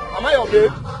can't give, am I your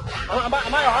babe? Am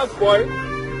I your house boy?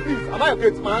 Please, am I your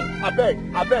gate man? I beg.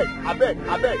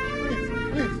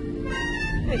 Please.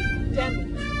 Hey, damn it.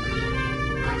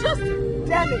 Just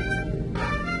damn it.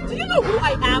 Do you know who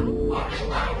I am?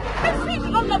 I see you do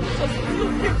not love me to steal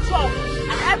big job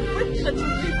and everything that you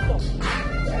live for.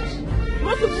 You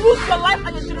want to lose your life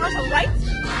and your generation, right?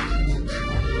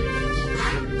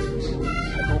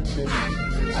 I don't blame you.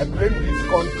 I blame this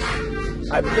country.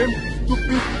 I blame the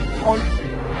stupid country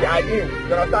they are in.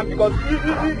 You understand? Because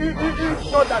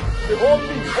it's not that the whole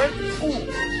thing went to school.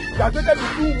 Graduated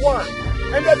between one.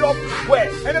 Ended up where?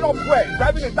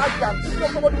 Driving a taxi and picking up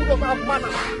somebody who doesn't have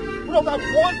manners. Who doesn't have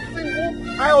one single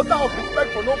iota of respect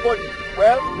for nobody.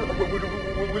 Well,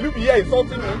 will you be here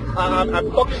insulting me? I'm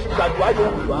talking to you that do I know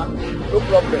who you are? No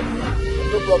problem.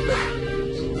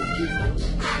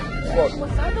 What?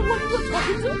 Was I the one who was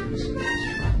talking to?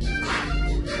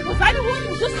 Was I the one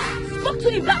who just spoke to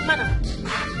you in that manner?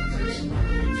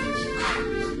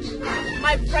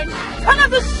 My friend, turn off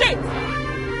this shit!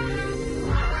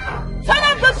 Turn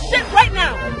off this shit right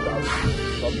now!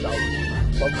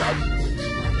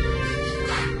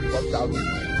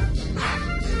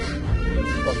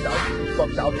 Stop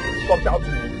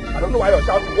shouting. I don't know why you're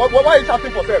shouting. Why are you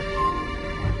shouting for self?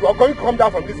 You are going to come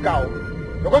down from this car.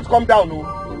 You're going to come down, no?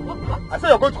 I said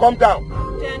you're going to come down.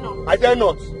 I dare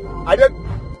not.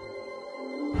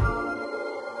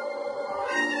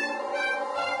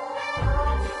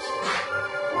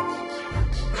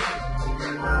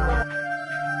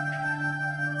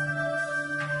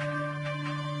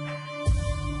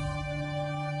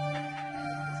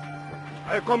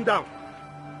 Hey, come down.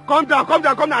 I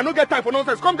don't get time for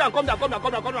nonsense. Come down.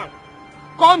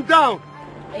 Calm down.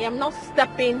 I am not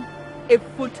stepping a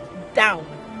foot down.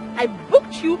 I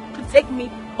booked you to take me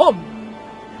home.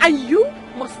 And you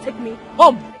must take me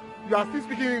home. You are still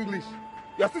speaking English.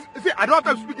 See, I don't have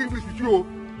time to speak English with you.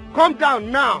 Calm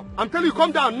down now. I'm telling you,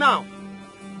 calm down now.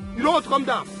 You don't want to calm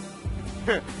down.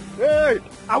 Hey,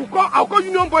 I'll call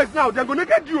union boys now. They're going to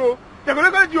get you. You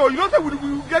don't say we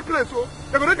will get close. So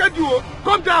they're going to get you.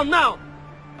 Calm down now.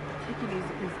 Take it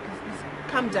easy, please.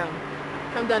 Calm down.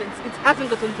 It hasn't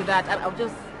gotten to that. I'll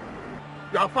just...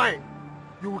 You are fine.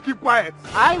 You will keep quiet.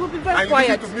 I will be very quiet.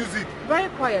 And listen to music. Very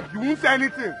quiet. You won't say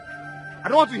anything. I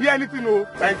don't want to hear anything, no.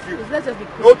 Thank you. Please, let's just be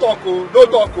quiet. No talk,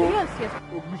 oh. Yes.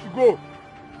 Oh, we should go.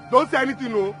 Don't say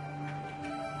anything, no.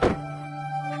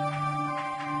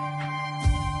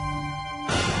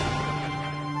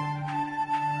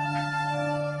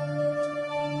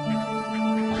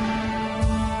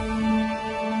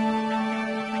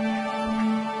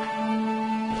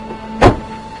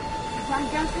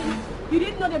 You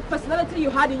didn't know the personality you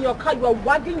had in your car. You were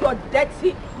wagging your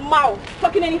dirty mouth,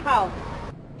 talking anyhow.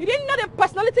 You didn't know the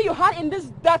personality you had in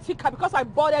this dirty car because I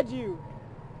bothered you.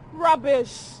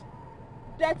 Rubbish.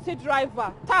 Dirty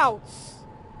driver. Touts.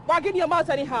 Wagging your mouth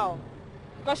anyhow.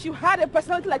 Because you had a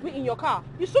personality like me in your car.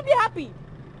 You should be happy.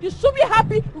 You should be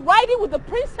happy riding with the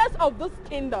princess of this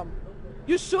kingdom.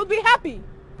 You should be happy.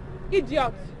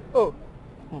 Idiot. Oh.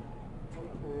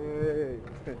 Hey.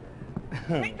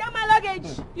 Bring down my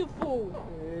luggage, you fool.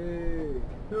 Hey,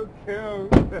 okay.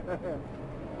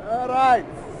 All right.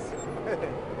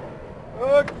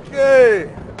 Okay.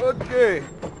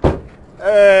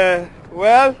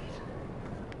 Well,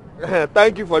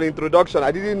 thank you for the introduction.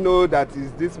 I didn't know that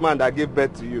it's this man that gave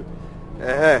birth to you.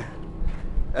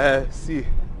 See,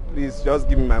 please just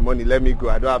give me my money. Let me go.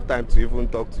 I don't have time to even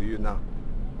talk to you now.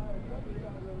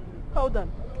 Hold on.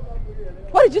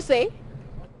 What did you say?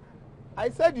 I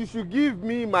said you should give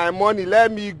me my money.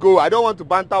 Let me go. I don't want to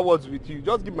banter words with you.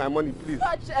 Just give my money, please.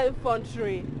 Such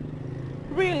infantry.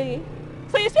 Really?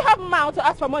 So you still have mouth to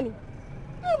ask for money?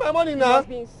 Give my money now. You must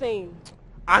be insane.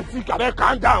 Auntie,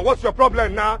 calm down. What's your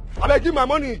problem now? I beg, give my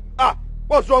money.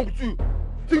 What's wrong with you?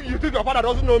 You think your father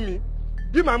doesn't know me?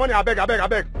 Give my money, I beg.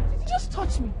 Just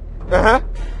touch me. Uh-huh.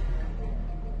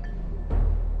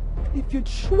 If you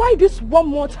try this one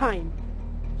more time,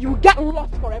 you will get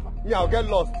lost forever. Yeah, I'll get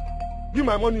lost. Give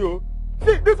my money, oh.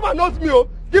 See, this man knows me, oh.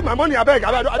 Give my money, I beg.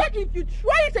 If you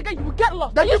try it again, you will get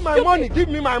lost. Then give my money. Give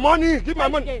me my money. Give my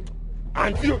money. Again.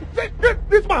 And you, see,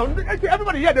 this man,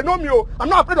 everybody here, they know me, oh. I'm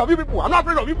not afraid of you people. Let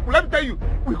me tell you,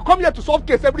 we come here to solve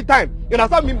case every time. You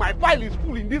understand me? My file is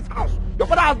full in this house. Your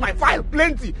father has my file,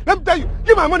 plenty. Let me tell you,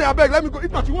 give my money, I beg. Let me go.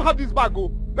 If not, you won't have this bag,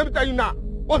 oh. Let me tell you now.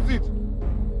 What's it?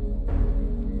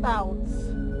 Doubts.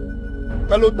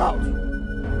 Fellow doubts.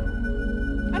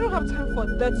 I don't have time for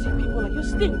dirty people like you.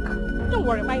 Stink. Don't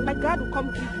worry, my dad will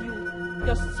come give you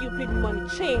your stupid money.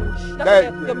 Change. That's why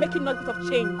you're making noise of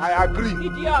change. I agree.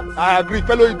 Idiot. I agree,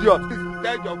 fellow idiot. Please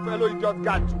tell your fellow idiot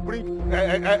guy to bring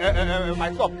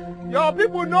my stuff. Your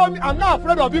people know me. I'm not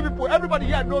afraid of you people. Everybody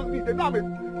here knows me. They know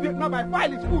Now my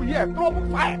file is full here. Trouble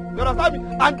file. You understand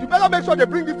me? And you better make sure they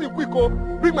bring this thing quick, oh.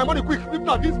 Bring my money quick. If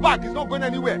not, this bag is not going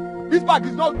anywhere. This bag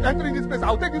is not entering this place.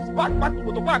 I'll take this bag back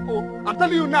to the bank, oh. I'm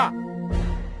telling you now.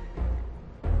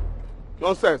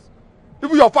 Nonsense.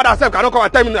 Even your father self cannot come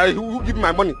and tell me that he will give me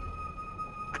my money.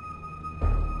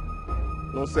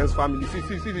 Nonsense family.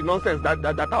 See the nonsense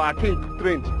that our king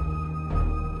trained.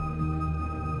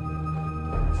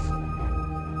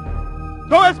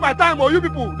 Don't waste my time, oh, you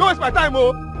people. Don't waste my time,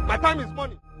 oh. My time is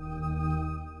money.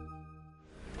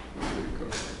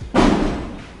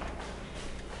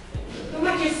 Your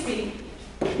Majesty.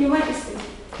 Your Majesty.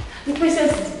 The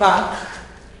princess is back.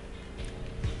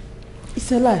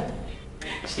 It's a lie.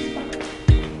 She's back.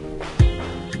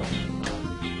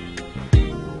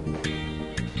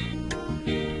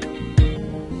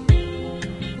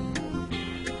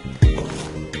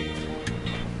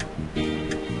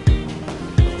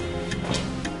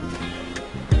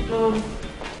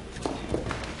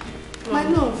 My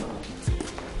love.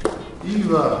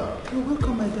 Eva. You're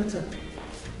welcome, my daughter.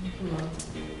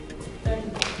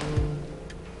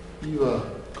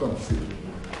 Eva, come sit.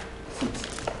 Sit.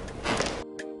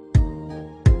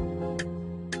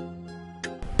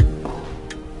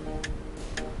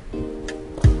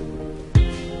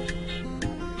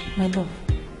 My love.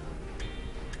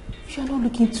 You are not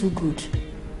looking too good.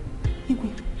 Igwe.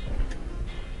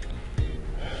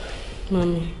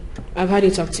 Mommy, I've had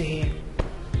it up to here.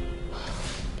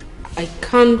 I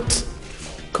can't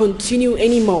continue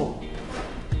anymore.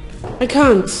 I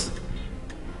can't.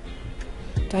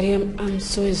 Daddy, I'm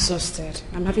so exhausted.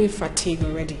 I'm having fatigue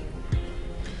already.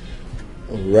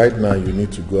 Right now you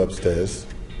need to go upstairs,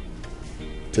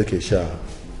 take a shower,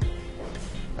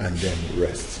 and then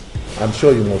rest. I'm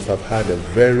sure you must have had a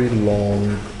very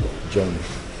long journey.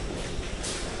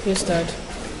 Yes, Dad.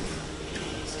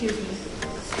 Excuse me.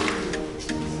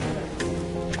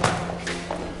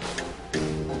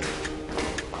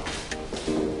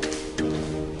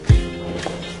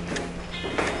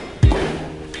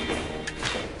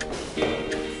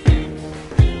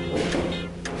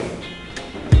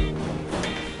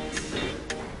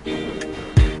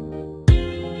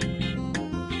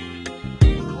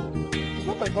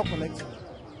 It's not connecting.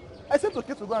 I sent to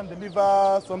go and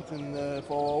deliver something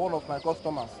for one of my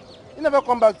customers. He never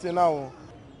come back till now.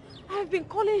 I've been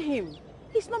calling him.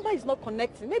 His number is not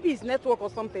connecting. Maybe his network or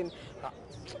something.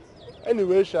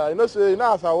 Anyway, Sha, you know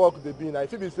as I work the bin,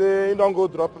 if you be say you don't go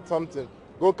drop something,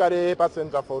 go carry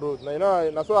passenger for road. Now you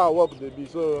know that's how I work the bin.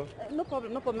 So No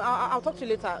problem, no problem. I'll talk to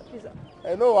you later. Please.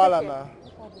 I know Wala now.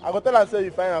 I go tell her say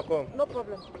you fine and come. No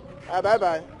problem. Bye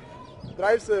bye.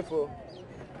 Drive safe, oh.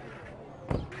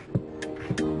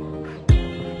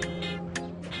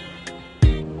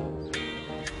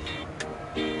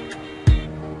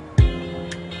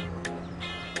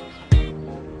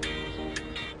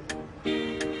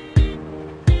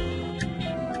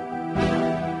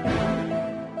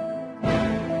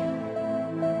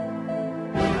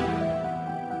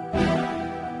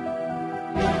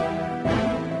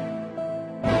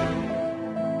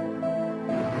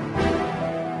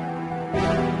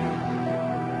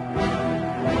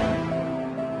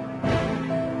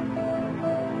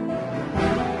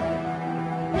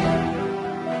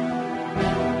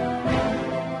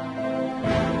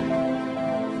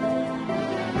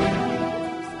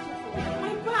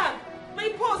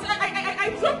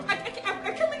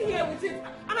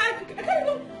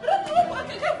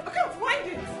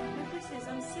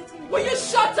 Will you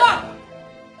shut up?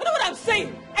 You know what I'm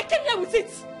saying? I came here with it.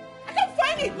 I can't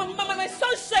find it. My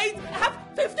son said I have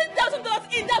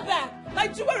 $15,000 in that bag. My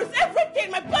jewelry,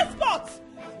 everything, my passport.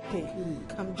 Hey,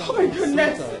 calm down. Oh my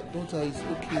goodness. Daughter, it's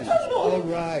okay. I don't know. All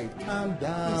right, calm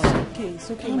down.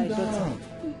 It's okay, Calm my down.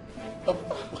 daughter.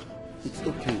 It's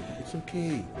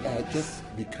okay. Just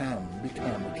be calm,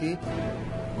 okay?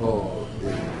 Or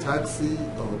a taxi,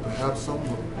 or perhaps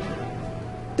someone.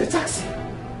 The taxi!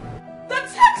 The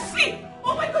taxi!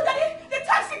 Oh my God, Daddy! The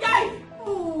taxi guy!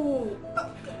 Oh,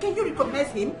 can you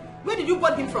recognize him? Where did you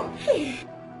bought him from? He's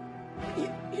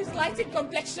light in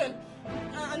complexion.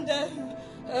 And,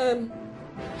 oh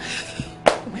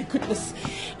my goodness.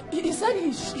 He said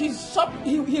he's shop,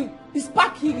 he's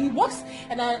back, he works,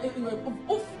 and off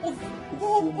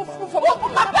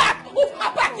my back! Off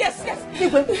my back, yes! Hey,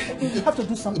 wait, you have to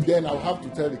do something. Then I'll have to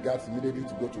tell the guards immediately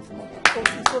to go to Fumaka. Oh,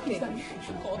 it's okay. You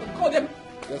should call them.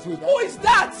 Yes, Who is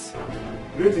that?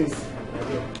 Greetings.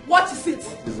 What is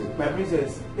it? My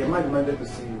princess, a man demanded to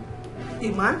see you.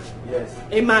 A man? Yes.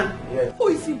 A man? Yes. Who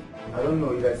is he? I don't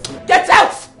know. Get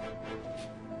out!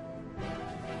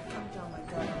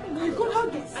 Oh my God, how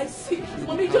did I see?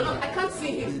 Mommy, I can't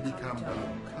see him. Baby, calm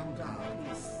down,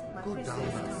 please. My Go down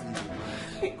and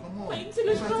see. Come on. My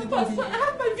international passport. I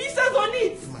have my visas on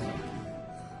it.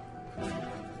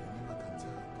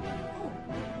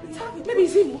 It's happening. Maybe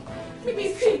it's him. Maybe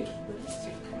it's him.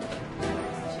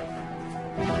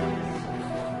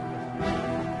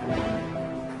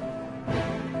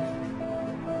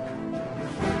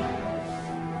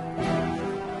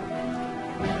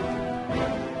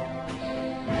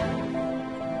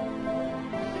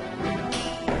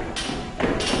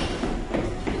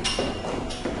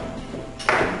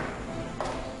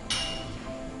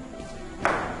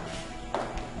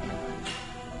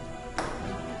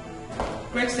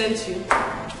 Greg sent you.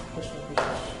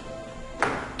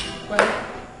 Well,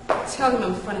 tell him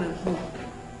I'm fine and I'm home.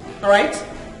 Alright?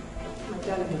 My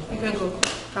darling, you can go.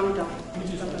 Calm down.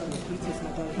 Please, my darling.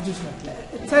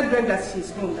 Tell Greg that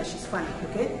she's home, that she's fine,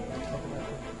 okay?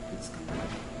 Please come down.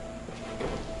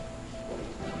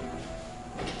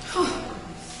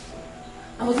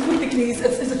 I was even thinking it's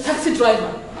a taxi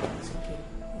driver. It's okay.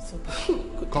 It's okay.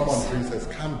 Come on, princess,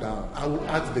 calm down. I will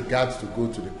ask the guards to go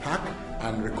to the park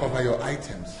and recover your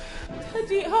items.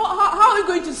 Daddy, how are we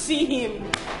going to see him?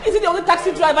 Is he the only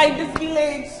taxi driver in this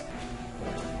village?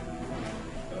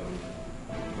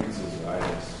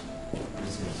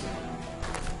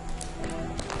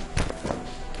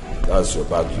 That's your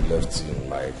bag you left in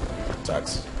my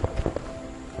taxi.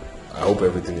 I hope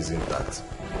everything is intact.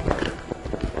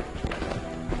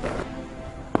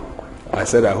 I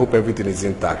said I hope everything is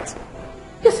intact.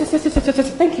 Yes.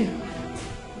 Thank you.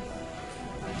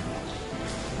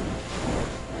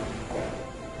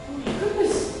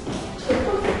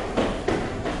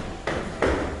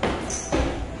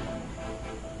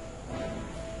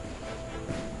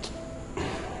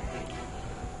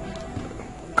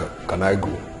 Can I go?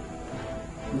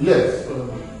 Yes.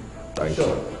 Thank sure.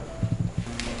 you.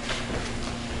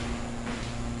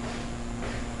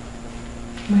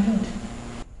 My lord.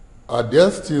 Are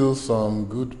there still some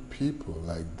good people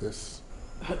like this?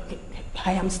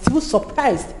 I am still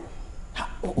surprised.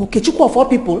 Okechukwu of all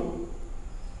people?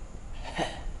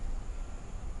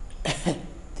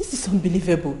 This is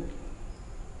unbelievable.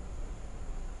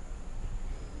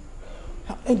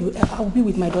 Anyway, I'll be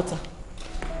with my daughter.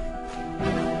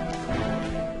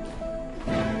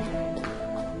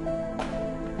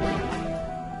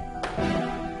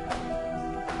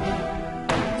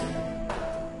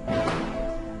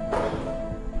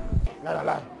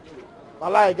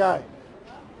 Lie, guy.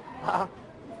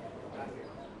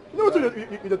 You know what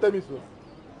you tell me so?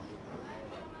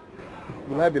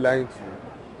 Will I be lying to you?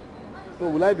 No,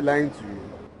 will I be lying to you?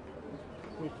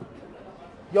 Wait.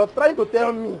 You're trying to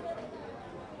tell me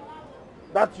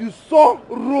that you saw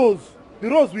Rose, the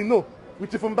Rose we know,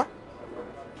 with Chifumba?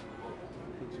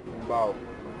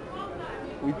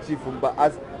 With Chifumba.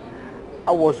 As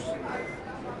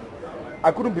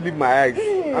I couldn't believe my eyes.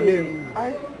 Hey. I mean,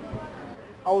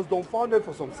 I was dumbfounded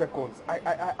for some seconds.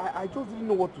 I just didn't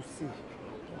know what to say.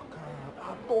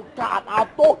 I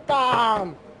talk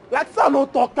calm. Like say I no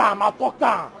talk calm, I talk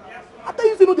calm. I tell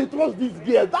you, say no dey trust these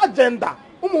girls, that gender.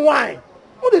 Why?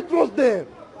 No dey trust them.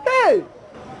 Hey!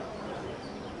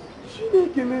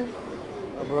 Chineke me.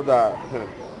 Brother,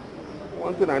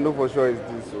 one thing I know for sure is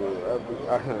this.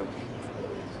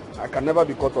 I can never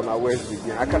be caught unawares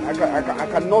again. I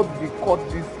cannot be caught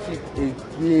this cheat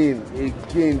again.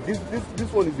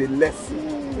 This one is a lesson.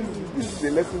 This is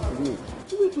a lesson to me.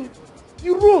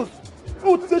 You Rose.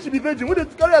 Oh, to say she be virgin. When they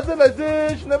carry herself like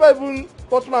say she never even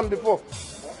touched man before.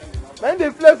 Now they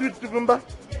flex with Chifumba.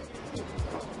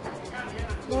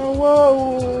 Oh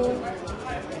wow.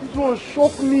 This one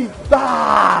shocked me.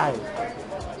 Die.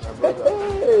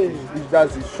 Hey.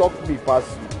 It shocked me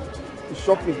past you. It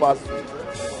shocked me past you.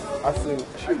 I said,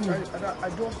 I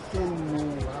just don't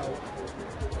know how.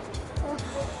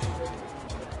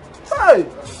 Hey!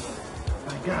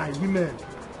 My guy,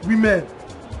 women.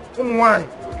 Why?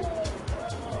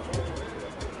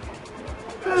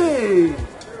 Hey!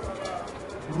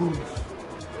 Rose.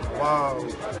 Wow.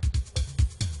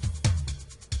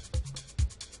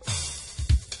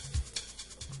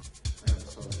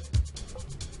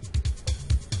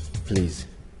 Please,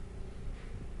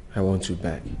 I want you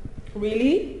back.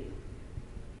 Really?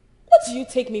 What do you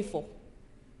take me for?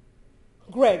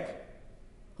 Greg,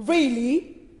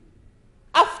 really?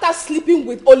 After sleeping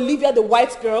with Olivia the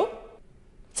white girl?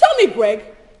 Tell me, Greg,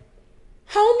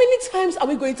 how many times are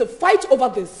we going to fight over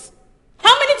this?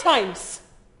 How many times?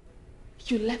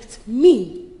 You left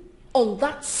me on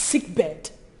that sick bed.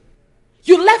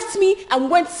 You left me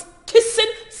and went kissing,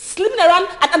 sleeping around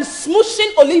and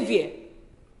smooshing Olivia.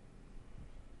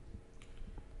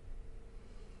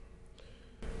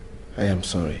 I am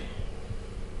sorry.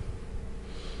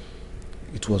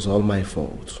 It was all my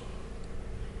fault.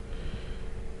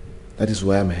 That is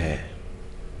why I'm here.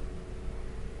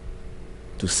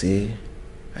 To say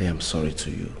I am sorry to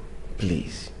you.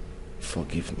 Please,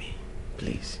 forgive me.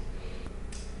 Please.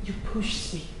 You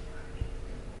pushed me.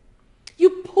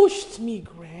 You pushed me,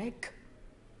 Greg.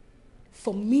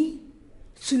 For me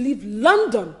to leave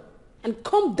London and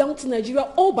come down to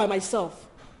Nigeria all by myself.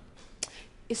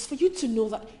 It's for you to know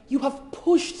that you have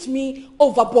pushed me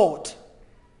overboard.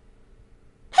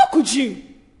 How could you?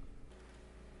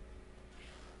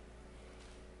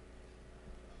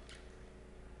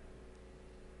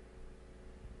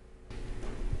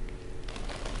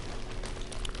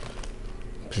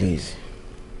 Please.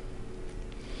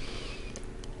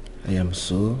 I am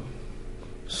so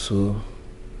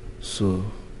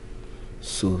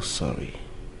sorry.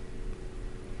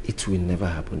 It will never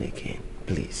happen again.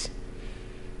 Please.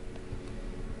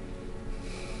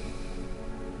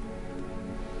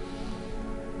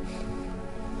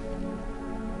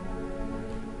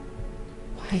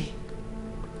 Why?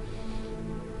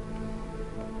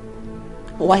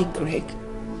 Why, Greg?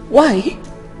 Why?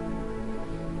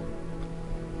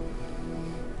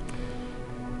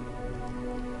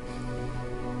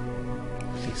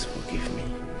 Please forgive me.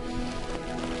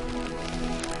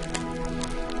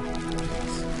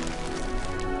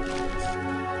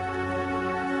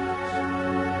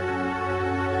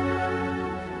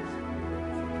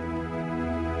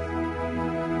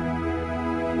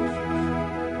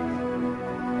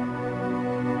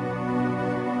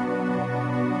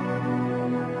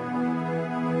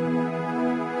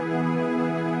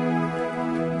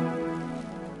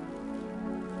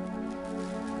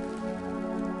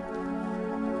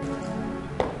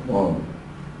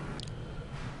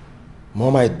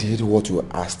 Mom, I did what you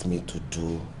asked me to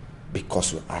do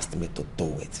because you asked me to do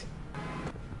it.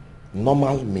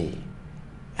 Normal me,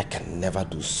 I can never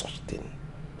do such thing.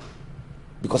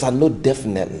 Because I know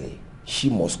definitely she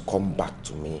must come back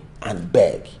to me and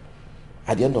beg.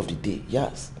 At the end of the day,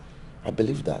 yes, I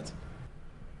believe that.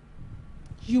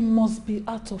 You must be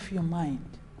out of your mind.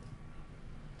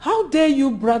 How dare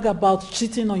you brag about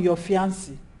cheating on your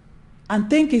fiancé and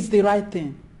think it's the right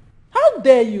thing? How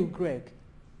dare you, Greg?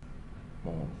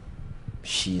 Mom,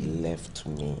 she left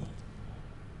me.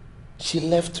 She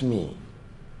left me.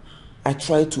 I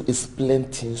tried to explain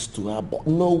things to her, but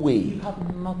no way. You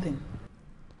have nothing.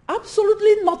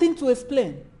 Absolutely nothing to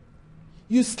explain.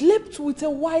 You slept with a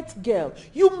white girl.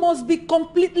 You must be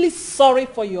completely sorry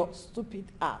for your stupid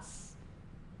ass.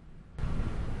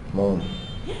 Mom.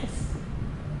 Yes.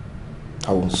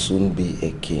 I will soon be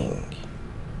a king.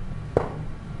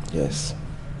 Yes.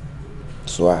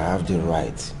 So I have the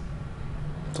right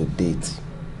to date,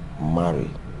 marry,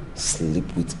 sleep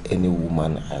with any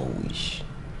woman I wish.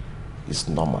 It's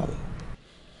normal.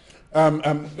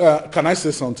 Can I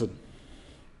say something?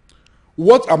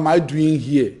 What am I doing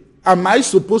here? Am I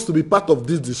supposed to be part of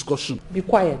this discussion? Be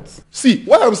quiet. See,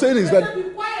 what I'm saying is that... Be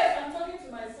quiet, I'm talking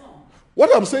to my son.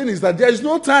 What I'm saying is that there is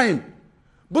no time.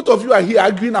 Both of you are here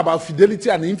arguing about fidelity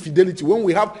and infidelity when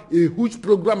we have a huge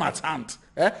program at hand.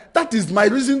 That is my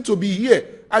reason to be here.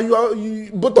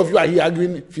 And both of you are here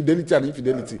arguing fidelity and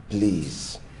infidelity.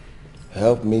 Please,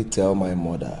 help me tell my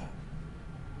mother,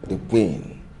 the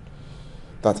Queen,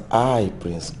 that I,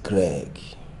 Prince Greg,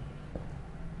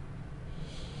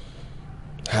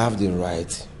 have the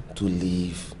right to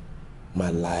live my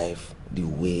life the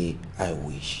way I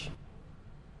wish.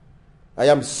 I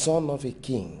am son of a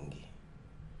king.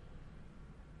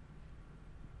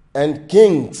 And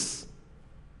kings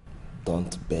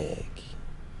don't beg.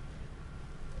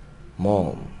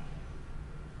 Mom,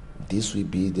 this will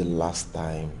be the last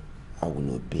time I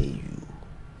will obey you.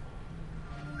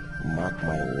 Mark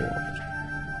my word.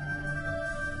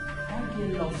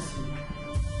 Aggie loves you.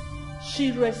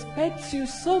 She respects you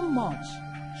so much.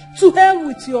 To hell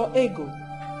with your ego.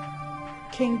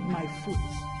 King my foot.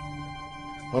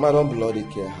 Mom, I don't bloody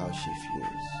care how she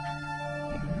feels.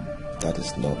 That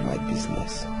is not my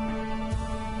business.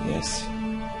 Yes.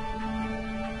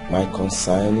 My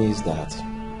concern is that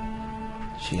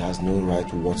she has no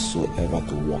right whatsoever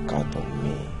to walk out on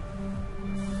me.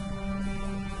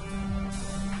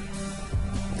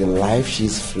 The life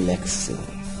she's flexing,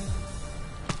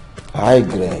 I,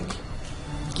 Greg,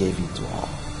 gave it to her,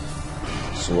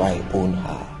 so I own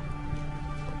her.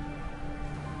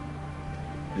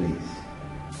 Please,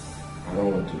 I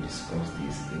don't want to discuss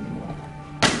this anymore.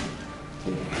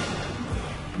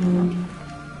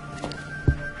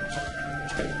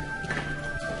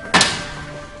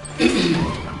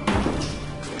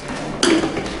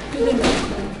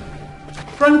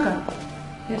 Franca.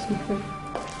 Yes, my friend.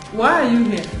 Why are you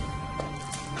here?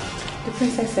 The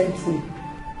princess sent me.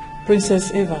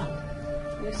 Princess Eva,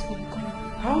 Yes, ma'am.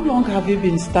 how long have you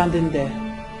been standing there?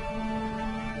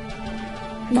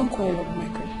 Not quite long, my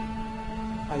queen.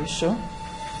 Are you sure?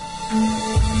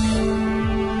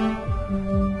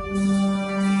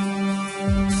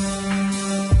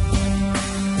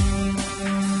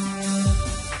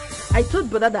 I told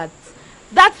brother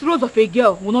that rose of a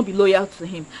girl will not be loyal to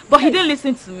him, but he didn't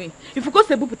listen to me. If you go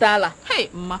to Buputala, hey,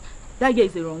 ma, that girl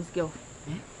is a Ron's girl.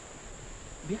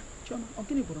 Bia, Choma, I'm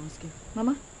getting Ron's girl.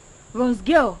 Mama, Ron's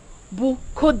girl, bu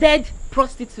coded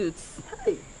prostitutes.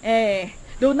 They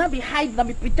will not be hiding and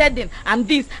be pretending. I'm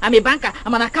this, I'm a banker,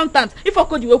 I'm an accountant. If I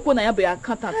call you open, I be an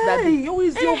accountant. Hey, who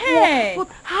is your boy? But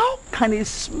how can a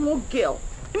small girl,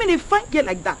 I mean a fine girl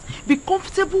like that, be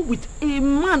comfortable with a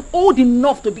man old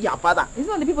enough to be her father? It's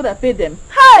not the people that pay them.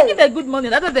 Hey! They give them good money.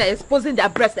 That's why they're exposing their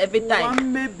breast every time. Well,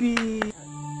 maybe.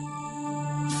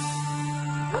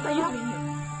 What are you doing here?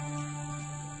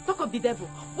 Talk of the devil.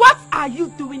 What are you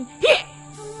doing here?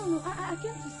 No, I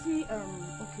came to see,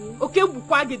 okay. Okay,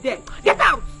 Bukwage there. Get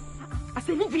out! I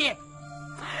say leave here.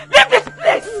 Leave this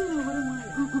place!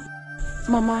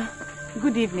 Mama,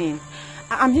 good evening.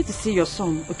 I'm here to see your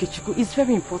son, Okechukwu. It's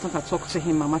very important I talk to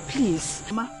him, Mama, please.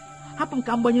 Mama, happen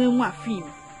can buy you one film.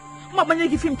 Mama, you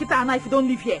give him kita now if you don't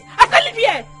live here. I say live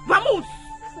here! Vamos!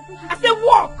 I say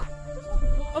walk!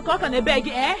 Okay, can I beg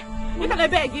you, eh? You can I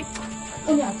beg you?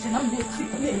 Only I'm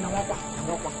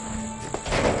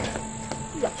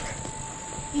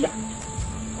yeah.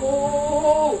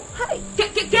 Oh, hi.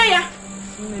 Get ya.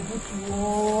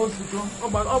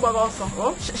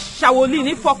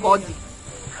 Shawolini fuck all the.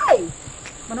 Hi.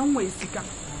 Madam Wesika.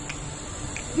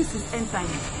 This is end time.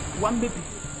 One baby.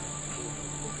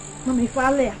 Mama, if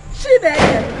I lay, she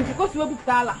there. If you go to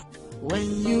Butala.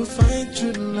 When you find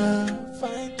true love,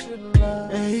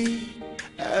 hey,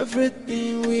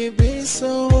 everything will be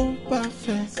so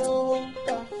perfect.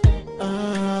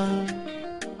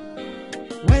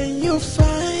 When you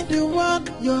find the one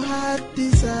your heart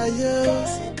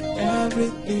desires,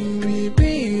 everything will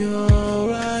be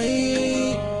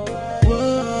alright.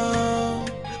 Whoa,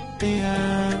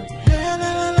 yeah.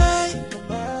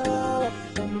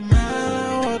 No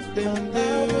matter what they do,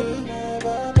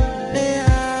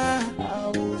 yeah, I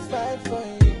will fight for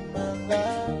you, my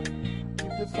love.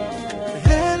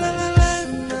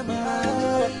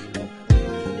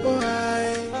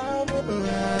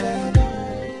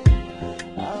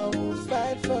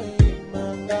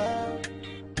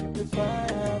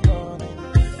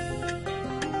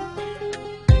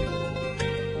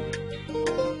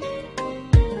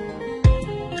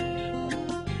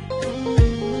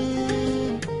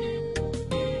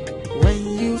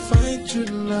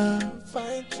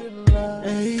 Find true love,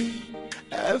 hey,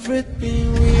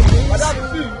 everything we do. Madam,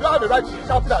 see, you don't have the right to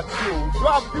shout that to you. You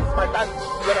have this is my taxi.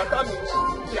 You understand me?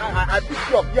 See, I picked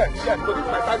you up, yes, but this is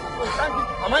my taxi. So you can't give.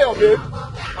 Am I your babe?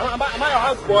 Am I your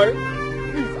house boy?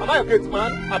 Please, am I your gate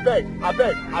man? I beg.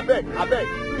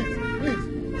 Please.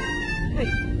 Hey,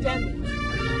 damn it.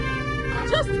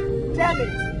 Just damn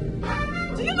it.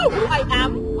 Do you know who I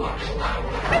am? I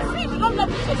see you do not love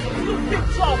me so you big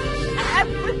job and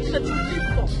everything that you live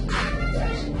for.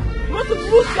 You want to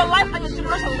lose your life and your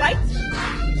generation, right?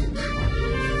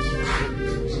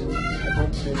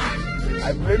 I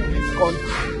blame this country.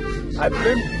 I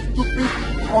blame the stupid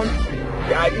country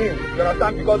they are in. You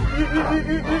understand? Because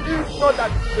it's not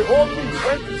that the whole thing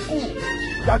went to school.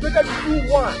 Graduated to do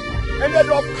one. Ended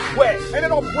up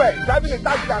where? Driving a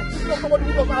taxi and picking up somebody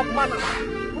who doesn't have manners.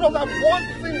 Who doesn't have one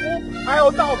single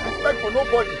iota of respect for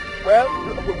nobody. Well,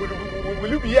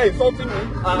 will you be here insulting me?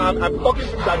 I'm talking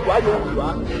to you that do I know who you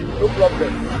are? No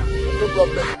problem.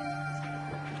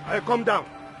 Hey, calm down.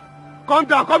 I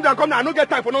don't get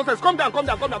time for nonsense. Calm down.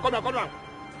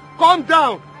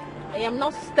 I am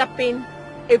not stepping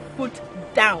a foot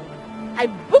down. I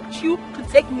booked you to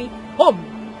take me home.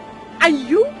 And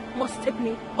you must take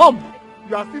me home.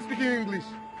 You are still speaking English.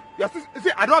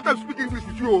 See, I don't have time to speak English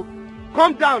with you.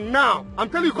 Calm down now. I'm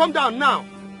telling you, calm down now.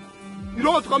 You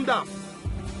don't want to calm down.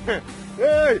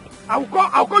 Hey, I'll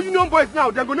call union boys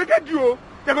now. They're gonna get you.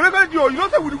 You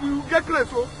don't say we will get close,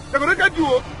 so they're gonna get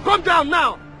you. Calm down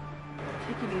now.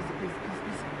 Take it easy, please.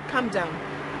 Calm down.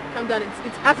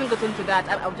 It hasn't gotten to that.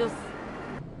 I'll just...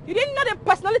 You didn't know the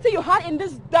personality you had in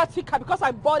this dirty car because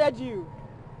I bothered you.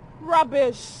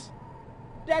 Rubbish.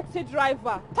 Dirty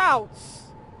driver. Touts.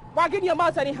 Wagging your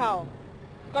mouth anyhow.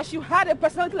 Because you had a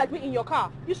personality like me in your car.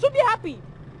 You should be happy.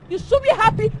 You should be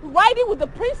happy riding with the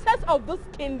princess of this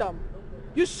kingdom.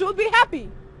 You should be happy.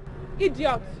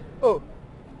 Idiot. Oh.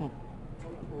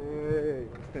 Hey.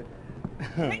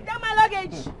 Bring down my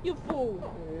luggage, you fool.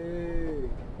 Hey.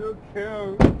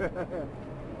 Okay.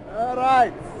 All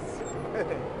right.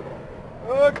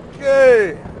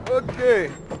 Okay,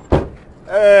 okay.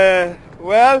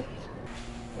 Well.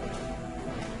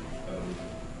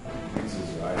 This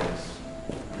is your Highness.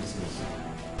 This is.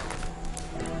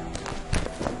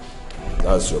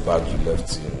 That's your bag you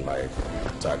left in my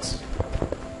taxi.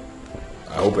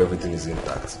 I hope everything is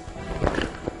intact.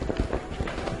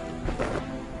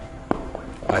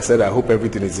 I said I hope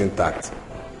everything is intact.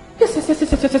 Yes,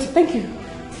 thank you.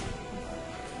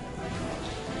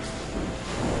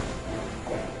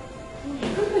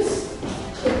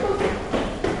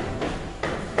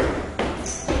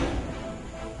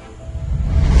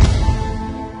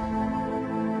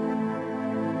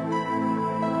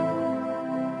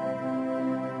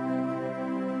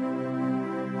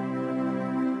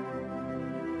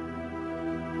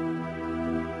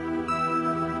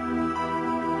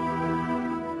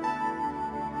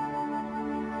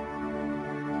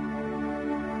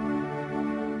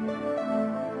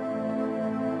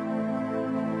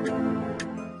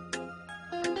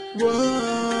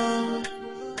 Whoa.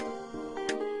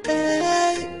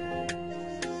 Hey.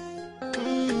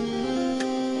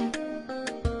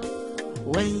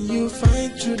 When you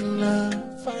find true love,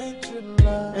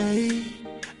 hey,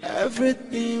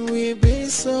 everything will be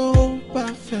so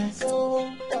perfect.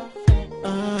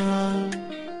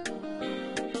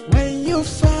 When you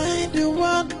find the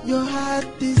one your heart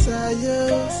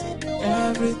desires,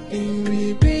 everything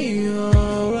will be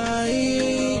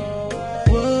alright.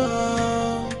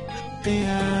 Whoa,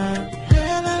 yeah.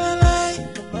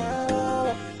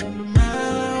 No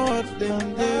matter what they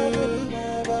do,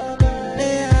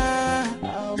 yeah,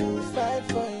 I will fight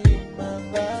for you, my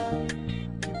love.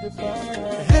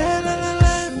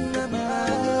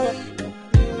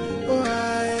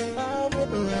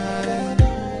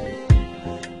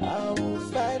 I will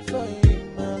fight for you,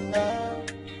 my love.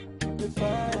 The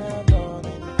fire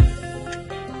burning.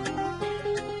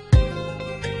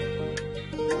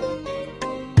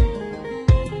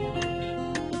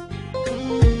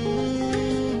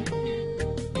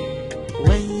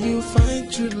 When you find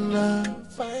true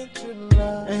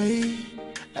love, hey,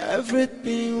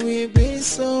 everything will be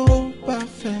so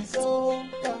perfect.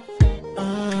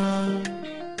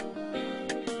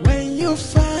 When you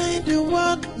find the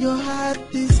one your heart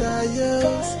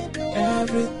desires,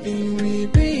 everything will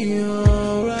be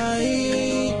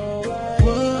alright.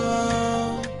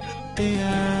 Whoa,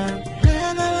 yeah.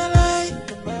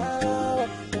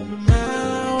 No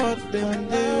matter what they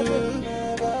do,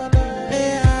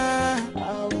 yeah, I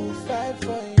will fight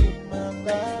for you, my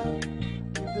love.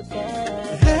 The fire.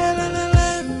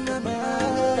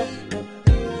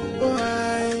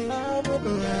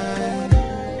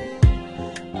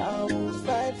 I will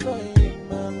fight for you,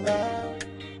 my love.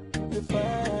 The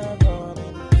fire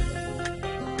burning.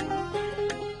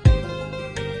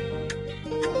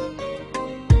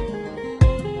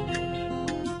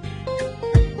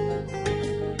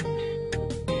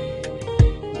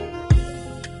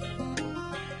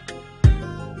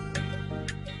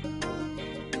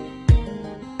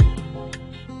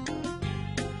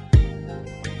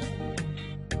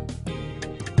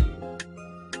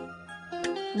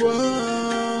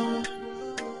 Whoa,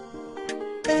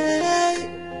 hey.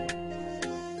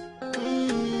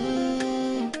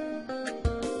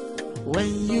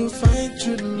 When you find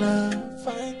true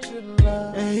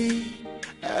love, hey,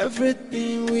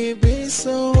 everything will be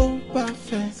so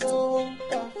perfect.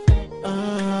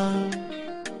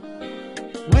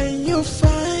 When you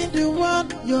find the one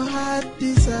your heart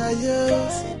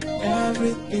desires,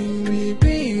 everything will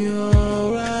be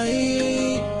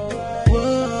alright.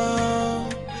 Whoa,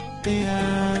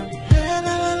 yeah.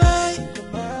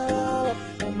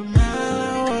 No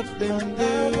matter what they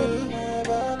do,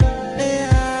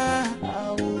 yeah, I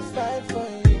will fight for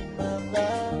you, my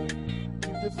love.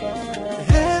 The fire.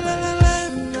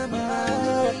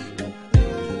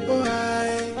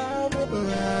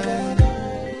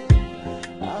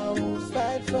 I will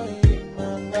fight for you,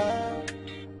 my love.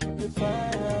 The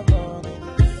fire burning.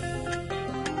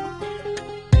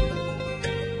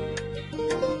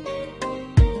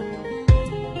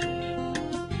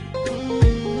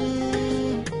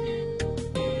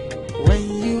 When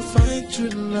you find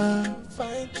true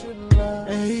love,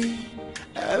 hey,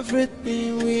 everything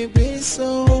will be so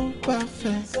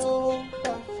perfect.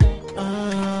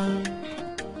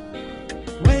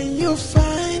 When you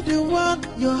find the one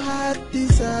your heart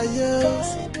desires,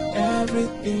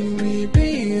 everything will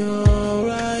be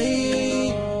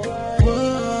alright.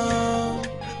 Whoa,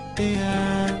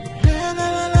 yeah.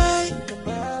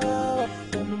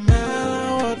 No matter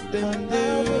what they do,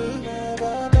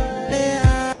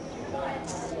 yeah.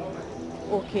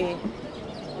 Okay.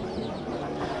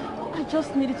 I just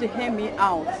just need you to hear me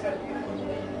out.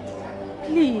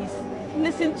 Please,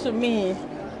 listen to me.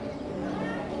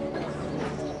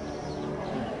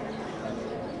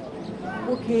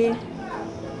 Okay.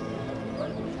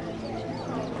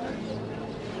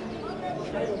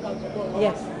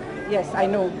 Yes, I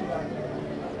know.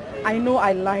 I know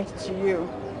I lied to you.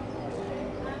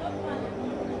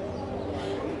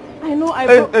 I know I...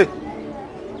 Hey.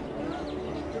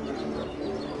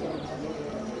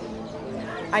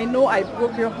 I know I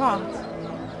broke your heart.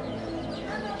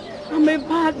 I'm a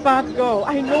bad girl.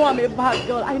 I know I'm a bad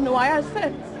girl. I know, I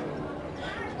accept.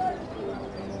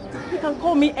 You can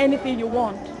call me anything you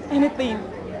want. Anything.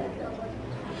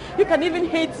 You can even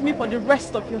hate me for the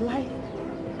rest of your life.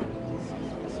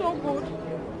 So good.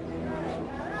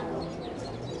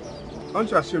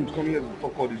 Aren't you ashamed to come here and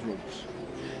talk all these rubbish?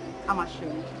 I'm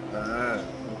ashamed.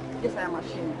 Yes, I am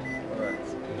ashamed. Alright.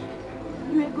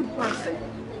 You're a good person.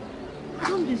 I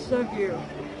don't deserve you.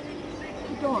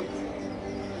 You don't.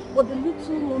 But the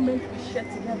little moment we share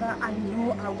together, I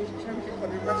know I will cherish it for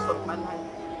the rest of my life.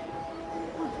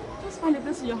 Just find a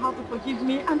place in your heart to forgive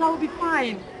me and I'll be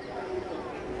fine.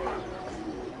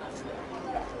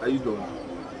 Are you done?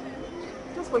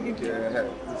 Just forgive me. Yeah.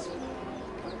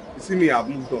 You see me, I've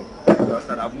moved on. You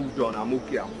understand? I've moved on. I'm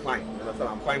okay. I'm fine. You understand?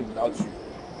 I'm fine without you. You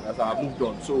understand? I've moved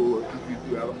on. So if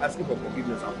you are asking for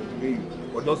forgiveness, I'll forgive you.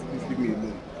 But just please leave me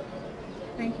alone.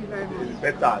 Thank you very much. It's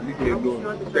better. Leave me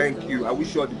alone. Thank you. I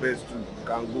wish you all the best too. You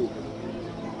can go.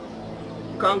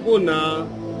 You can go now.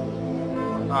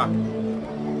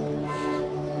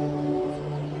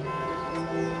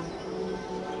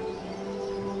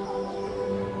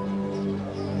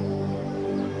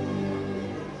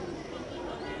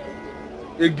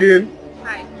 Again?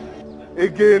 Hi.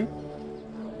 Again?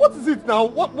 What is it now?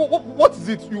 What is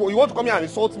it? You want to come here and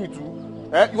insult me too?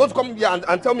 You want to come here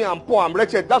and tell me I'm poor, I'm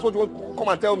wretched? That's what you want to come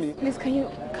and tell me? Please, can you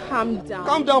calm down?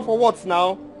 Calm down for what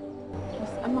now?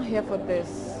 I'm not here for this.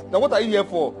 Then what are you here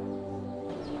for?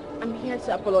 I'm here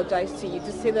to apologize to you,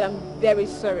 to say that I'm very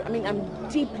sorry. I mean, I'm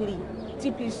deeply,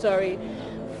 deeply sorry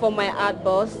for my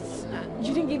outbursts.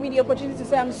 You didn't give me the opportunity to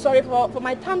say I'm sorry for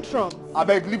my tantrum. I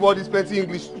beg, leave all this plenty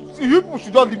English. See, you people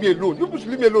should just leave me alone. You people should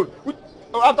leave me alone.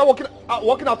 After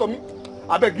walking out on me,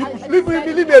 I beg, you should leave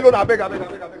me alone. I beg.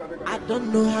 I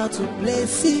don't know how to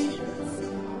place it.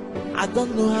 I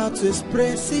don't know how to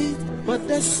express it. But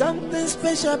there's something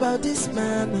special about this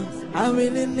man. I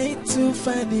really need to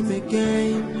find him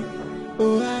again.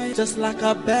 Oh, just like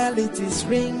a bell it is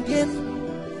ringing.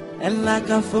 And like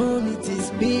a phone it is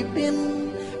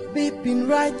beeping. Beeping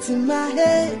right in my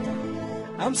head.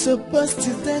 I'm supposed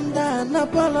to tender an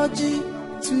apology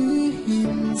to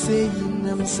him, saying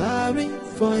I'm sorry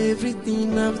for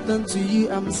everything I've done to you.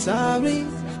 I'm sorry.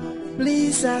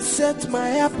 Please accept my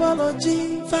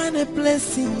apology. Find a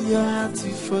place in your heart to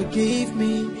forgive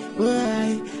me.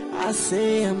 Why I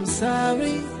say I'm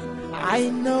sorry. I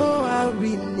know I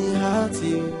really hurt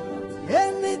you.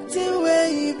 Anything where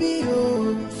you be,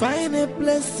 oh, find a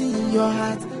place in your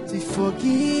heart to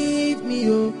forgive me,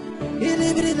 oh.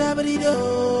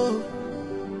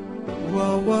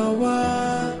 Whoa.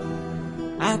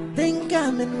 I think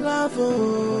I'm in love,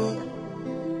 oh.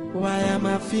 Why am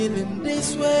I feeling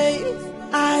this way?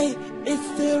 It's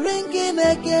still ringing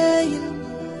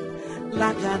again,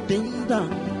 like a ding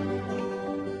dong.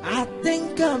 I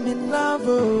think I'm in love,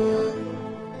 oh.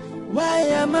 Why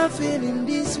am I feeling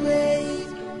this way?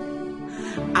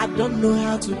 I don't know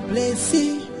how to place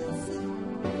it.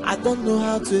 I don't know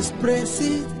how to express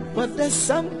it. But there's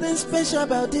something special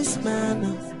about this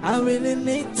man. I really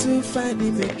need to find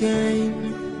him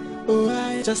again.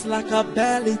 Oh, just like a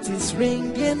bell it is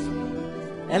ringing.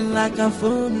 And like a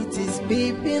phone it is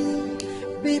beeping.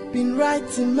 Beeping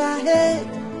right in my head.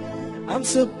 I'm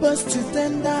supposed to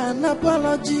tender an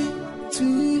apology to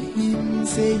him,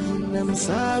 saying I'm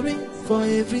sorry for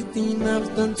everything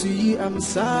I've done to you. I'm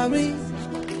sorry.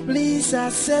 Please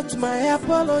accept my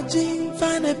apology.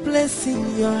 Find a place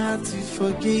in your heart to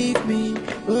forgive me.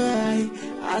 Why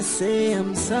I say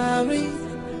I'm sorry.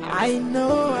 I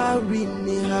know I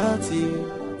really hurt you.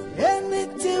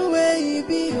 Anything where you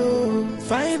be, oh,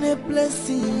 find a place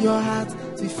in your heart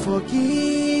to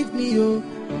forgive me, oh.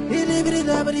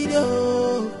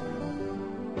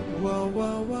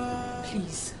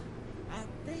 Please,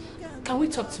 can we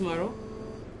talk tomorrow?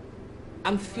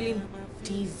 I'm feeling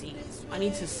dizzy. I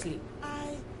need to sleep.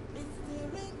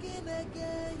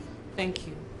 Thank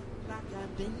you.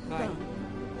 Bye.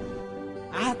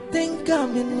 I think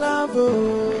I'm in love,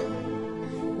 oh.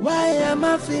 Why am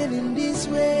I feeling this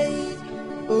way?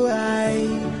 Oh,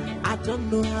 I don't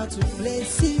know how to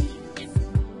place it.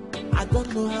 I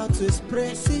don't know how to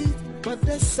express it. But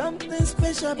there's something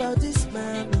special about this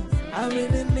man. I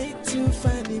really need to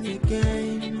find him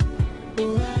again.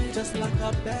 Oh, I just like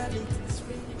a belly.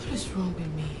 What is wrong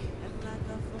with me?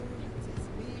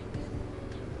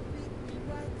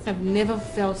 I've never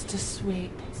felt this way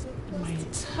in my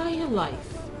entire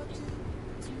life.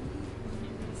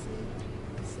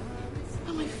 Why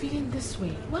am I feeling this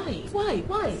way? Why? Why?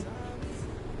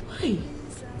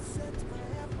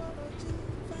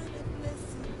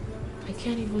 I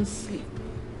can't even sleep.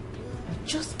 I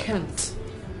just can't.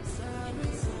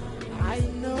 I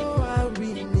know I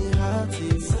really hurt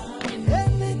you.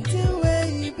 Anything where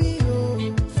you be,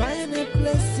 oh, find a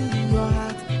place in your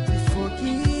heart to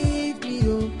forgive me,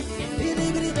 oh.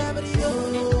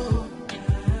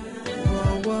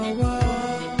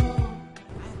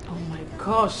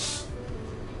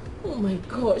 Oh my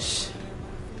gosh.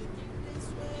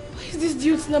 Why is this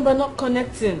dude's number not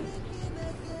connecting?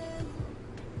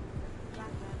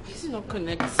 Why is it not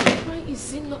connecting? Why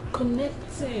is it not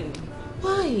connecting?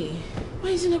 Why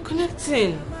is it not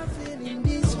connecting?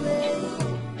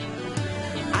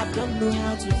 I don't know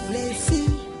how to place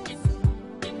it.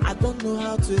 I don't know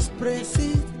how to express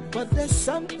it. But there's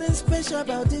something special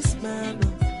about this man.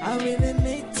 I really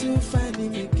need to find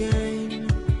him again.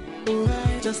 Oh,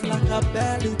 just like a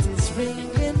bell it is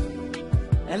ringing,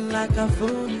 and like a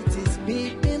phone it is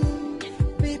beeping,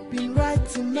 beeping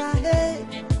right in my head.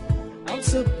 I'm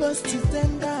supposed to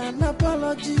tender an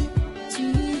apology to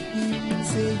him,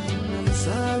 saying I'm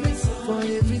sorry for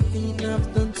everything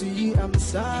I've done to you. I'm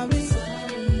sorry.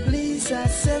 Please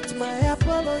accept my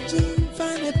apology.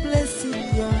 Find a place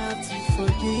in your heart to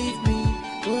forgive me.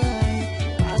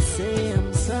 Why I say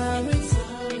I'm sorry.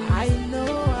 I know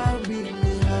I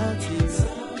really hurt you.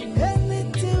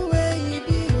 Anything where you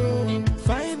be, oh,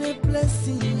 find a place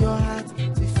in your heart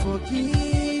to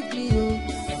forgive me. Oh,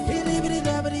 bitty bitty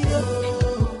dabby oh.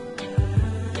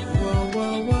 Whoa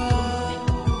whoa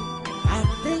whoa. I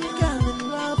think I'm in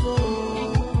love. Oh,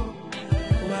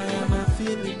 why am I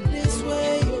feeling this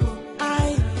way?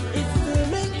 It's the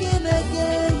ringing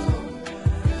again,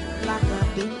 like a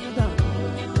ding dong.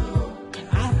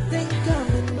 I think I'm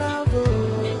in love. Oh,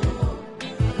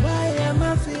 why am I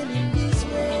feeling this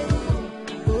way?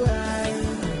 Why?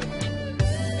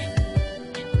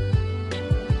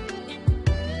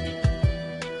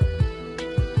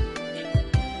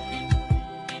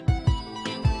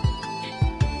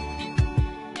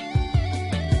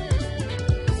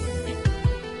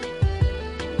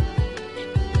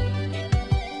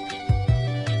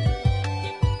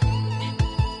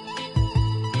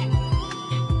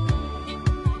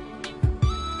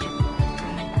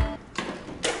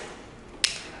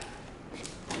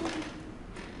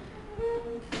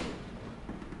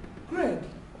 Greg,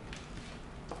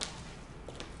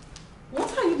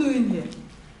 what are you doing here?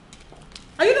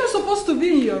 Are you not supposed to be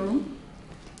in your room?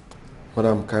 But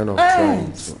I'm kind of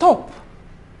trying to. Stop.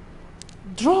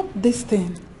 Drop this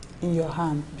thing in your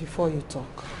hand before you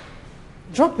talk.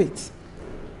 Drop it.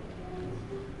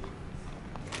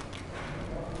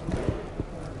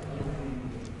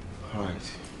 All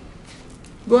right.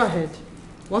 Go ahead.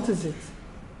 What is it?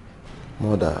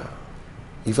 Mother,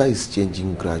 Eva is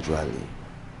changing gradually.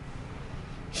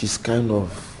 She's kind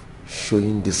of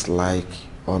showing dislike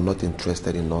or not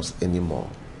interested in us anymore.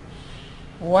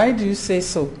 Why do you say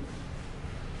so?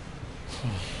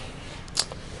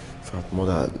 In fact,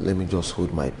 Mother, let me just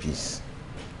hold my peace.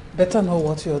 Better know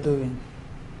what you're doing.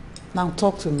 Now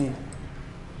talk to me.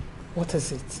 What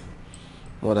is it?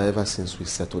 Mother, ever since we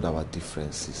settled our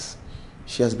differences,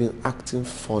 she has been acting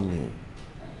funny.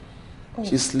 Oh.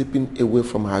 She's slipping away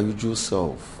from her usual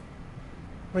self.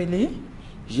 Really?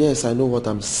 Yes, I know what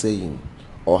I'm saying.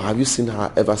 Or have you seen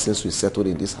her ever since we settled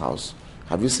in this house?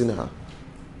 Have you seen her?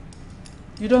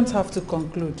 You don't have to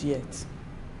conclude yet.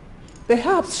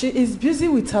 Perhaps she is busy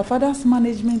with her father's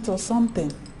management or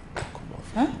something.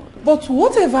 Huh? But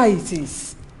whatever it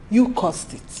is, you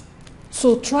caused it.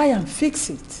 So try and fix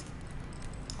it.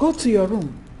 Go to your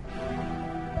room.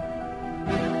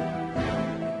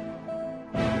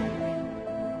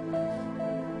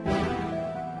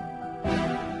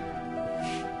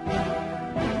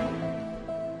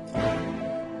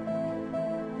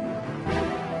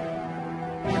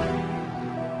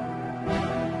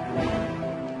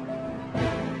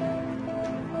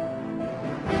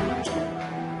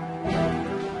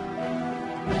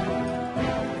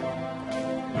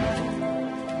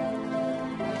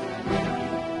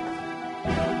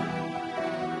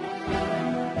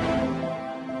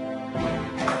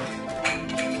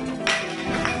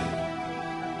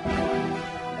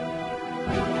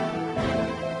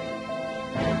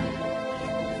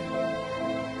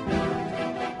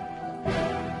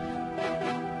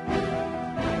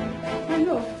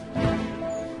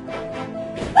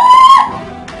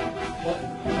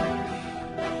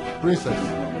 Princess.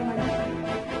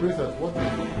 Princess, what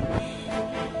is it?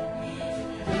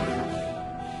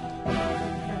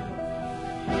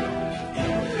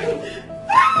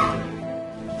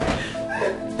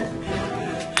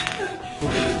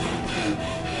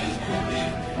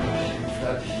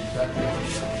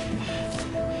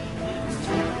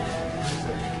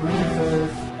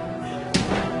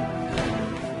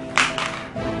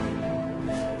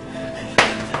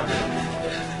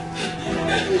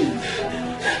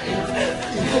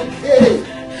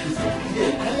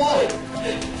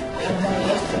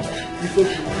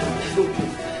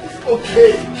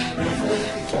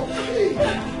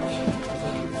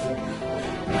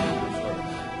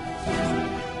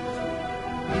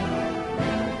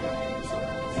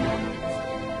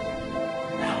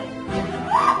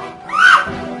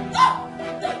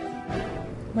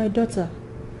 My daughter,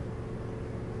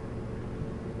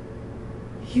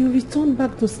 you return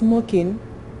back to smoking?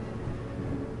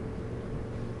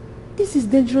 This is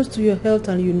dangerous to your health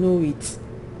and you know it.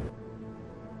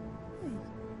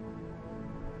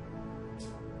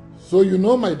 So you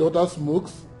know my daughter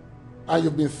smokes and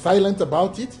you've been silent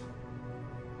about it?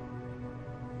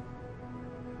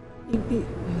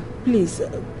 Please,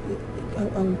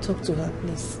 I'll talk to her,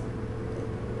 please.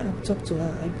 I'll talk to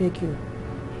her, I beg you.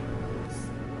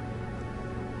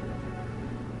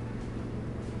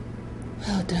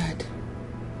 Well, Dad,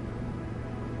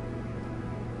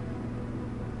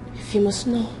 if you must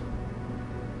know,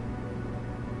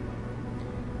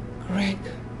 Greg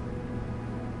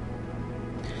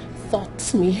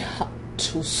taught me how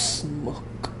to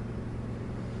smoke,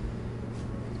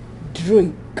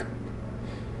 drink,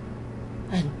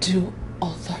 and do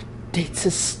other dirty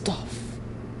stuff.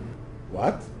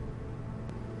 What?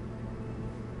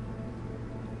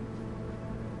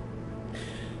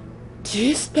 Do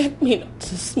you expect me not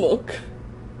to smoke?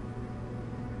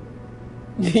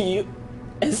 Do you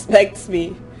expect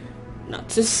me not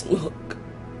to smoke?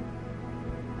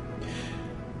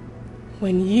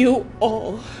 When you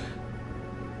all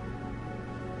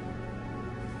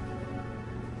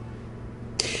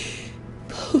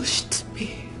pushed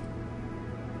me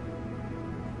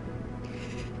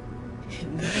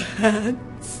in the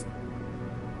hands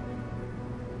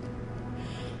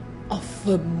of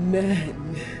a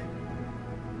man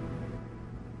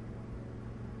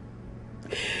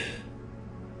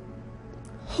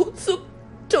who took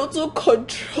total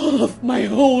control of my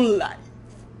whole life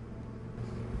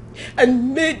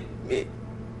and made me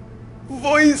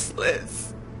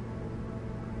voiceless.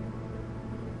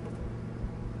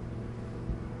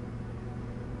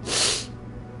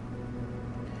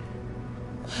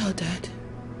 Well, Dad,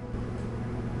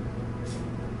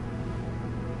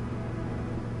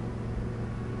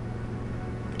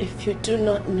 if you do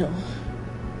not know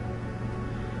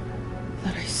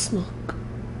that I smoke,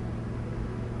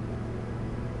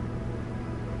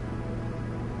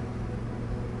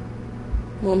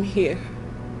 Mom here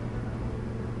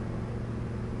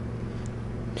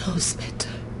knows better.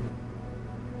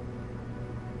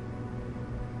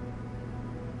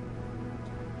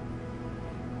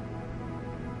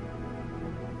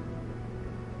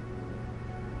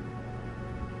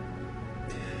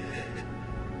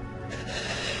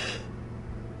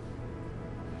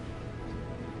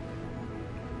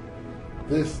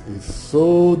 This is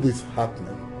so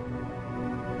disheartening.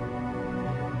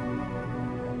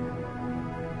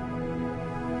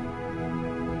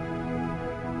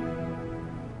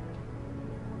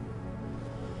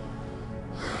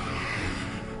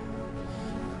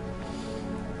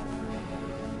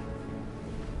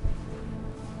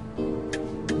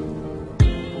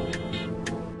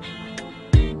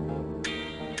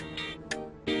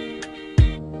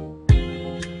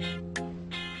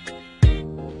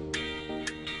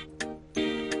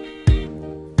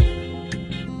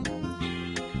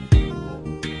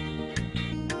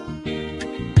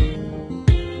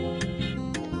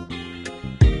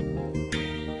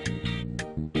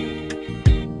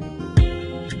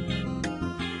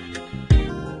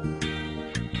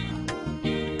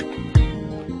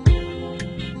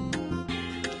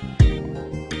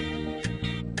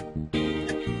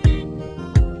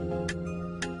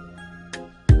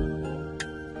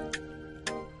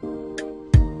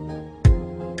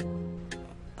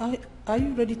 Are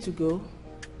you ready to go?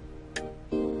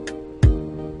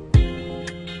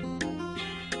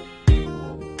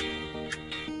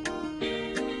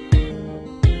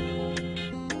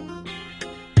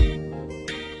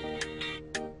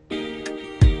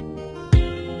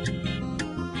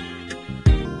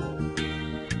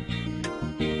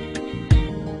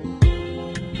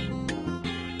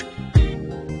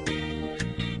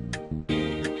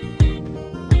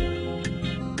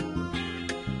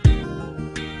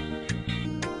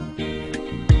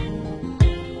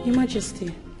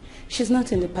 Majesty, she's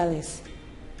not in the palace.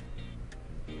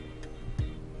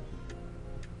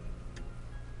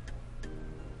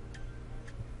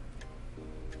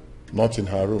 Not in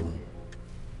her room.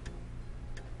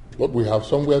 But we have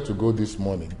somewhere to go this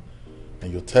morning, and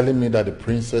you're telling me that the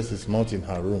princess is not in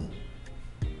her room.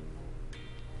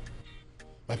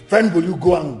 My friend, will you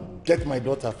go and get my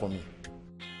daughter for me?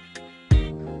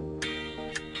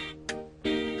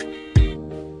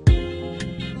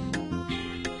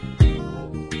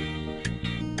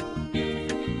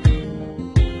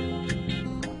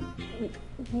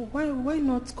 Why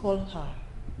not call her?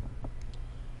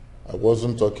 I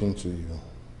wasn't talking to you.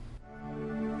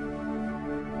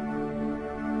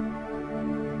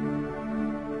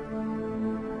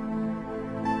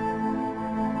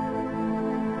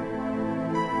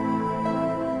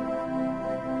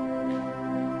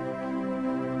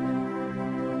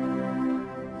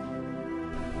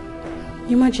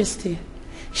 Your Majesty,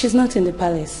 she's not in the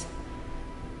palace.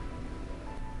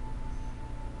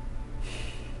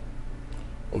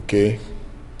 Okay,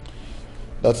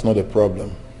 that's not a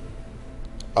problem.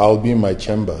 I'll be in my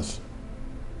chambers.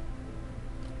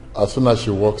 As soon as she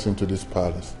walks into this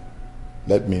palace,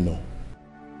 let me know.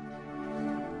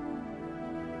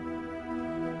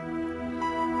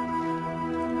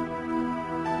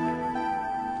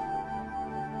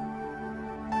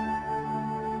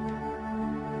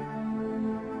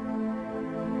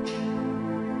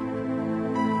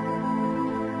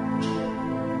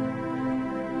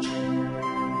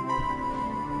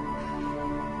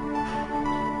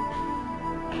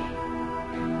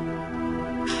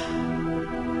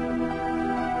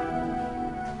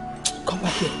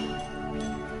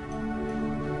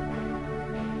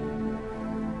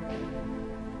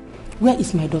 Where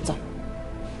is my daughter?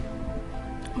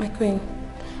 My queen,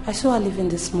 I saw her leaving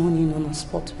this morning on a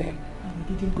sport wear. And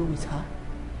you didn't go with her?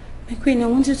 My queen, I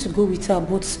wanted to go with her,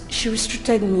 but she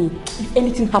restricted me. If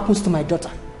anything happens to my daughter,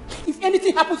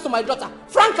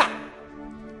 Franca,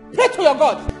 pray to your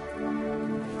God.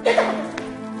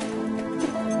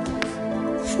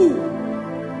 Fool.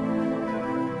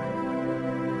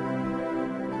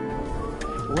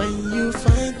 When you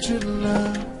find true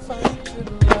love,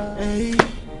 hey,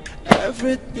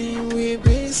 everything will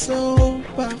be so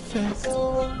perfect.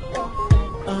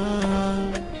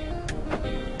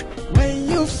 When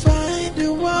you find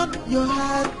the one your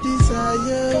heart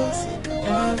desires,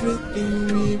 everything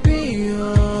will be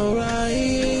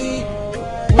alright.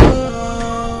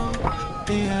 Whoa,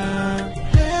 yeah.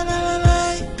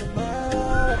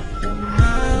 No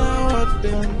matter what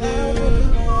them do,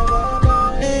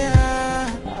 yeah.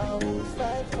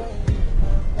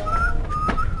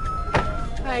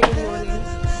 Hi, good morning.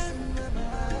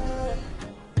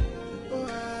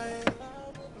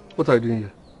 What are you doing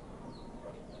here?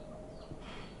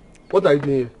 What are you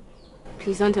doing here?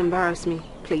 Please don't embarrass me,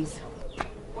 please.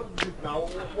 What is it now?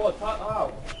 What?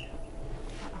 How?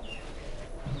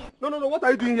 No. What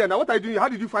are you doing here now? What are you doing here? How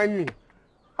did you find me?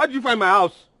 How did you find my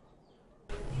house?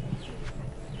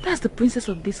 That's the princess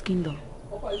of this kingdom.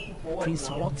 Prince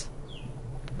what?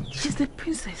 She's the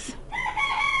princess.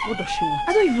 What does she want?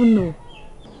 I don't even know.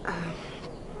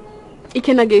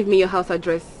 Ikenna gave me your house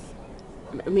address.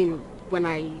 I mean, when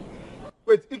I...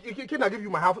 Wait, Ikenna gave you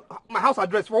my house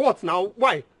address for what now?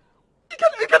 Why?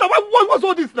 Ikenna, what's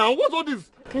all this now? What's all this?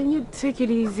 Can you take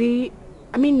it easy?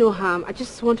 I mean no harm. I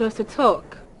just want us to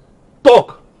talk.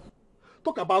 Talk?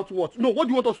 Talk about what? No, what do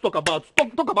you want us to talk about?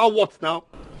 Talk about what now?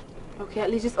 Okay, at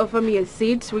least just offer me a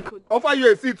seat. We could... Offer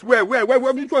you a seat? Where?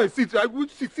 Which one is seat?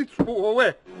 Which seat?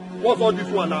 Where? What's all this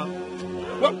one now?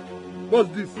 What's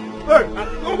this? Hey,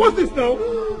 what's this now?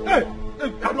 Hey, I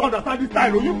don't understand this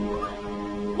style, are you?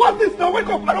 What's this now? Wake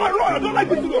up! I don't like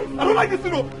this, you know. I don't like this,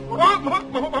 you know.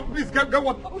 Mama, please get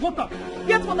water. Water.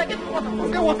 Get water, get me water.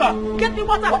 Get water. Get me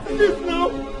water. What's this now?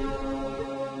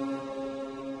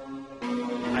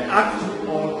 I asked you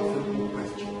all a simple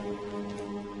question.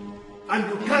 And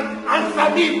you can't answer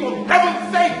me, for heaven's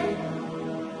sake!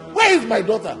 Where is my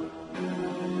daughter?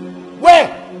 Where?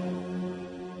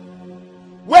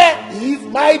 Where is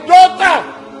my daughter?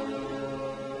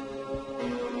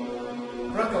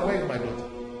 Franca, where is my daughter?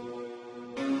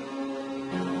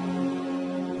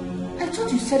 I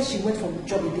thought you said she went for the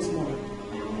job this morning.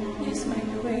 Yes, my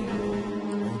queen.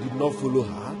 You did not follow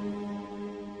her?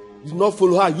 You did not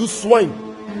follow her, you swine!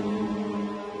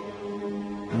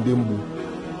 Ndembu.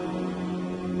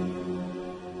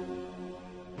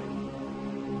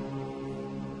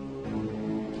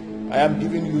 I am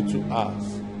giving you 2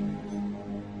 hours.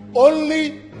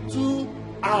 Only 2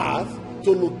 hours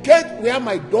to locate where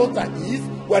my daughter is,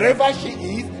 wherever she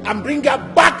is, and bring her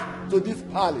back to this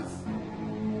palace.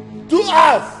 2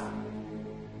 hours!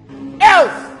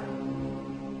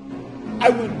 I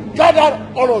will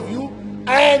gather all of you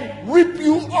and rip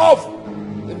you off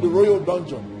in the royal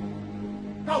dungeon.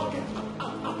 Now get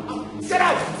out. Get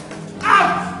out!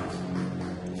 Out!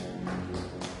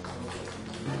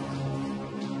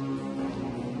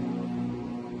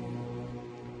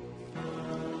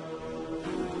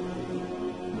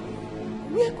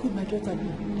 Where could my daughter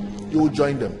be? You will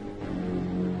join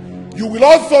them. You will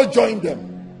also join them.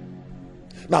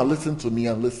 Now listen to me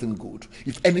and listen good.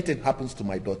 If anything happens to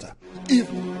my daughter, if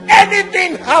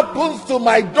anything happens to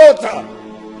my daughter,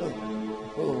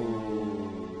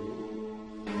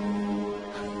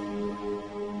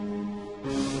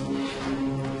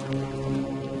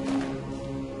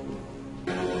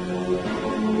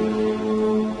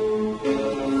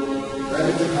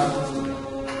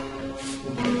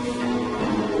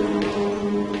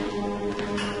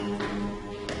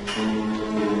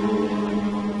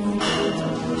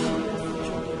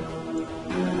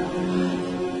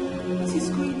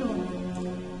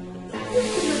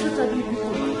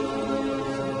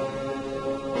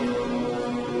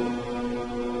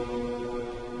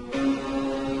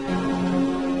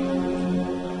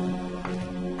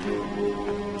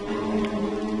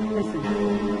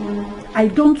 I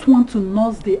don't want to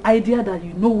nurse the idea that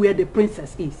you know where the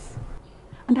princess is.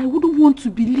 And I wouldn't want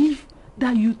to believe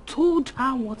that you told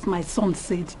her what my son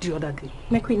said the other day.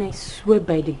 My queen, I swear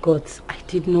by the gods, I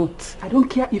did not. I don't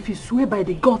care if you swear by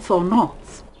the gods or not.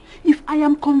 If I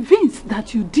am convinced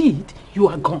that you did, you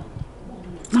are gone.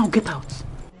 Now get out.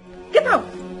 Get out!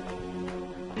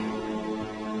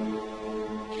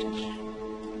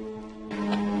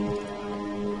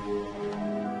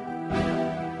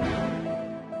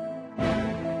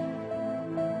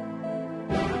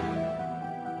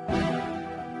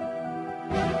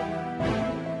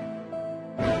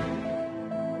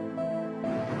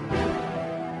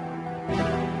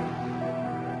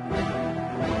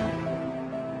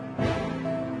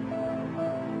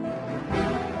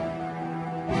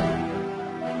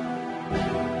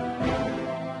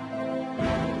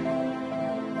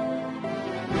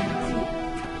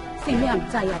 I'm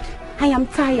tired. I am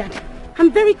tired.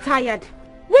 I'm very tired.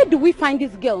 Where do we find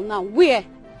this girl now? Where?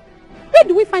 Where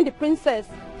do we find the princess?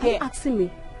 Here. You're asking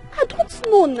me. I don't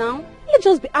know now. Let's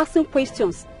just be asking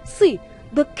questions. See,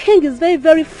 the king is very,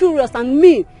 very furious and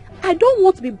mean. I don't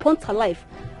want to be burnt alive.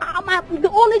 I'm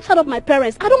the only child of my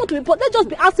parents. I don't want to be burnt. Let's just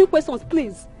be asking questions,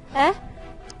 please. Eh?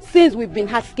 Since we've been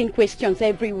asking questions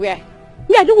everywhere.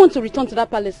 Me, I don't want to return to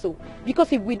that palace, so.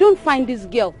 Because if we don't find this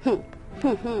girl,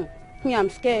 me,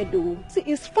 I'm scared though. See,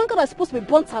 it's Franca that's supposed to be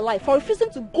burnt alive for refusing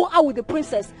to go out with the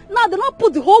princess. Now they don't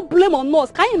put the whole blame on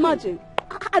us. Can you imagine?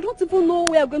 I don't even know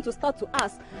where we're going to start to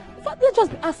ask. In fact, let's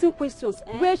just be asking questions.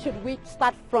 Eh? Where should we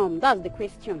start from? That's the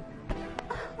question.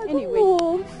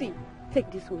 Anyway, see,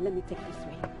 take this way. Let me take this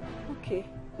way. Okay.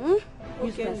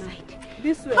 Use that side.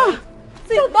 This way.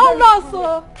 See, don't lose,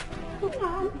 so.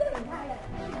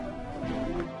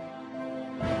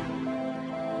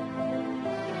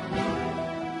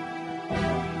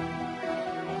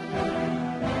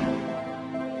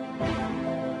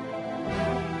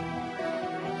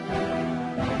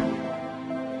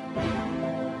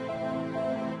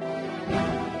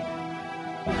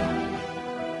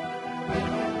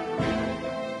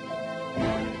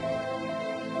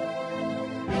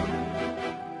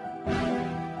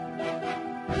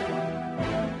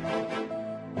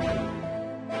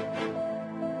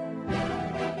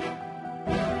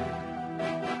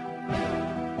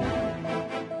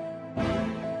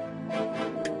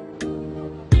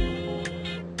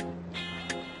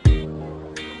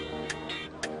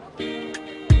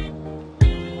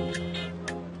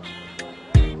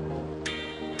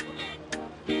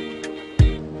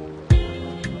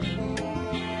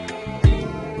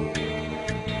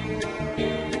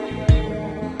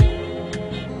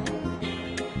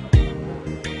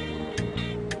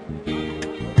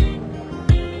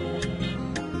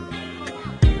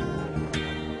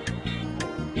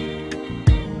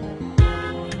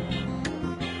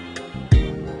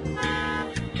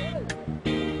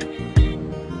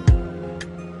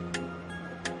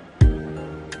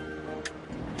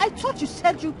 You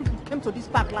said you people came to this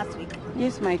park last week.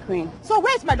 Yes, my queen. So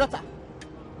where is my daughter?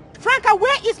 Franca,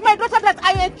 where is my daughter that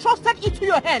I entrusted into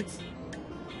your hands?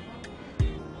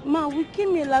 Ma, we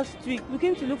came here last week. We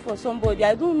came to look for somebody.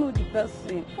 I don't know the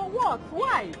person. For what?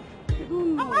 Why? I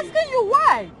don't know. I'm asking you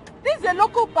why. This is a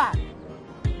local park.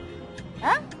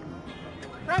 Huh?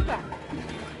 Franca.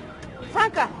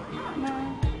 Franca.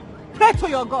 Ma. Pray to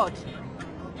your God.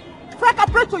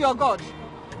 Franca, pray to your God.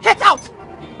 Get out!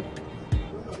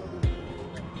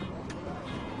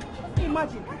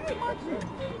 Imagine.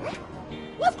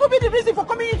 What could be the reason for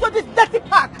coming into this dirty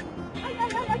park?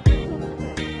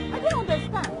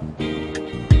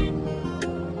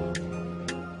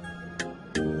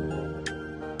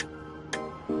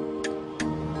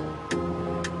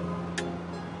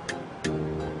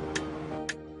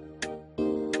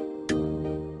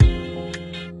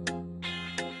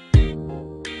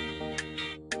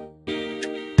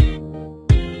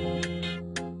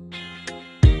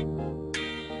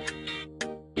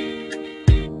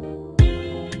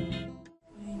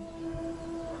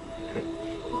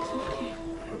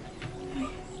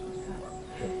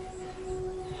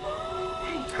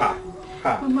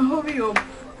 Mama, hurry up.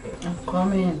 I'm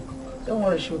coming. Don't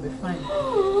worry, she'll be fine.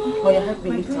 Oh, your head be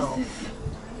little.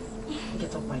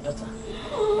 Get up, my daughter.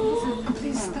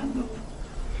 Please stand up.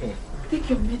 Take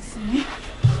your medicine.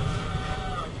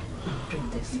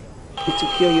 Drink this. It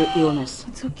will cure your illness.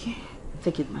 It's okay.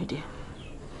 Take it, my dear.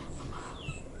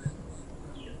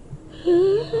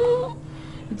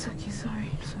 It's okay,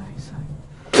 sorry. It's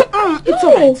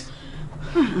alright.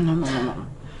 No.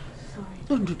 Sorry.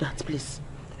 Don't do that, please.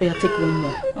 Yeah, take one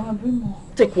more. Bring more.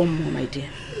 Take one more, my dear.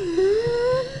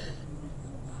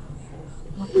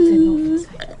 I'll put enough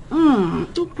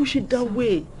inside. Don't push it that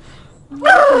way.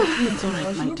 It's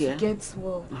alright, my dear. Get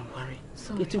well. Don't worry.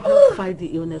 Sorry. It will help fight the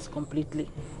illness completely.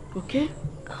 Okay?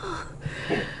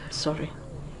 Sorry.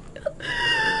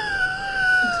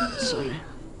 Sorry.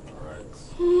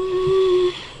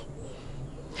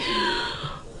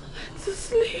 To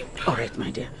sleep. Alright,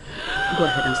 my dear. Go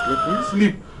ahead and sleep, please.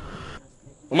 Sleep.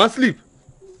 Mama, sleep.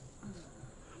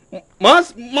 Ma,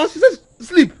 she says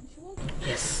sleep.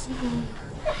 Yes.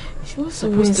 She was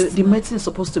supposed to. The medicine is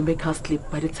supposed to make her sleep.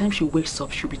 By the time she wakes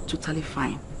up, she'll be totally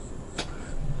fine.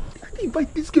 I think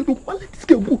invite this girl. Don't let this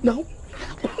girl go now.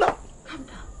 Go now. Calm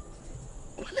down.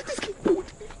 Let this girl go.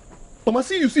 Mama,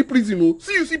 see you see prison, oh.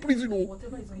 See you see prison, oh.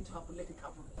 Whatever is going to happen, let it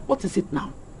happen. What is it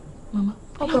now? Mama,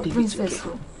 How the did princess.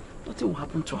 it Nothing will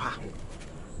happen to her.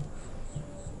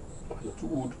 You're too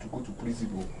old to go to prison,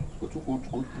 oh. You're too old to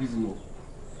go to prison, oh.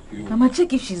 Mama,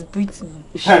 check if she's breathing.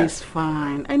 She's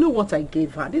fine. I know what I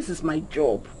gave her. This is my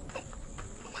job.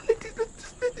 Mama,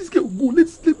 let this girl go. Let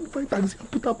me find taxi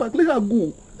and put her back. Let her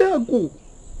go. Let her go.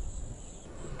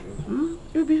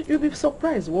 You'll be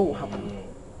surprised what will happen.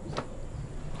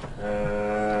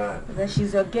 That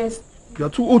she's your guest. You're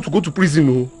too old to go to prison,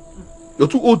 oh. You're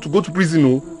too old to go to prison,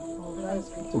 oh.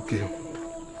 Okay.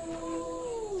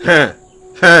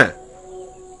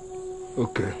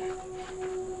 Okay.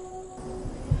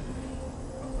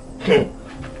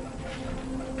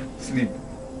 Sleep.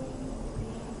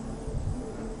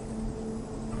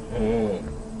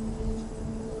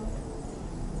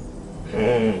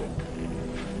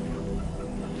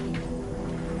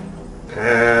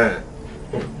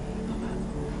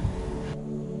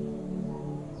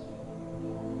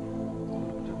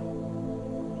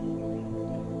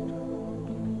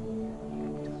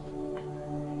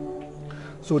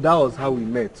 So that was how we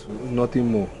met,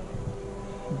 nothing more.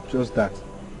 Just that.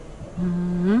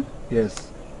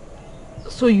 Yes.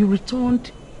 So you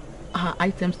returned her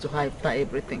items to her after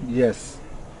everything? Yes.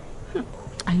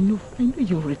 I know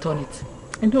you will return it.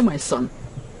 I know my son.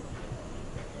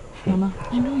 Mama,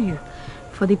 I know you.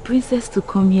 for the princess to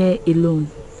come here alone,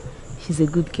 she's a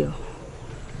good girl.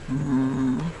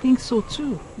 I think so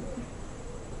too.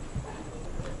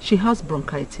 She has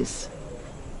bronchitis.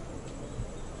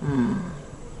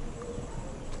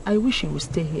 I wish she would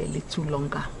stay here a little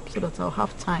longer so that I'll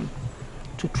have time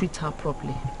to treat her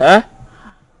properly. Huh?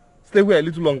 Stay here a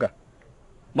little longer.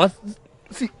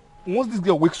 See, once this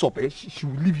girl wakes up, she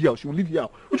will leave here. She will leave here.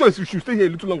 Which one is she should stay here a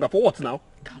little longer? For what now?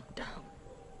 Calm down.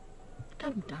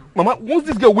 Calm down. Mama, once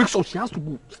this girl wakes up, she has to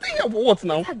go. Stay here for what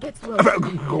now?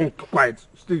 Go quiet.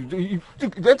 Stay. If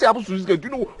anything happens to this girl, do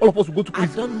you know all of us will go to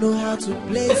prison? I don't know how to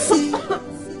place it.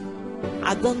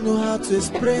 I don't know how to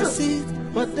express it.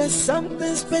 But there's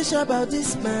something special about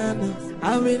this man.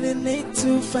 I really need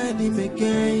to find him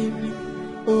again.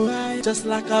 Oh, just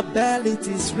like a bell it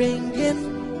is ringing,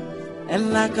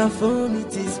 and like a phone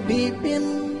it is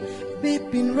beeping,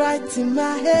 beeping right in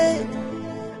my head.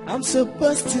 I'm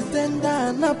supposed to tender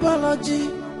an apology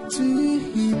to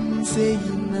him,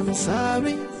 saying I'm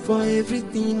sorry for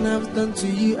everything I've done to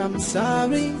you. I'm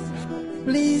sorry.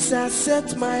 Please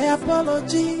accept my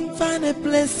apology. Find a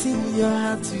place in your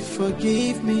heart to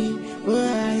forgive me.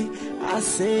 Oh, I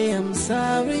say I'm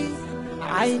sorry.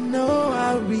 I know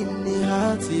I really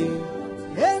hurt you.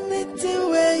 Anything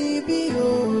where you be,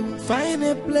 oh, find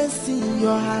a place in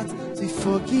your heart to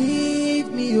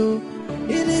forgive me, oh.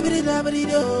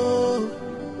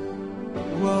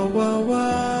 Whoa, whoa,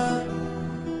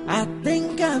 whoa. I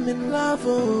think I'm in love,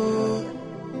 oh.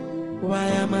 Why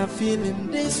am I feeling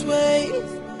this way?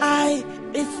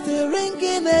 It's still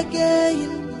ringing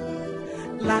again,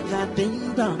 like a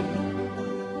ding dong.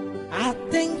 I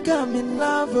think I'm in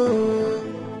love, oh.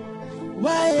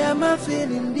 Why am I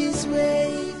feeling this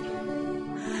way?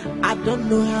 I don't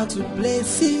know how to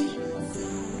place it.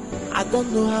 I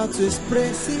don't know how to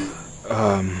express it.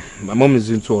 My mom is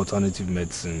into alternative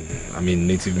medicine. I mean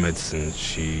native medicine.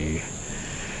 She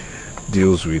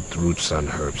deals with roots and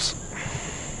herbs.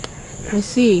 I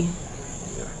see.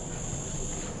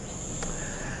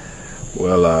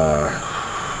 Well,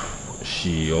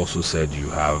 she also said you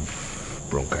have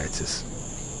bronchitis.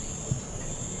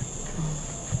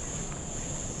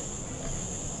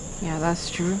 Yeah, that's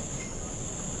true.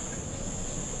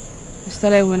 It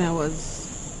started when I was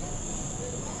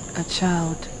a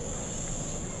child.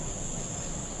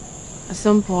 At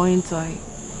some point, I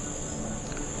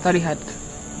thought he had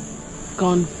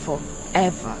gone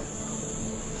forever.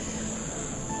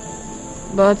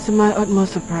 But to my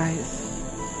utmost surprise,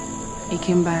 he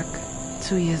came back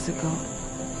 2 years ago.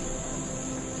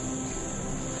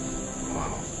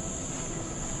 Wow.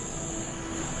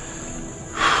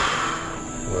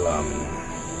 Well,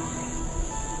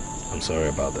 I'm sorry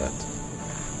about that.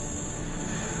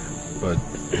 But,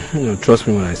 trust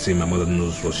me when I say my mother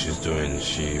knows what she's doing.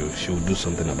 She will do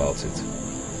something about it.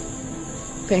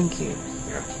 Thank you.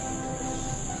 Yeah.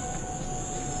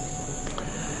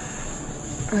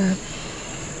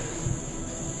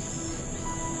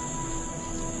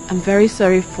 I'm very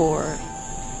sorry for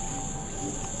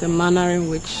the manner in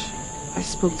which I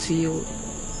spoke to you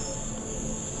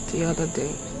the other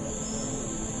day.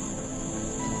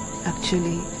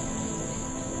 Actually,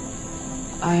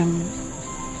 I am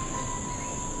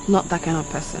not that kind of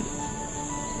person.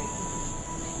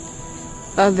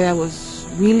 That day I was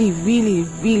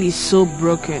really so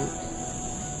broken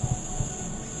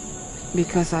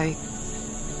because I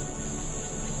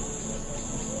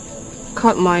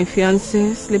caught my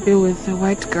fiancé sleeping with a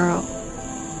white girl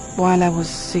while I was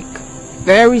sick,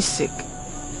 very sick.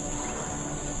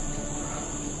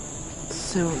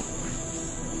 So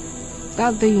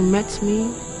that day you met me,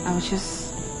 I was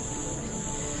just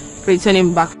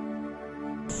returning back.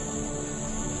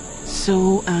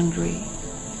 So angry.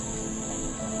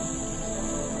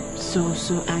 So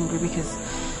angry because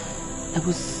I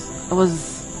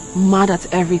was mad at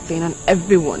everything and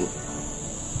everyone.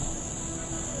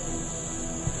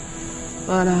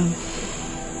 But I'm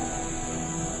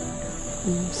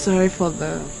sorry for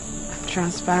the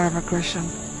transfer of aggression.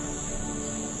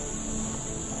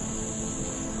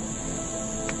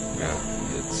 Yeah,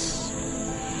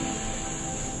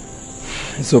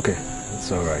 it's okay.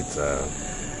 It's all right.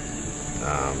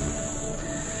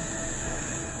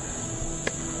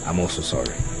 I'm also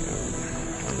sorry.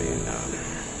 I mean,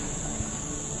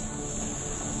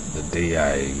 the day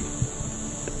I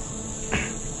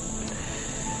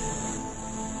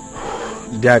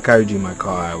carried you in my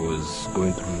car, I was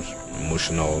going through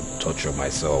emotional torture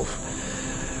myself.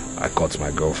 I caught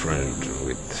my girlfriend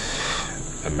with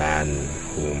a man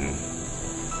whom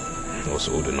was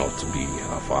old enough to be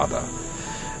her father.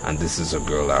 And this is a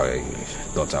girl I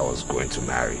thought I was going to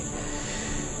marry.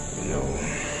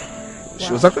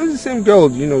 She was actually the same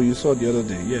girl, you saw the other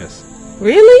day, yes.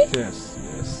 Really? Yes.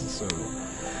 So,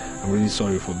 I'm really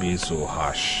sorry for being so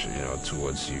harsh,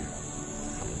 towards you.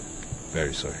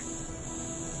 Very sorry.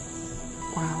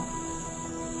 Wow.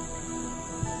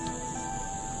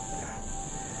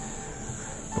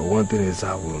 But one thing is,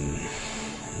 I will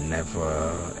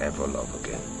never ever love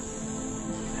again.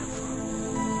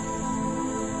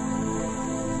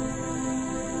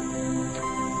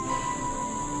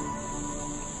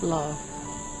 Love.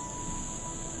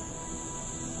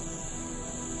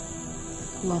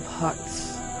 Love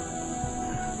hurts.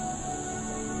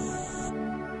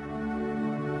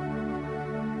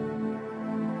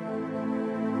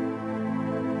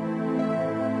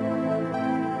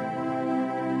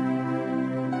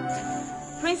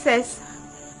 Princess,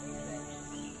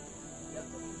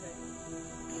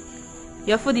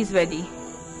 your food is ready.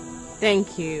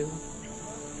 Thank you.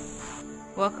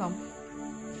 Welcome.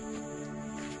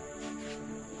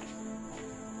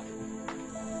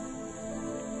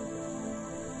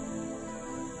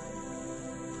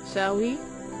 Shall we?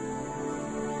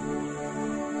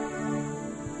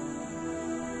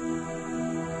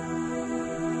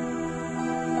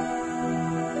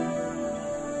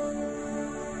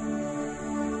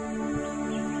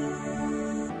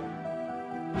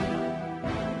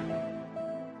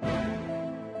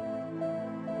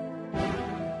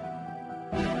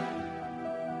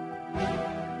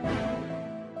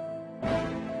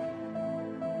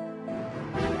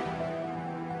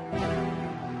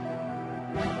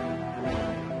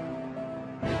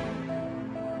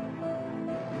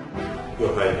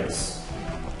 Your Highness,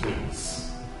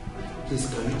 please,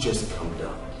 can you just calm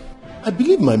down? I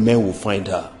believe my men will find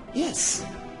her. Yes.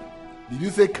 Did you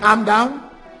say calm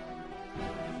down?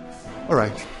 All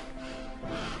right.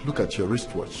 Look at your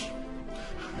wristwatch.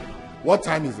 What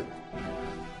time is it?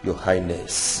 Your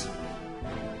Highness,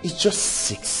 it's just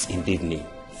 6 in the evening.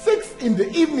 6 in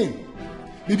the evening?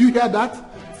 Did you hear that?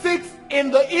 6 in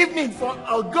the evening for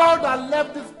a girl that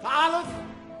left this palace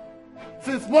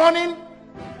since morning?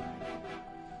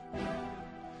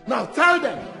 Now tell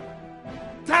them,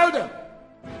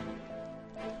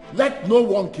 let no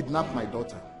one kidnap my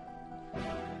daughter.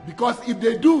 Because if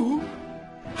they do,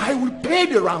 I will pay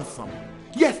the ransom.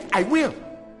 Yes, I will.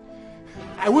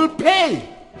 I will pay.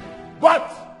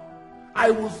 But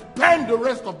I will spend the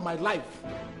rest of my life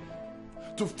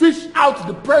to fish out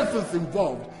the persons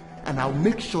involved, and I'll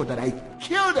make sure that I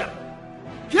kill them.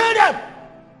 Kill them!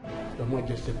 Your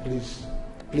Majesty,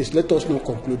 please let us not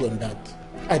conclude on that.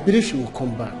 I believe she will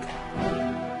come back.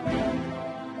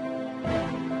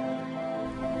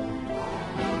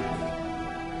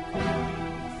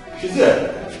 She's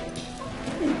here.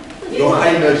 Your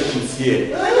Highness, she's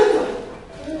here.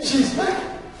 She's back.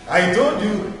 I told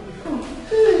you.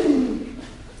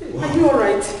 Are you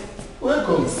alright?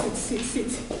 Welcome.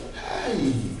 Sit. Hi.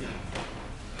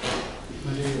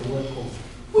 You're welcome.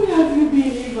 Where have you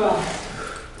been, Eva?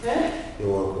 Eh?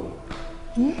 You're welcome.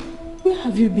 Where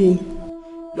have you been?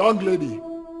 Young lady,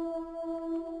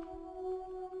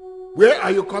 where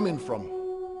are you coming from?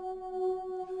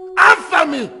 Answer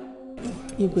me!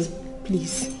 Igwe,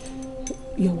 please.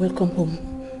 You're welcome home.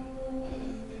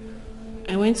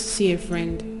 I went to see a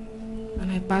friend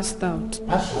and I passed out.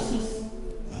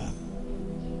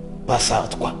 Pass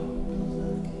out, quoi?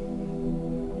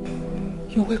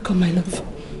 You're welcome, my love.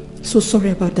 So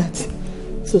sorry about that.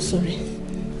 So sorry.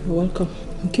 You're welcome,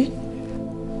 okay?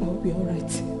 I'll be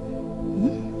alright.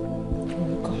 You're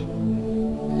welcome.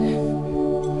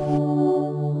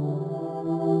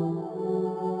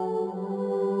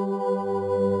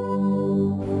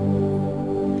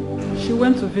 She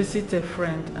went to visit a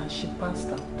friend and she passed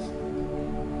out.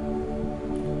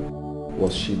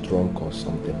 Was she drunk or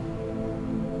something?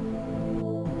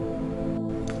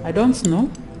 I don't know.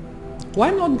 Why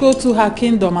not go to her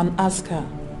kingdom and ask her?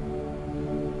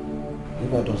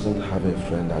 Eva doesn't have a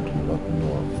friend I do not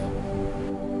know of.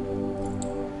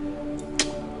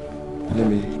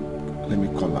 Let me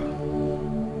call her.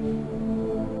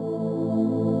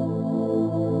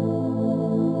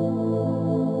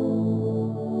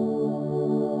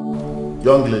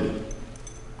 Young lady,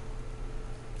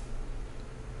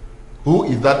 who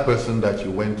is that person that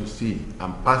you went to see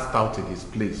and passed out in his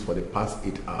place for the past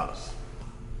 8 hours?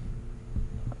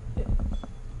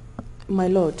 My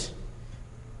lord,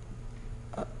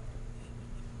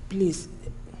 please,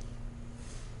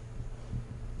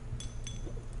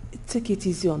 take it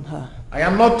easy on her. I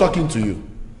am not talking to you.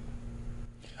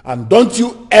 And don't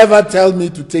you ever tell me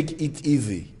to take it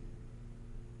easy.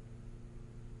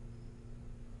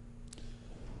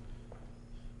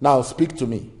 Now speak to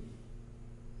me.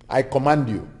 I command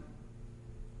you.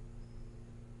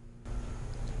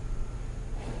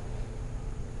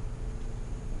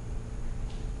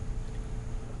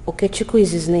 Okechukwu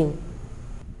is his name.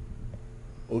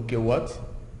 Okay, what?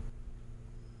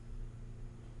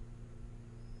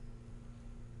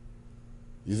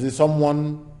 Is it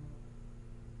someone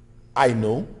I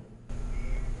know?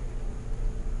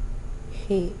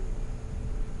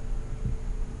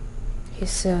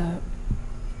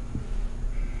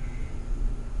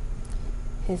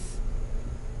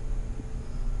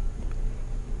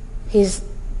 He's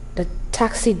the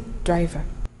taxi driver.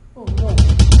 Oh no.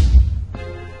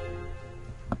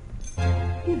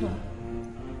 Eva.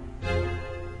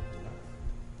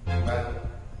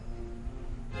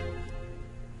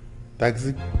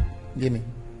 Taxi? Gimme.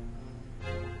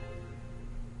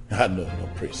 No,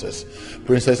 princess.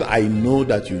 Princess, I know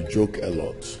that you joke a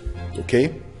lot,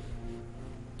 okay?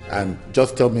 And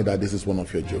just tell me that this is one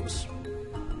of your jokes.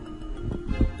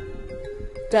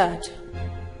 Dad,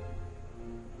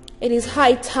 it is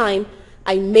high time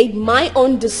I made my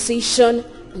own decision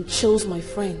and chose my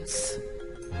friends.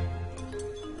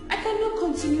 I cannot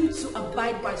continue to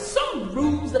abide by some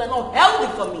rules that are not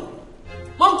healthy for me.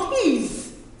 Mom,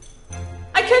 please.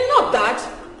 I cannot, Dad.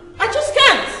 I just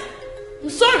can't. I'm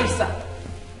sorry, sir.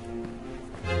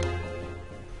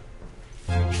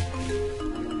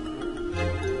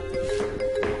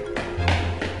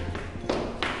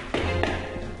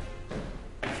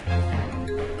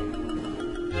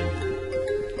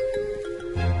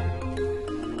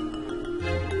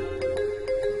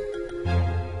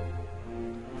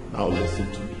 Now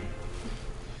listen to me.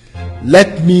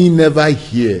 Let me never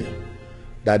hear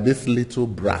that this little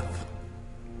brat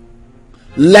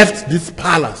left this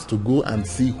palace to go and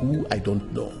see who I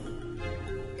don't know.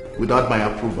 Without my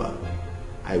approval,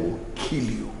 I will kill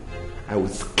you. I will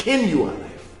skin you alive.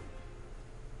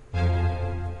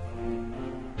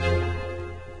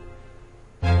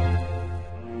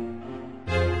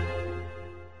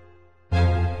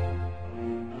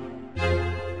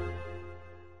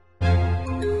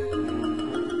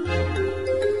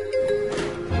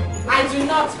 I do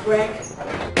not, Greg.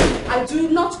 I do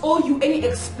not owe you any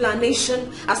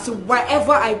explanation as to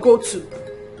wherever I go to.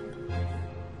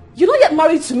 You're not yet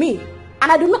married to me,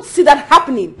 and I do not see that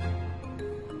happening.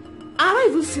 I don't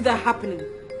even see that happening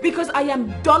because I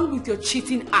am done with your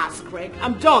cheating ass, Greg.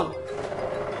 I'm done.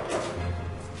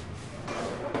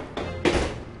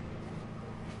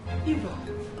 Eva,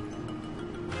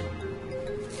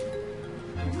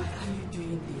 why are you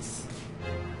doing this?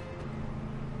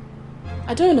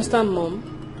 I don't understand, Mom.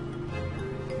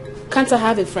 Can't I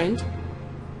have a friend?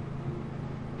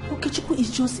 Okechukwu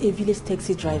is just a village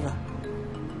taxi driver.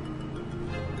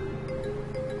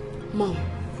 Mom,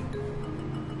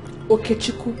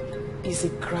 Okechukwu is a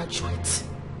graduate.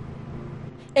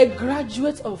 A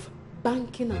graduate of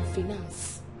banking and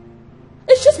finance.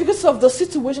 It's just because of the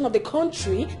situation of the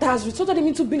country that has resulted him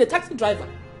into being a taxi driver.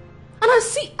 And I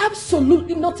see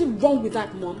absolutely nothing wrong with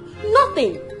that, Mom.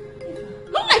 Nothing.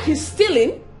 Not like he's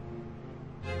stealing.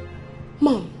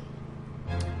 Mom,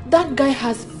 that guy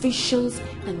has visions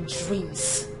and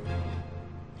dreams.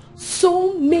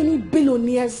 So many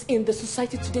billionaires in the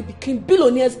society today became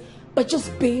billionaires by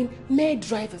just being mere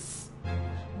drivers.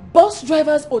 Bus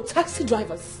drivers or taxi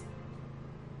drivers.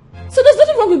 So there's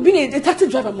nothing wrong with being a taxi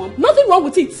driver, Mom. Nothing wrong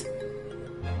with it.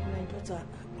 My daughter.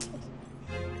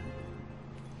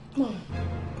 Mom,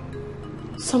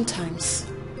 sometimes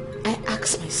I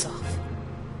ask myself,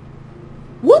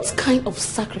 what kind of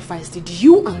sacrifice did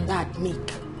you and Dad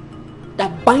make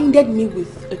that binded me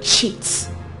with a cheat,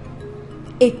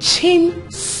 a chain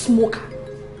smoker,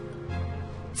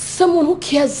 someone who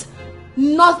cares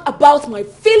not about my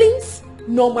feelings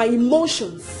nor my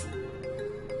emotions,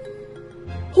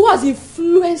 who has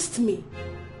influenced me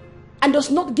and does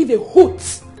not give a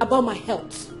hoot about my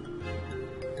health?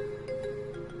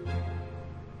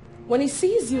 When he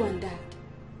sees you and Dad,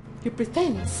 he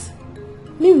pretends.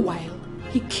 Meanwhile,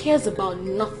 he cares about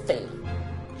nothing,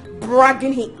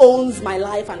 bragging he owns my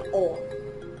life and all.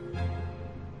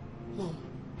 Mom,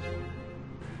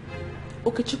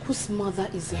 Okechukwu's mother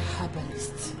is a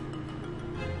herbalist,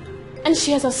 and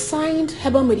she has assigned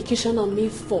herbal medication on me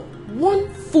for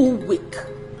 1 full week.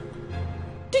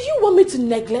 Do you want me to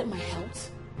neglect my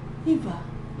health? Eva.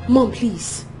 Mom,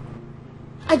 please.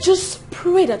 I just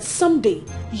pray that someday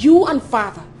you and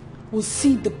Father will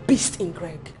see the beast in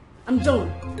Greg. I'm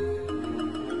done.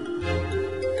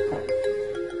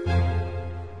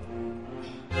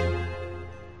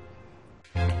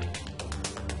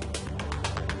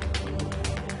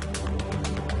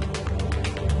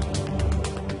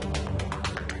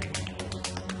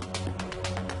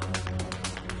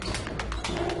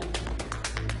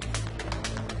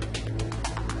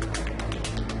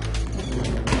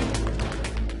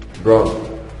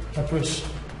 Bro. Approach.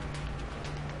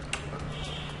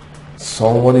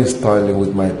 Someone is toiling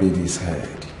with my baby's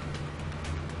head.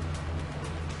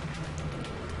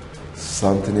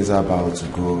 Something is about to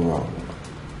go wrong.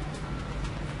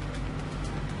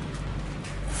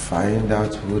 Find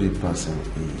out who the person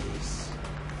is.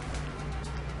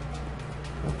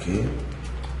 Okay?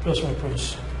 Yes, my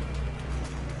prince.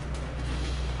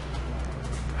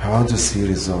 I want to see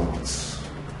results.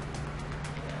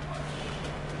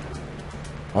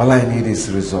 All I need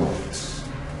is results.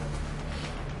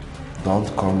 Don't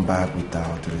come back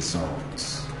without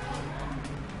results.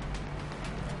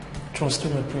 Trust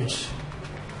me, my prince.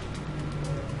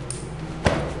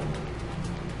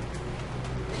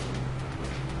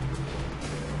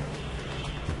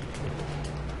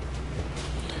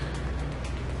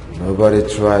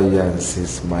 Nobody try and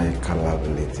seize my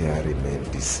capability and remain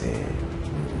the same.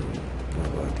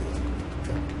 Nobody.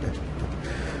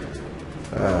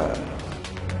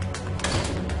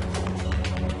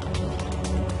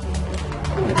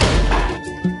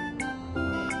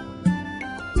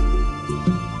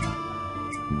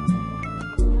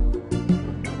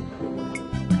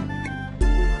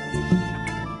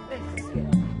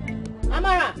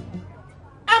 Amara!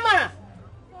 Amara!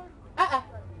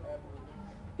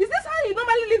 Is this how you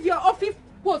normally leave your office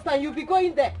post and you'll be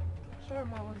going there? Sure,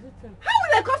 Ma, I was eating. How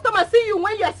will a customer see you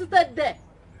when you are seated there?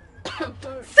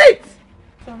 Sit!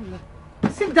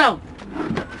 Sit down.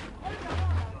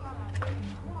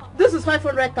 This is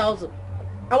 500,000.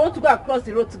 I want to go across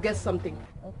the road to get something.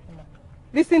 Okay, Ma.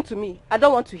 Listen to me. I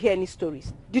don't want to hear any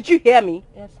stories. Did you hear me?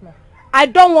 Yes, Ma. I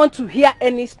don't want to hear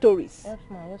any stories. Yes,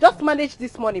 Ma. Yes, Just ma. manage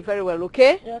this money very well,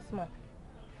 okay? Yes, Ma.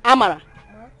 Amara,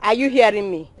 are you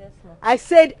hearing me? Yes, Ma. I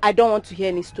said I don't want to hear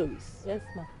any stories. Yes,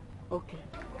 Ma. Okay.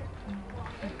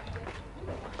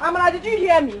 Amara, did you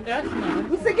hear me? Yes, Ma.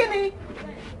 Usigini.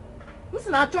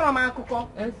 Listen, I'll tell my uncle.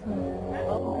 Yes, Ma.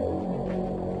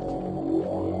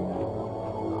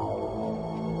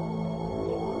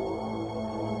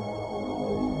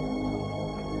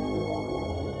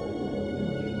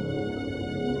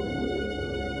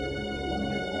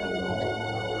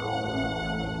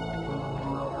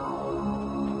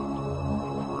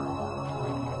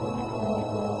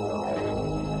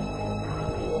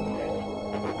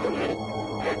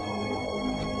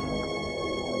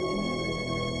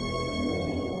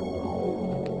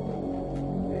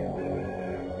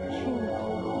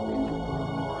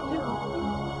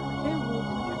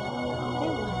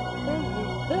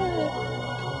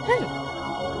 Hey! This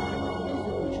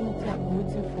is the opportunity I've been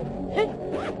waiting for. Hey!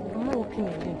 I'm not working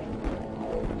again.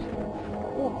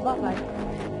 Oh, bye-bye.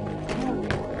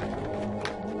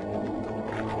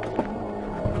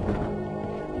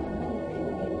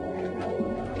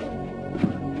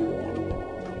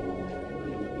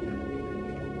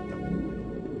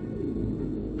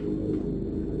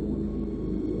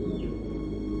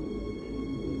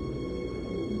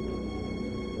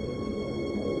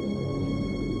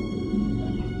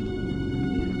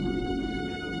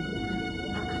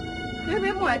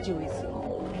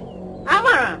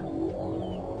 Amara!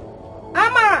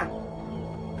 Amara!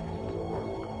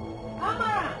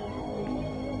 Amara!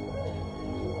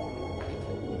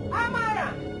 Amara!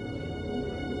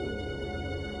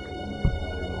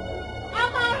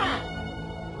 Amara!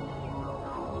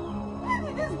 Where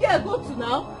did this girl go to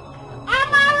now?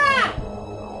 Amara!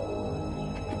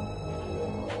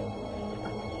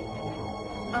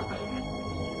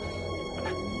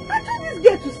 I told this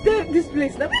girl to stay in this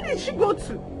place. Now where did she go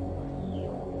to?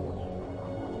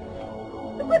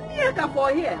 Put me for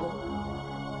here.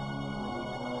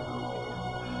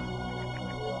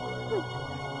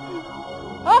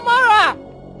 Amara!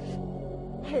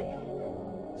 Hey,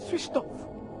 switched off.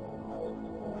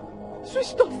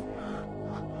 Switched off.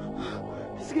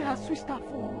 This girl has switched her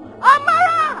phone.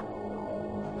 Amara!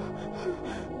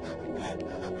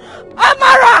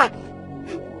 Amara!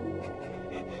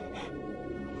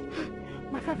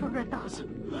 My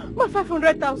 500,000. My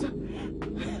 500,000.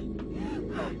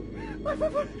 My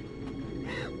 500.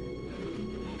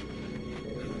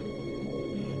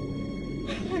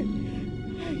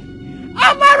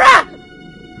 Amara!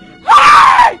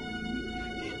 Hey!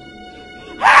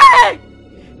 Hey!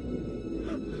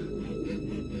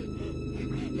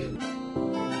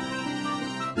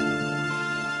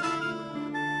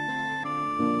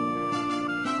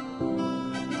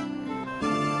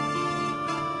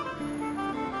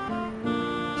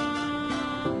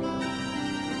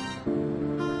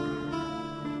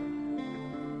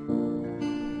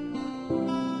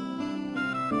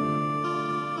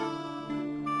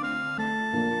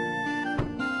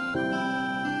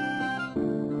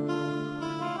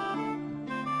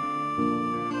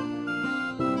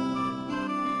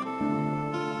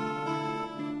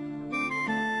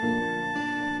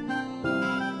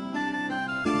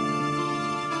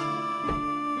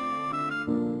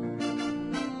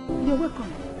 You're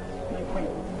welcome, my friend.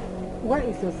 Where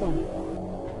is your son?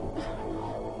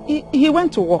 He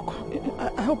went to work.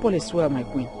 I hope all is well, my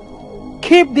queen.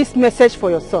 Keep this message for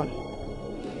your son.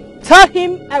 Tell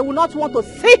him I will not want to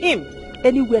see him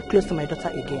anywhere close to my daughter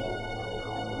again.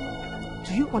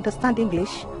 Do you understand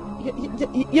English?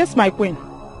 Yes, my queen.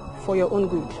 For your own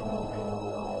good.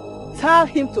 Tell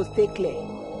him to stay clear.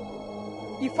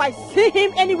 If I see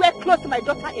him anywhere close to my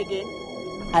daughter again,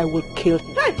 I will kill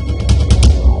him. Hey!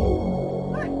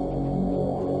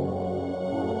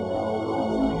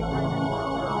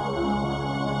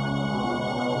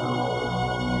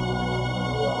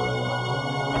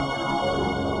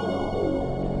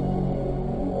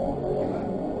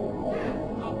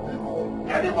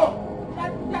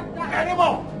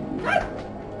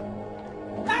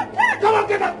 Come on,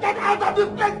 get out of this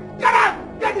place! Get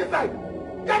out! Get inside!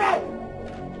 Get out!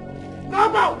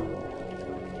 Come out!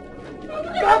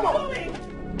 Come on!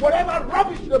 Whatever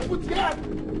rubbish they put here,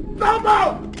 come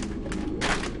out!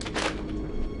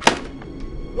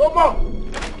 No more!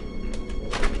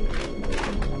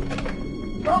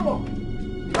 Come on!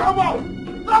 Come on!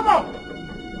 Come on!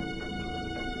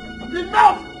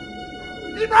 Enough!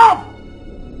 Enough!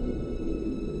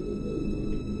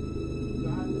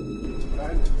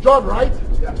 John, right?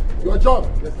 Yeah. Your John.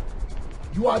 Yes, sir.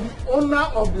 You are the owner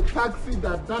of the taxi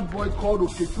that boy called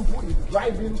Okechukwu is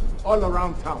driving all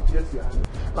around town. Yes, sir.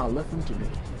 Now listen to me.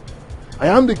 I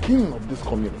am the king of this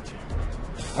community.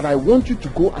 And I want you to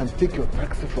go and take your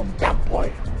taxi from that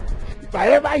boy. If I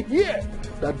ever hear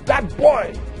that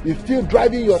boy is still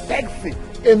driving your taxi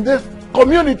in this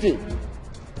community.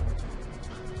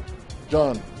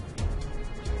 John,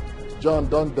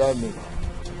 don't dare me.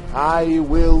 I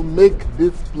will make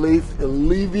this place a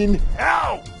living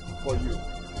hell for you.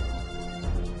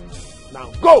 Now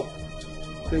go!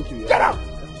 Thank you. Get out!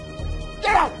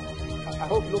 Get out! I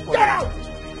hope no problem. Get out!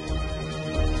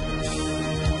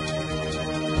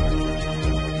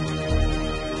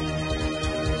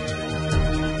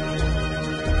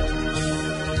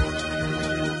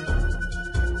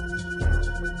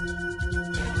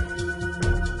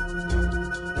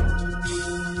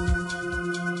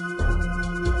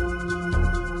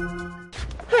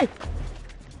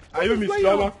 Are you Miss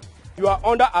Drama? You are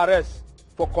under arrest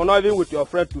for conniving with your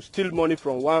friend to steal money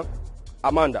from one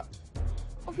Amanda.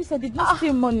 Officer did not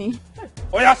steal money.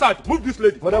 Oh yeah, sir, move this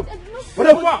lady. Whatever.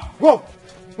 Go.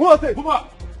 Move her. Move her.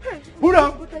 Move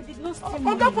down. But I did not steal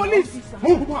money. Oga police.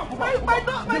 Move. My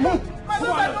daughter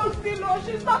don't steal. Oh,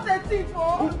 she's not a thief.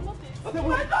 Oh. My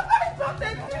daughter is not a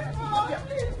thief. Oh,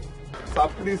 please. Sir,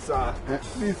 please, sir.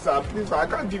 Please, sir. I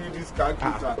can't give you this car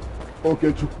key, sir.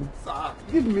 Okay, Chukwu. Sir,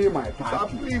 give me my car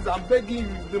key. Sir, please, I'm begging you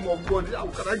in the name of God. How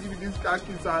can I give you this car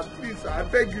key, sir? Please, sir. I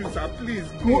beg you, sir. Please.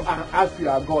 Go and ask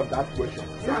your God that question.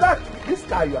 Sir. Is that this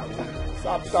car you are with?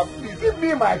 Sir, please. Give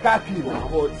me my car key.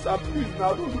 God, sir, please,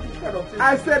 now don't do this kind of thing.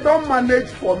 I said don't manage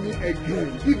for me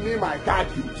again. Give me my car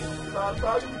key.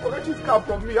 Sir, you collect this car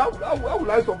from me. How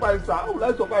will I survive, sir? How will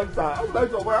I survive, sir? How will I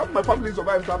survive? How will my family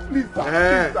survive, sir? Please, sir.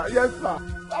 Please, sir. Yes, sir.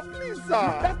 Sir, please,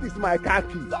 sir. That is my car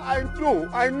key. Sir,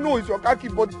 I know it's your car key,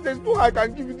 but there's no how I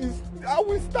can give you this. I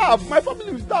will starve. My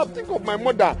family will starve. Think of my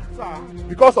mother, sir.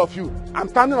 Because of you, I'm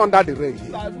standing under the rain.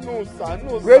 Sir, no, sir.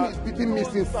 No, sir. Rain is beating me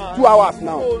since 2 hours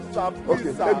now. No, sir. Please,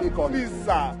 okay, sir. let me call please, you.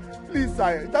 Sir. Please, sir.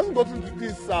 It hasn't gotten to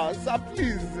this, sir. Sir,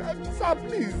 please. Sir,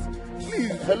 please.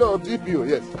 Please. Hello, DPO.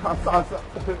 Yes. Sir.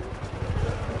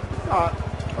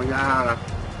 Oh,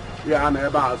 yeah, I'm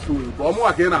about to sue you. But I'm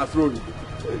working as road.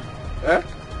 Eh?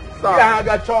 Sir. Yeah, I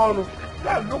got you.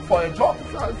 Yeah, look for a job.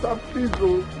 Sir, please,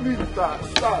 oh. Please, sir.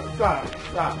 Sir.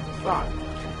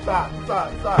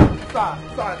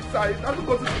 It hasn't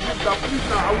gotten to this, sir. Please,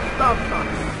 sir. I will stop, sir.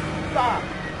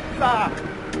 Sir.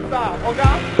 Oga.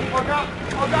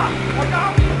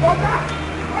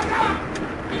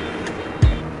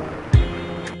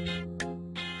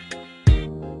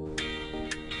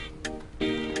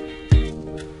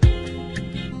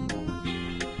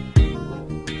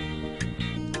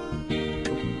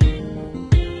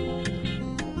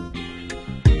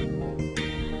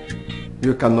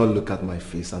 You cannot look at my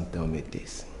face and tell me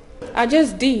this. I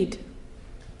just did.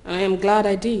 And I am glad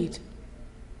I did.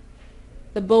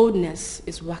 The boldness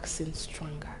is waxing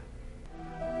stronger.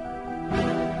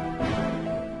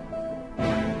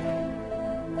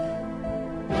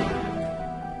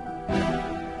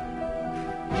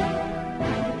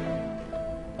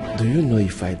 Do you know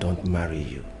if I don't marry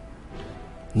you,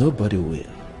 nobody will?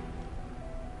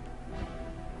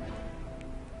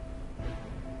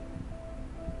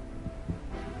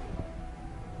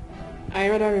 I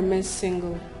rather remain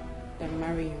single than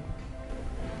marry you.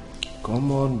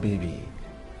 Come on, baby.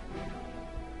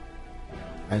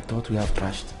 I thought we have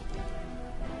trashed.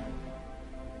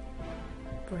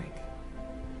 Greg,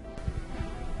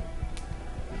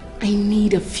 I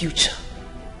need a future.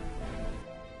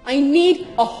 I need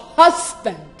a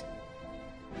husband.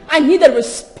 I need a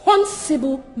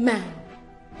responsible man.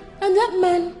 And that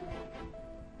man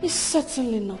is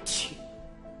certainly not you.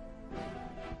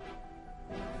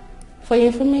 For your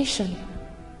information,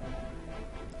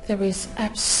 there is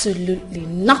absolutely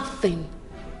nothing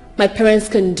my parents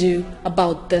can do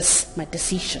about this, my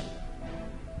decision.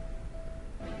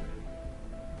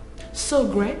 So,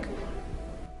 Greg,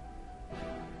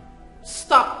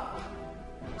 stop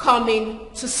coming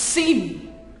to see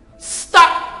me.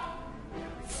 Stop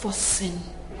forcing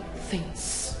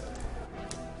things.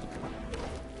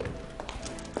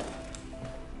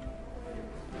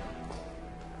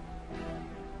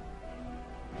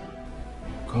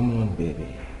 Come on,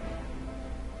 baby.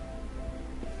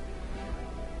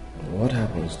 What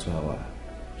happens to our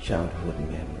childhood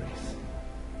memories?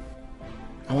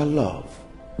 Our love,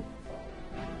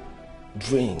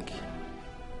 drink,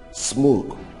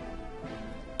 smoke,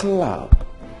 club,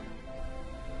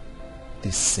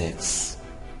 the sex,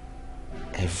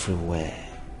 everywhere.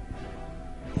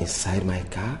 Inside my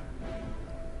car,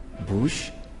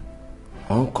 bush,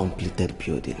 uncompleted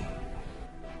building.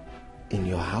 In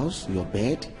your house, your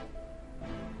bed,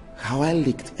 how I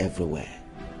leaked everywhere.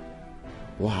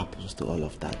 What happens to all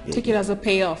of that, baby? Take it as a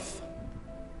payoff.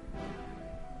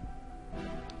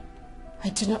 I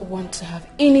do not want to have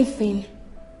anything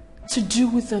to do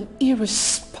with an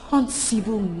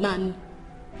irresponsible man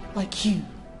like you.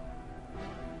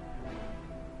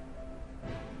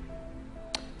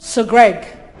 So, Greg,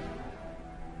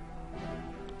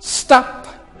 stop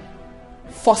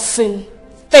forcing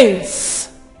things.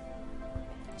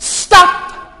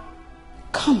 Stop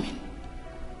coming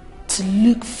to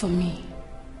look for me.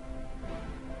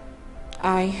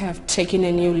 I have taken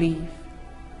a new leave,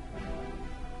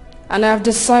 and I've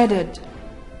decided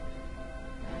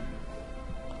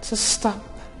to stop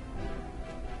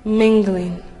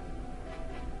mingling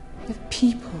with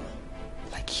people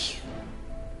like you.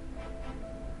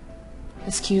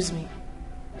 Excuse me.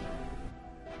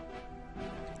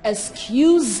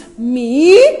 Excuse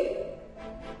me?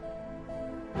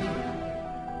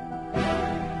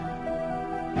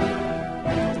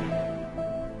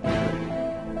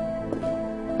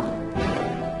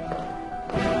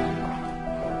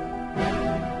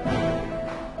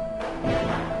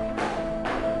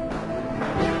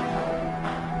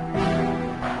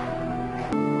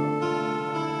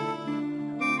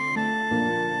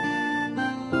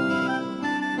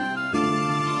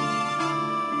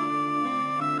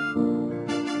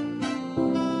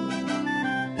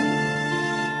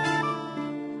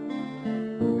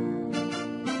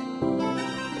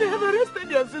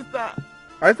 arrested your sister.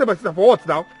 Arrested my sister for what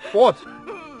now? For what?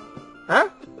 Huh?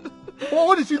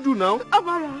 What did she do now?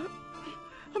 Amara,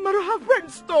 her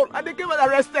friend stole and they came and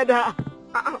arrested her.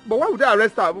 But why would they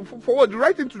arrest her? For what? The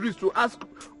right thing to do is to ask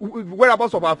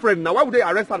whereabouts of her friend. Now, why would they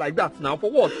arrest her like that now?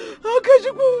 For what? Okay, did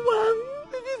you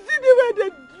see the way they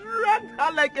dragged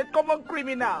her like a common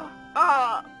criminal?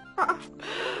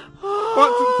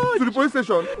 To the police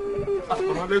station. Let's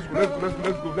go, please.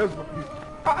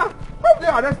 Why would they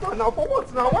arrest her now? For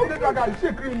what now? Why would they drag her? Is she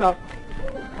a criminal?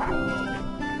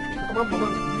 Come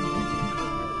on.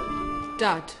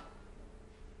 Dad,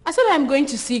 I said I'm going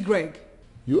to see Greg.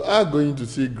 You are going to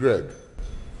see Greg.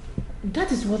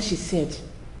 That is what she said.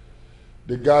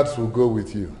 The guards will go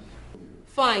with you.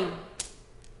 Fine.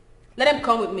 Let them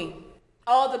come with me.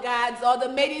 All the guards, all the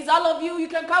ladies, all of you, you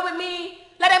can come with me.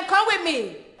 Let them come with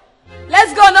me.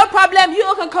 Let's go, no problem. You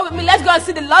all can come with me. Let's go and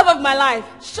see the love of my life.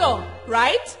 Sure,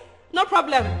 right? No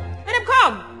problem. Let them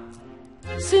come.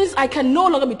 Since I can no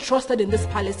longer be trusted in this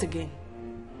palace again.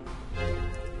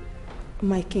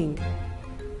 My king,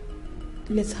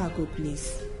 let her go,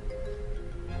 please.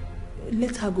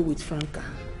 Let her go with Franca.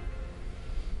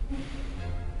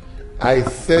 I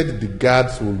said the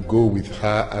guards will go with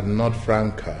her and not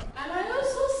Franca. And I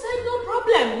also said no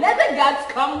problem. Let the guards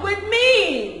come with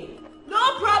me.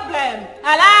 No problem.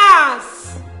 Alas!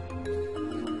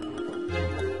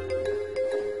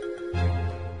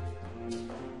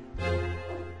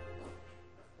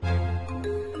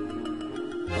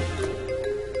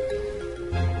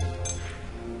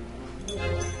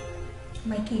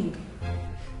 My king,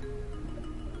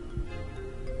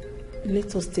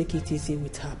 let us take it easy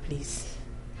with her, please.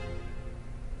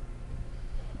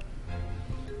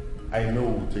 I know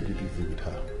we'll take it easy with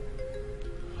her.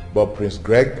 But Prince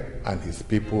Greg and his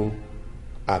people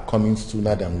are coming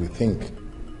sooner than we think.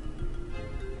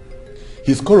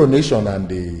 His coronation and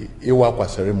the Iwakwa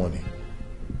ceremony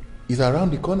is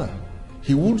around the corner.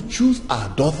 He will choose our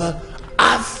daughter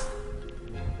as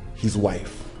his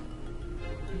wife.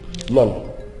 Lolo,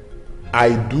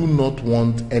 I do not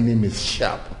want any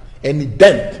mishap, any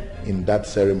dent in that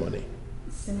ceremony.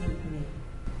 Same with me.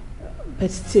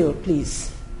 But still,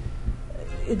 please,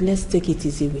 let's take it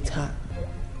easy with her.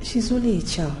 She's only a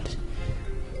child.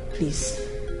 Please.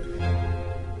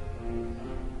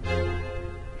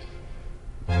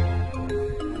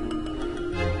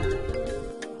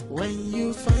 When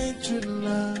you find true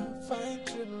love,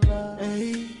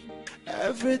 hey,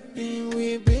 everything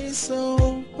will be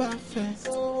so perfect.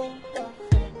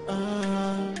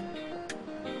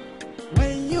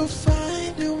 When you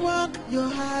find the one your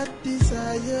heart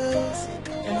desires,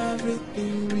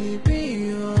 everything will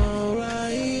be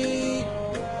alright.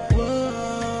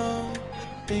 Whoa,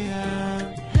 yeah.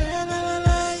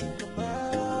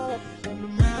 No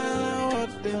matter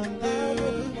what they do,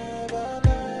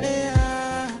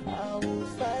 yeah, I will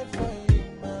fight for you,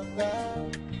 mama.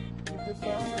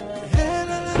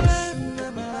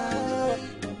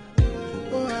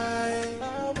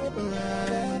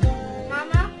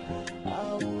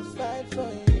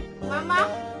 Mama?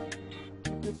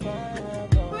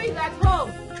 Who is at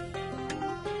home?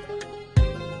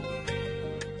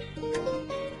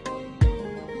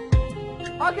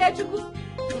 Okay, Chuku.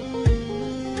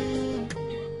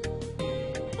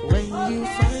 When you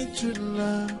find true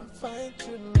love,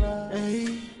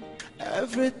 hey,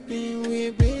 everything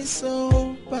will be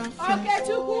so perfect. Okay,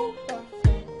 Chuku.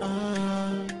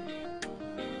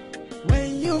 When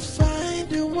you find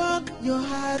the one your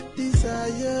heart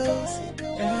desires,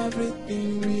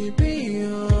 everything will be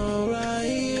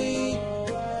alright.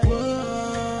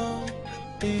 Whoa,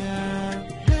 yeah.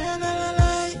 No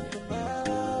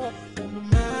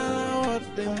matter what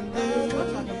they do,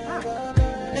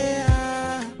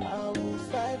 yeah, I will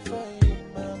fight for you,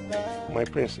 mama. My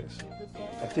princess,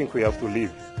 I think we have to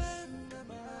leave.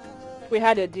 We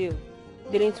had a deal,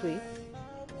 didn't we?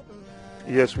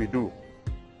 Yes, we do.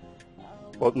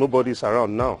 But nobody's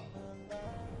around now.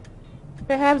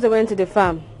 Perhaps they went to the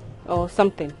farm or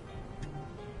something.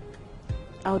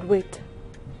 I would wait.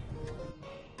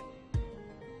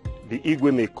 The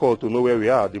Igwe may call to know where we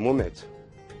are at the moment.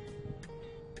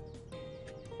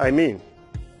 I mean,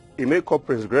 he may call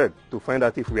Prince Greg to find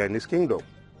out if we are in his kingdom.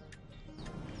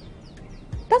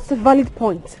 That's a valid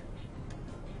point.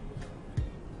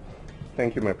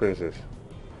 Thank you, my princess.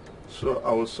 So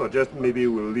I would suggest maybe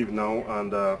we'll leave now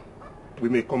and we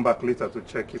may come back later to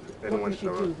check if anyone is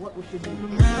around. What we should do.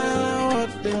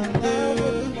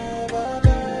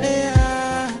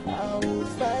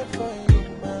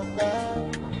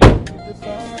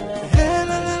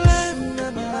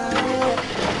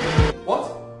 What?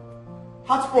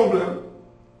 Heart problem?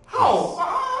 How?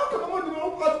 How can I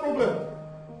develop heart problem?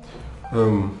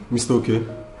 problem? Mr. Okay,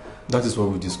 that is what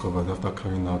we discovered after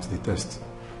carrying out the test.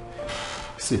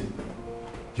 See,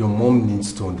 your mom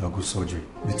needs to undergo surgery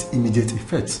with immediate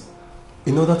effect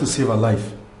in order to save her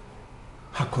life.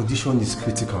 Her condition is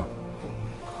critical.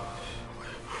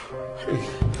 Hey,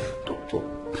 doctor, okay,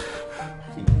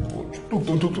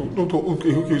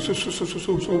 so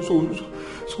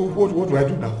what do I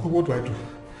do now? What do I do?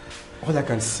 All I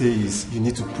can say is you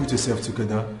need to put yourself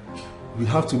together. We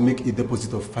have to make a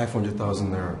deposit of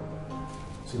 500,000 naira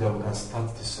so that we can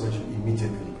start the surgery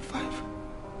immediately.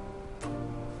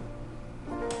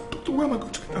 Doctor, where am I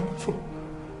going to get that money from?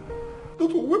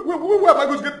 Doctor, where am I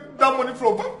going to get that money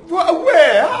from?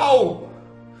 Where? How?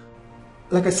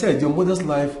 Like I said, your mother's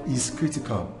life is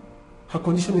critical. Her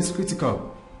condition is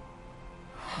critical.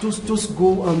 Just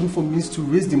go and look for means to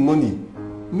raise the money.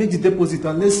 Make the deposit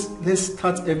and let's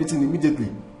start everything immediately.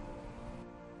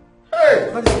 Hey!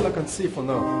 That is all I can say for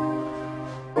now.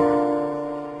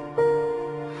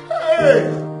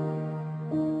 Hey!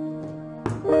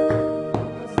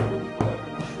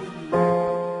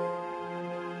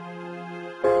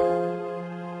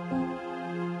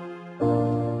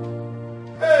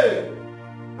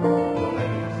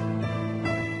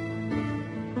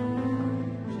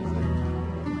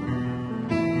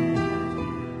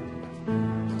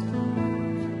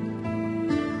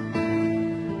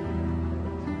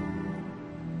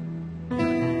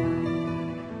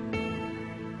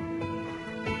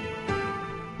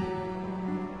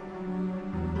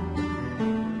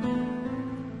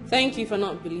 Thank you for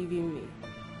not believing me.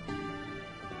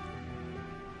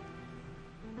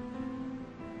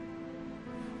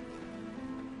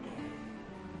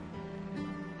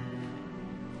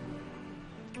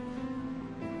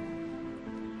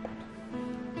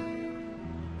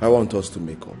 I want us to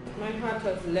make up. My heart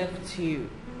has left you.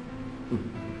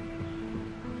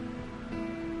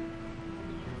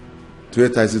 To a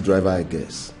taxi driver, I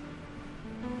guess.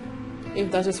 If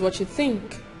that is what you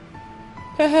think,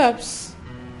 perhaps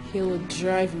he will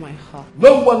drive my heart.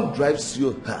 No one drives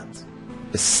your heart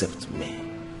except me.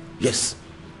 Yes,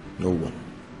 no one.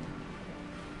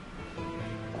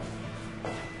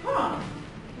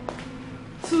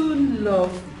 Two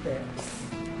love birds.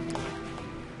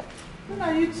 When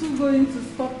are you two going to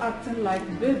stop acting like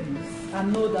babies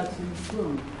and know that you've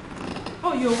grown?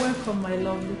 Oh, you're welcome, my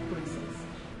lovely princess.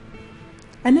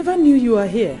 I never knew you were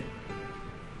here.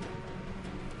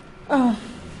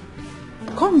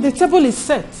 Come, the table is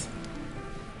set.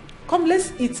 Come,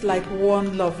 let's eat like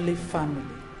one lovely family.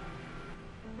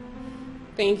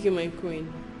 Thank you, my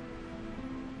queen.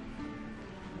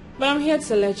 But I'm here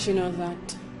to let you know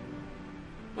that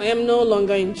I am no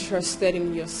longer interested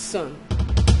in your son.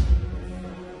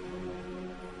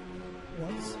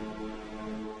 What?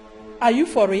 Are you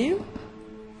for real?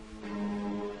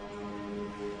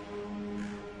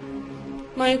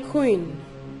 My queen,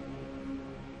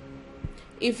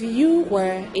 if you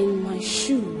were in my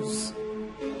shoes,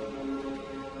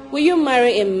 will you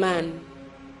marry a man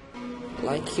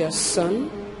like your son?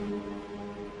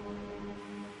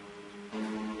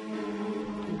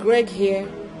 Greg here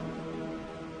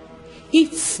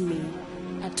hits me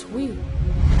at will.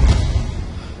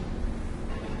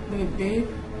 Babe.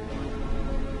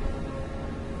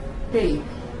 Babe.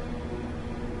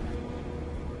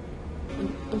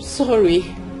 I'm sorry.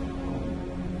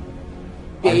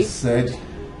 Babe. I said,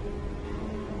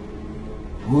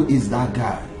 who is that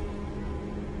guy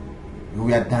you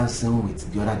were dancing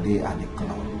with the other day at the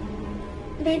club?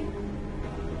 Babe,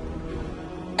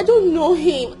 I don't know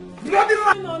him. Bloody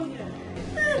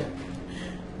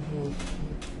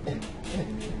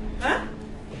Huh?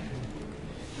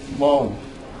 Mom,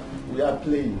 we are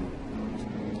playing.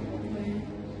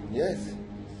 Yes.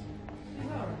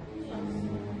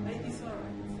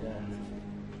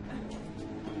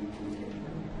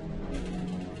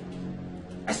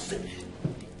 I said,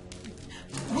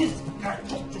 this guy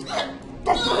talk to her.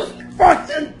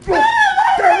 Fucking truth.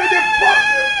 Tell me the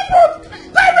fucking truth.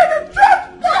 Tell me the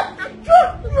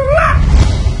truth.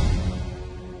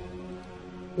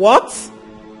 What?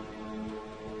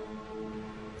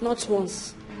 Not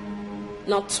once,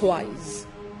 not twice.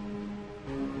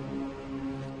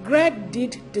 Greg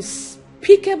did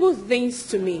despicable things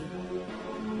to me.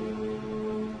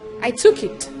 I took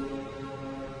it.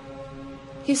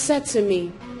 He said to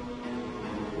me,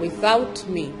 without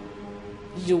me,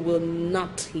 you will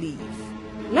not leave.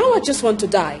 Now I just want to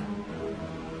die.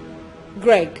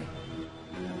 Greg,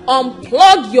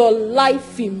 unplug your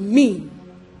life in me,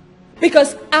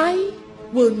 because I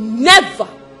will never,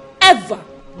 ever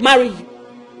marry you.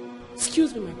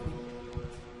 Excuse me, my queen.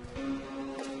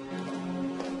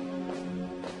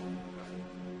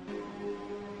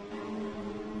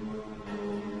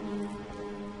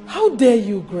 How dare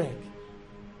you, Greg?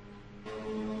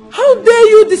 How dare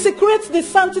you desecrate the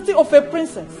sanctity of a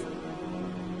princess?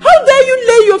 How dare you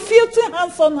lay your filthy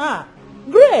hands on her?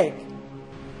 Greg!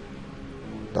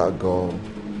 That girl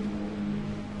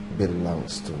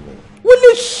belongs to me. Will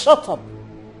you shut up?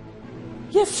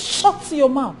 Yes, shut your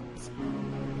mouth.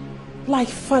 Like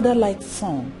father, like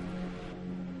son.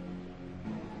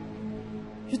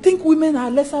 You think women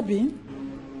are lesser beings?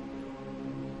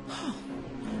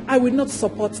 I will not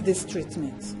support this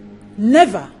treatment.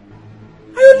 Never.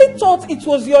 I only thought it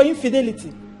was your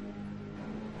infidelity.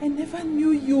 I never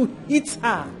knew you hit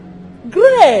her.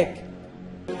 Greg!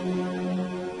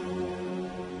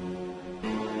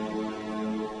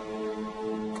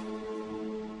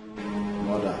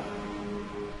 Mother,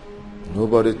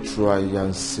 nobody try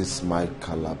and seize my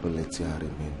culpability and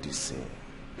remain the same.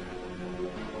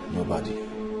 Nobody.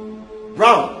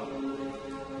 Brown!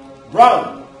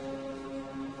 Brown!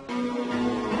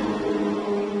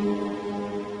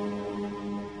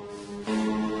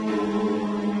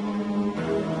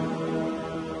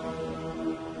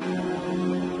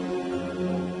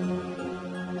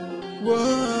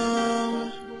 Whoa.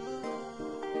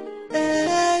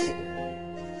 Hey.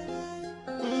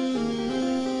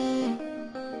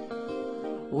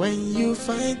 When you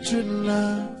find true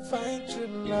love,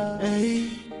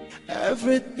 hey,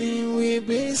 everything will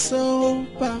be so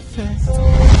perfect.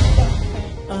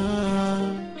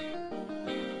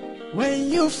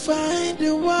 When you find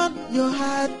the one your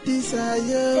heart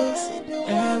desires,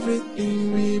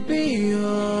 everything will be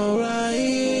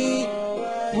alright.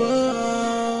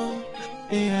 Whoa,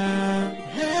 yeah.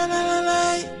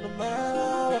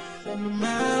 No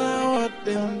matter what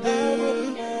them do,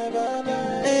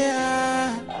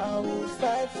 yeah, I will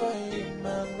fight for you,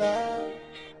 my love.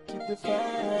 Keep the fire.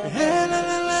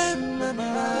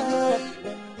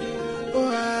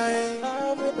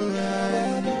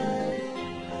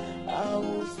 I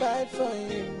will fight for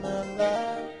you, my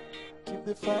love. Keep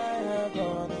the fire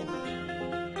burning.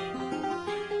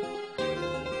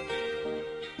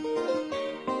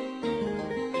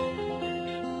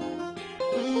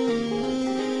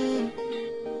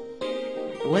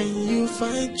 When you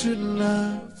find true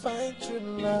love,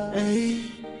 hey,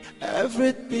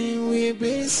 everything will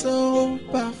be so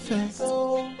perfect.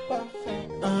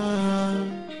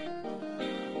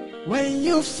 When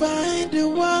you find the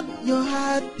one your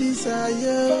heart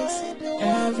desires,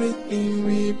 everything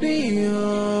will be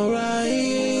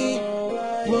alright.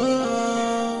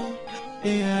 Whoa,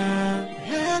 yeah.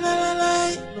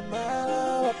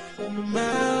 No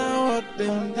matter what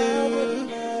them do,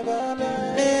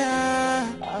 yeah,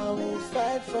 I will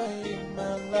fight for you,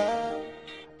 my love.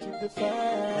 Keep the fire.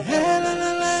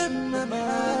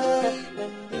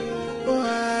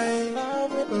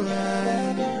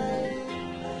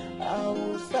 I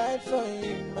will fight for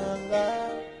you, my love.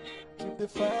 Keep the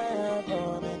fire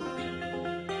burning.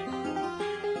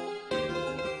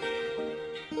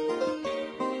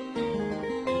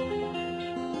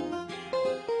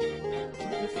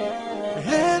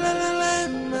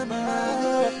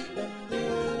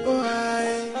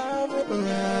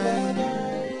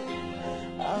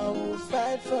 I will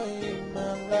fight for you, my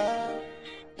love.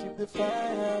 Keep the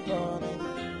fire burning.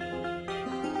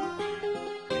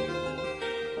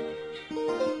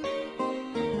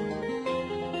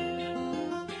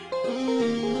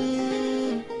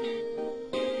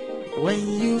 When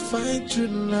you find true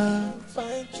love,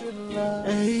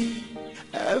 hey,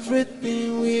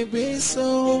 everything will be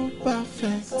so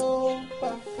perfect.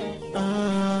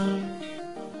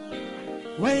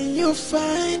 When you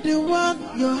find the one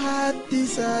your heart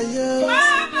desires,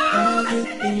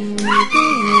 everything will be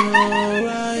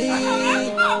alright.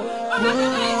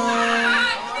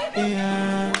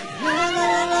 Yeah.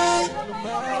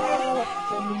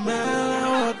 No matter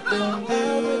what them do,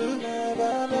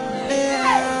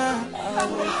 yeah, I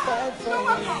will fight for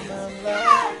you, my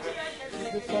love.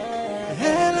 Keep the fire.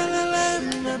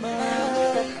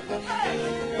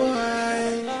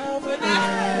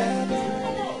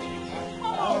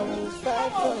 I will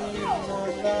fight for you, my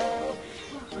love.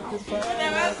 Keep the fire.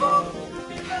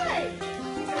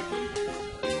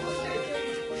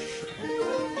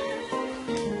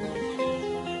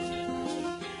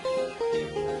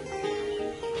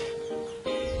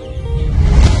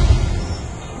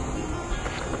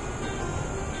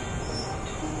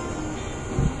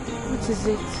 What is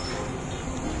it?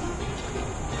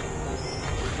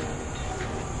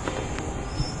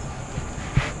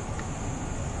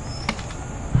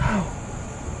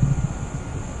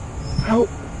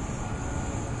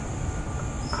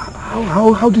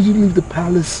 How did you leave the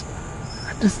palace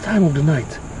at this time of the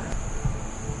night?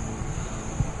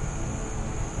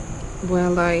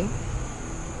 Well, I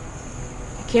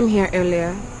came here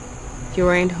earlier. You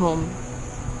weren't home.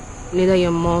 Neither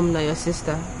your mom nor your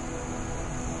sister.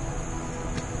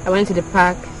 I went to the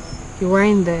park. You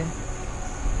weren't there.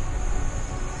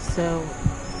 So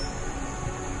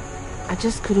I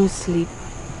just couldn't sleep.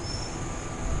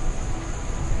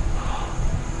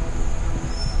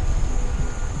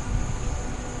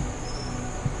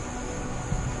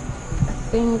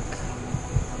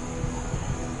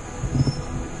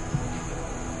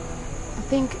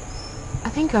 I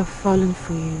think I've fallen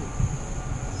for you.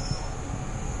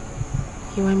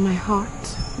 You are in my heart.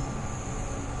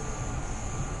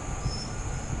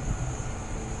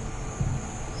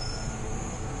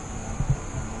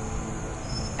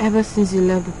 Ever since you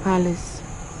left the palace,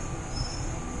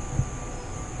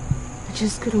 I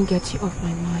just couldn't get you off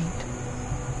my mind.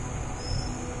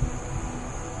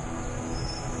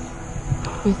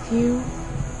 With you,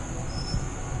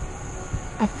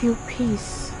 I feel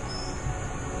peace.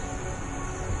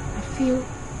 I feel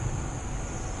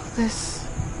this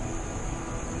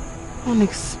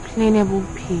unexplainable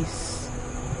peace.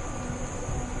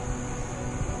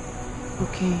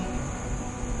 Okay.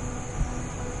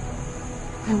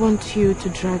 I want you to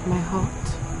drag my heart.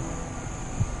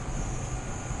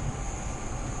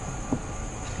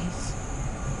 Please.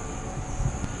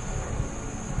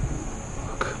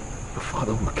 Look, your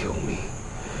father will kill me.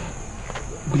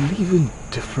 We live in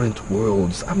different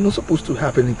worlds. I'm not supposed to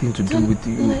have anything to do with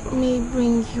you. Let me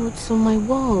bring you to my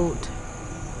world.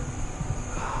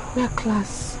 Where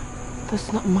class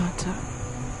does not matter.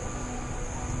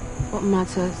 What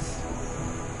matters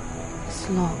is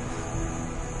love.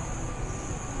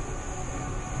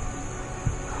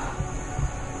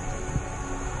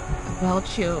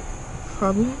 About your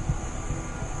problem?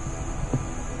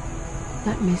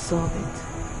 Let me solve it.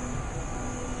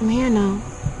 I'm here now.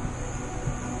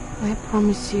 I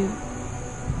promise you,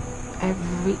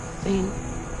 everything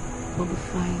will be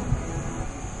fine.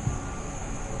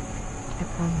 I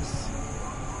promise.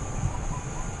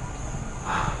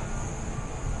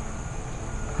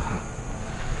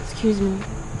 Excuse me,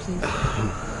 please.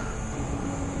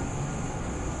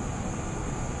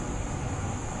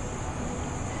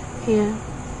 Here,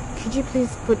 could you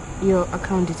please put your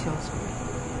account details for me?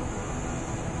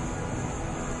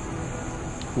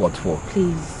 What for?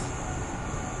 Please.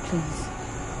 Please.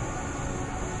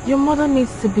 Your mother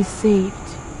needs to be saved.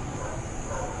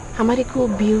 Her medical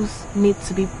bills need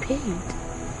to be paid.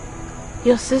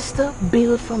 Your sister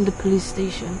bailed from the police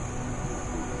station.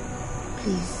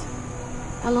 Please,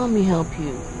 allow me help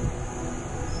you.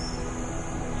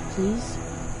 Please?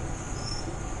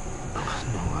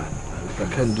 I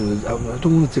can't do this. I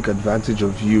don't want to take advantage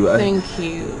of you. Thank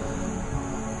you.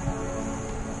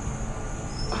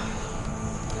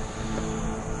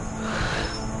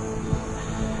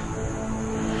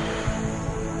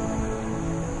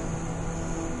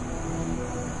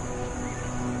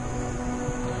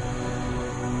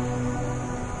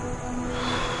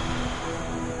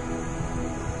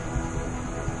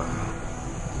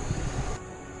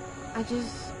 I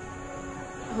just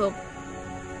hope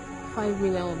 5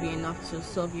 million will be enough to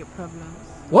solve your problems.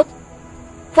 What?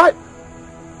 5?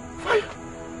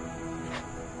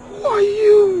 Who are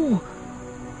you?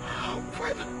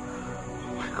 5?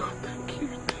 Oh my God, thank you.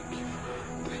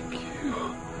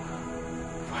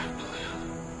 5 million.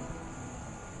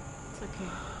 It's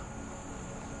okay.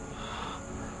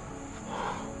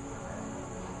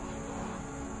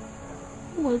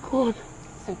 Oh my God.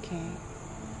 It's okay.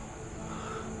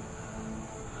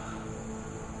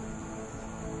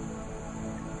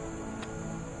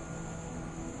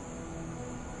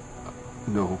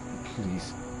 No,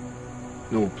 please.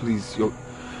 No, please. Oh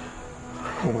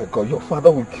my God, your father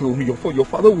will kill me. Your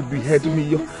father will behead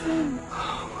me. Listen.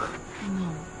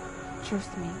 No,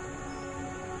 trust me.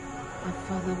 My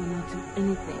father will not do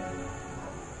anything.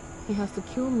 He has to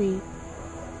kill me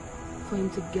for him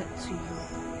to get to you.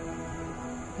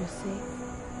 You're safe.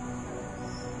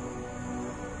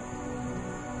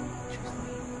 Trust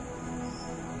me.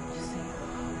 You're safe.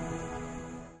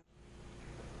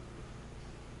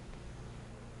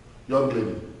 Young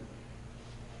lady,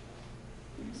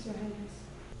 Yes, Your Highness.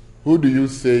 who do you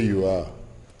say you are?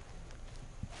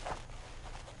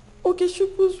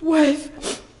 Okechukwu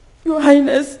wife, Your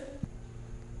Highness.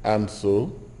 And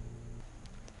so?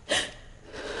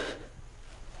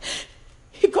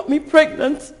 He got me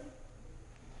pregnant.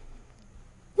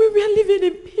 We were living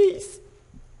in peace.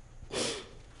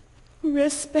 We were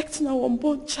expecting our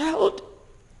unborn child.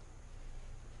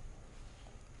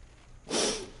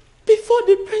 Before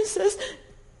the princess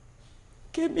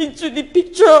came into the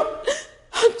picture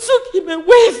and took him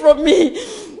away from me,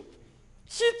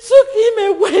 She took him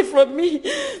away from me.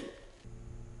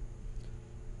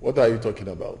 What are you talking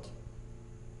about?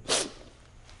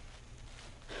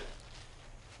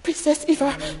 Princess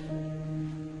Eva.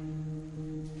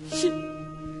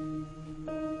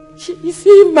 She is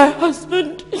he my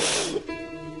husband.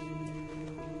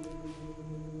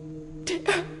 They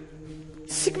are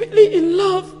secretly in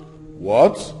love.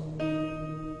 What?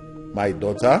 My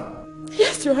daughter?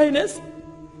 Yes, Your Highness.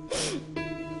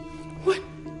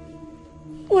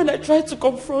 When I tried to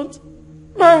confront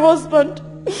my husband,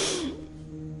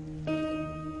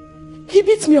 he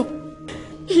beat me up.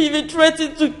 He even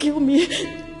threatened to kill me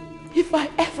if I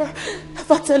ever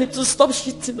tell him to stop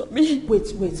cheating on me.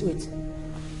 Wait.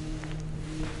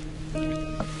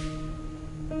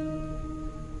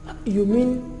 You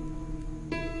mean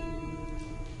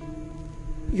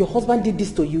your husband did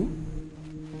this to you?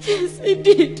 Yes, he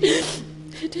did.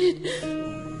 He did.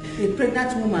 A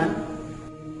pregnant woman?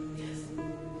 Yes.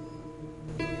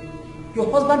 Your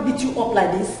husband beat you up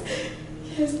like this?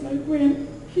 Yes, my queen.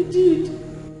 He did.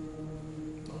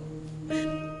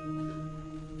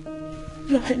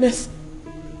 Your Highness.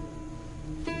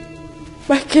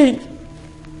 My king.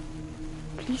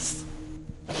 Please.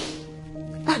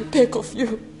 I beg of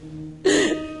you.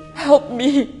 Help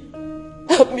me.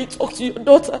 Help me talk to your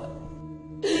daughter.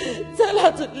 Tell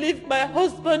her to leave my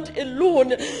husband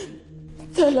alone.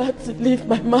 Tell her to leave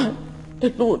my man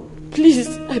alone. Please,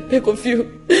 I beg of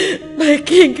you. My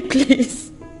king,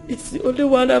 please. It's the only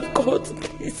one I've got,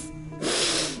 please.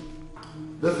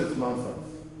 This is nonsense.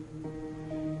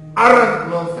 Arrant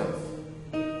nonsense.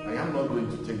 I am not going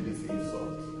to take this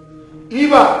insult.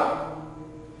 Eva!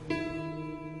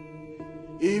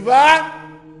 Eva!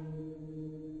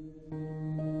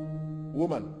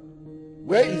 Woman,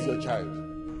 where is your child?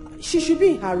 She should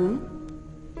be in her room.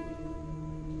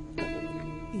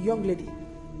 Young lady,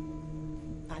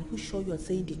 are you sure you are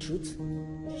saying the truth?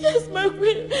 Yes, my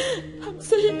queen. I'm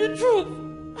saying the truth.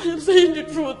 I am saying the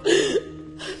truth.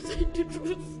 I'm saying the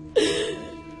truth.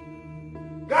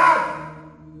 God!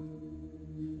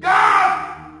 God!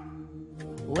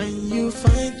 When you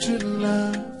find true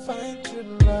love,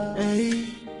 hey,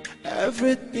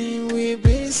 everything will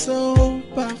be so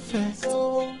perfect.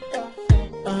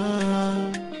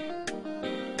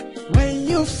 When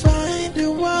you find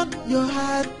the one your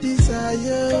heart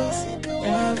desires,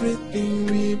 everything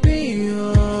will be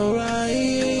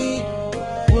alright.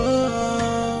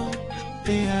 Whoa,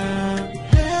 yeah.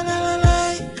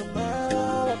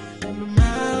 No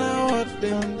matter what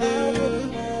they do,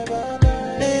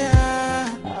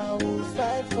 yeah, I will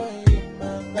fight for you, my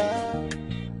love.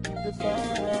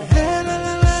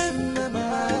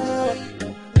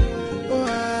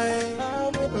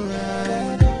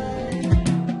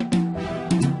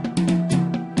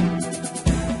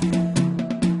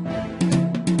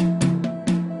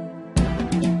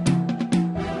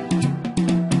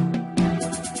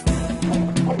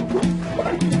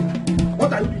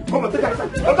 What are you doing? Come on, take her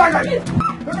inside. Take her inside.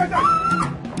 Take her inside.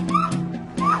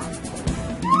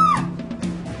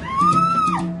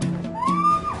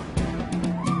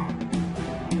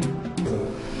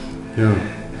 Yeah.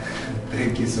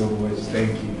 Thank you so much.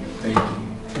 Thank you. Thank you.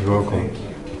 You're welcome. Thank you.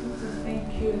 Thank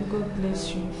you. God bless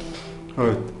you.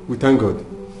 Alright, we thank God.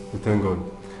 We thank God.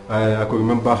 I could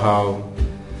remember how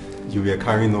you were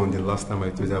carrying on the last time I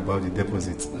told you about the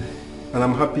deposit. And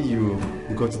I'm happy you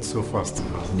got it so fast.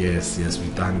 Yes, we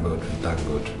thank God. We thank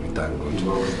God. We thank God.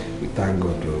 We thank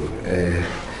God.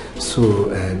 So,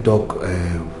 Doc,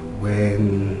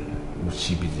 when will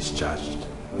she be discharged?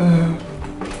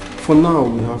 For now,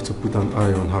 we have to put an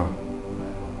eye on her.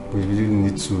 We really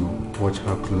need to watch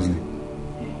her closely.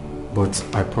 But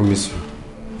I promise you,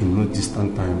 in no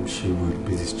distant time, she will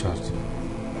be discharged.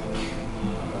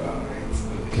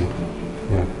 Okay.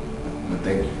 Yeah.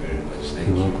 Thank you very much. Thank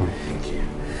You're you. welcome. Thank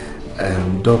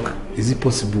you. Doc, is it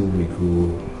possible we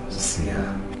go see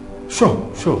her?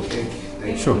 Sure. Thank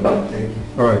you. Sure. Thank you.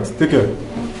 Alright, take care.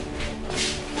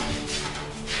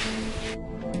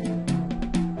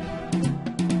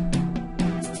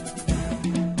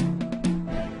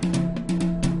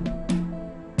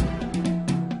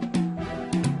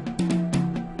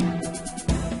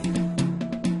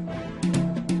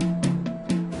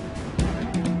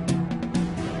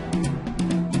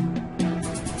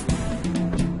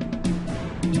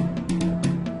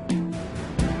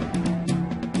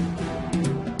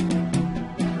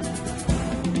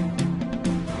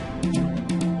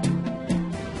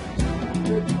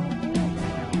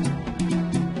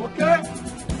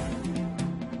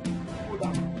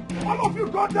 All of you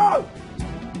go down!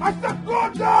 I said go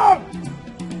down!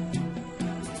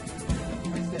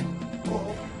 I said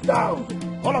go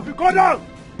down! All of you go down!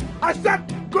 I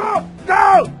said go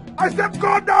down! I said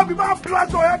go down before I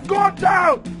blast your head! Go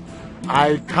down!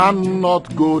 I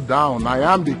cannot go down. I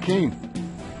am the king.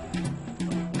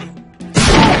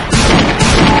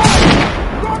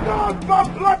 Go down before I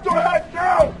blast your head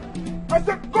down! I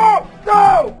said go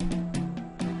down!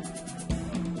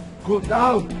 Go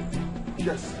down!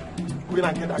 Yes, go in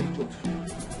and get that idiot.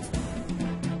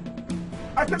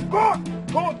 I said go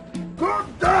down! Go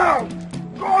down!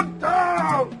 Go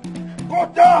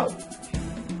down!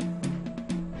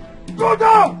 Go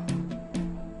down!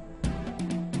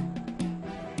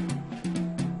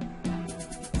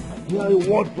 I hear a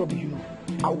word from you,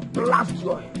 I will blast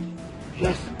your head.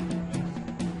 Yes.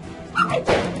 Stop it!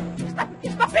 Stop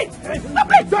it! Stop it!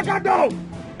 Stop it! Take her down!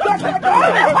 Take her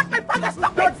down! What's my father?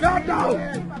 Stop Take her down!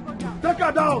 Take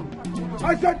her down!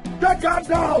 I said take her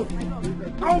down!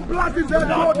 I will blast his head!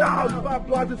 Go down! I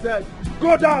blast his head!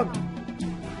 Go down!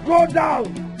 Go down!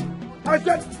 I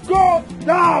said go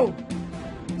down!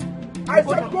 I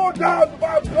said go down before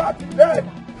I blast his head!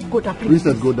 Go down, please.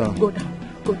 Princess, go down. Go down.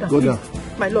 Go down. Go please. down.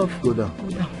 My love. Go down. Go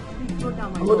down. Go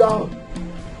down, my Go love. down!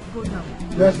 Go down.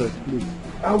 Yes, please.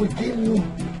 I will kill you.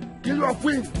 Kill your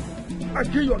queen.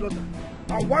 And kill your daughter.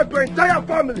 And wipe your entire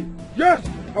family. Yes,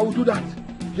 I will do that.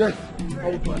 Yes, I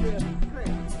will do that.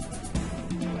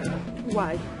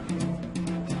 Why?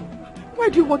 Why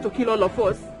do you want to kill all of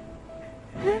us?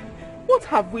 Eh? What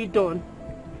have we done?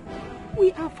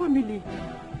 We are family.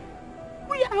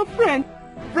 We are friends.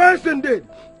 Friends indeed.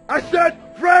 I said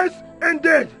friends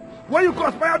indeed. When you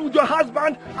conspired with your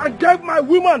husband and gave my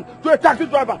woman to a taxi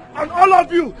driver, and all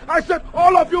of you, I said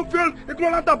all of you feel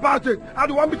ignorant about it and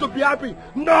you want me to be happy.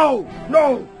 No,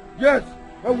 no, yes,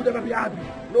 I would never be happy.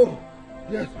 No,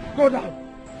 yes, go down.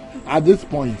 At this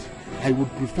point, I would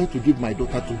prefer to give my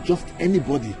daughter to just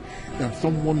anybody than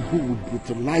someone who would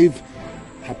brutalize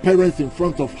her parents in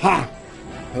front of her.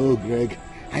 Oh, Greg,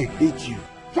 I hate you.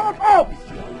 Shut up!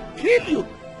 Kill you!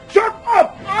 Shut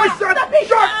up! I said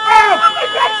shut up!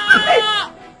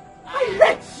 I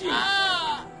hate you!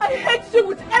 I hate you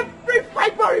with every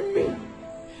fiber in me!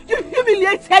 You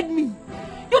humiliated me!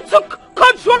 You took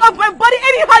control of my body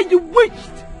anyhow you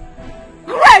wished!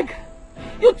 Greg!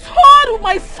 You toyed with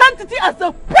my sanctity as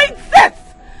a princess!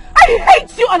 I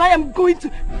hate you and I am going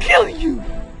to kill you!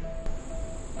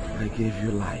 I gave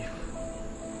you life.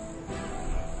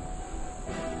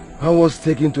 I was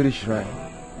taken to the shrine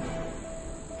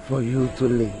for you to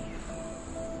live.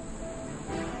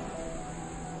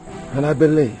 And I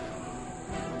believe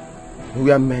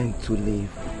we are meant to live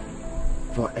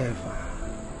forever.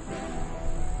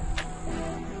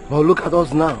 But look at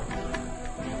us now.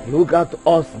 Look at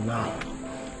us now.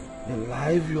 The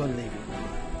life you are living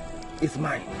is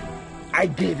mine. I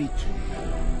gave it to you.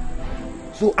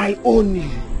 So I own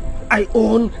you. I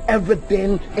own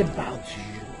everything about you.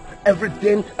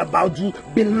 Everything about you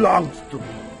belongs to me.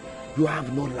 You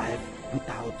have no life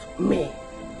without me.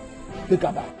 Think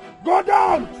about it. Go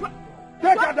down!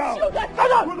 Take her down!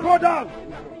 Go down!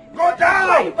 Go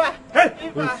down!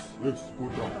 Hey! Yes, go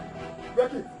down.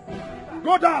 Becky,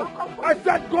 go down! I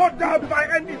said go down before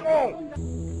I end it all!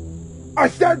 I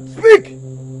said speak!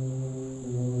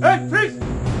 Hey, freeze!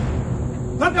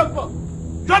 Drop your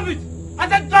phone! Drop it! I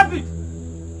said drop it!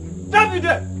 Drop it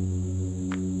there!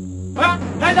 Huh?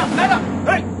 Lie down! Lie down!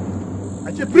 Hey!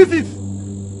 I said please!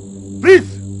 Please!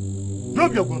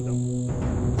 Drop your gun down!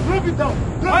 Drop it down!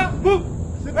 Drop it! Move!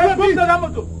 Hey, move that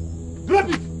motor! Drop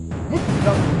it! Move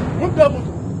down! Move that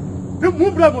motor!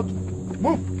 Move that motor!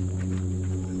 Move!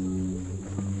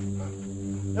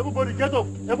 Everybody get up!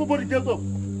 Everybody get up!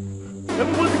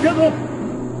 Everybody get up!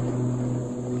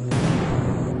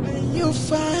 When you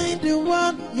find the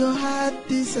one your heart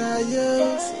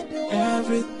desires,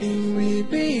 everything will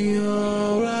be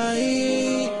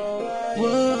alright.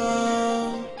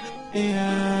 Whoa,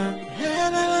 yeah.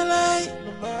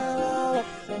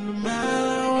 No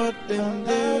matter what them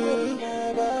do,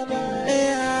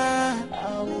 yeah. I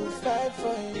will fight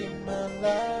for you, my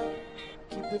love.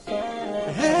 Keep the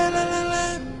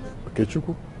fire. Okay,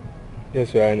 Chuku.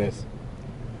 Yes, Your Highness.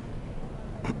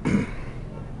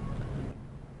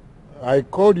 I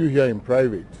called you here in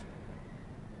private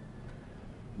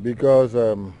because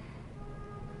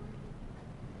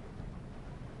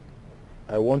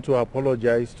I want to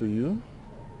apologize to you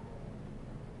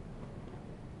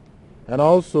and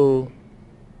also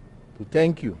to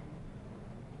thank you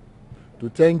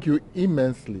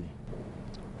immensely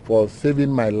for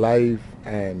saving my life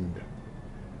and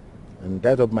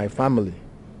that of my family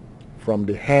from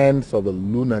the hands of a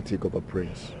lunatic of a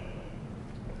prince.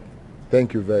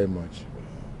 Thank you very much.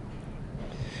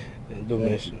 Don't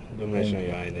mention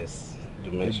Your Highness.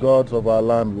 The gods of our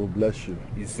land will bless you.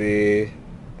 You say,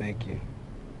 thank you.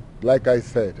 Like I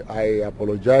said, I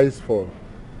apologize for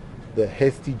the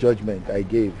hasty judgment I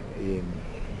gave in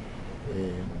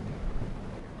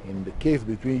the case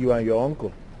between you and your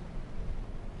uncle.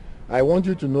 I want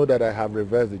you to know that I have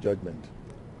reversed the judgment.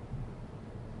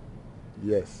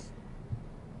 Yes.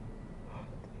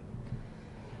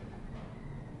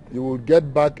 You will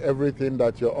get back everything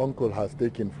that your uncle has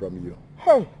taken from you.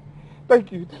 Oh,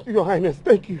 thank you, Your Highness,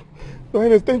 thank you. Your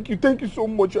Highness, thank you so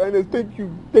much, Your Highness, thank you.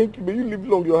 May you live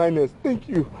long, Your Highness, thank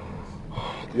you.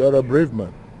 You're a brave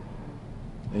man,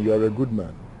 and you're a good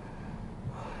man.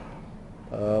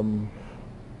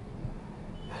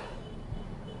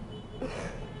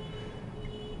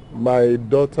 My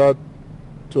daughter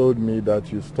told me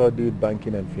that you studied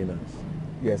banking and finance.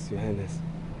 Yes, Your Highness.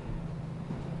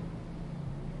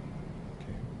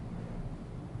 Okay.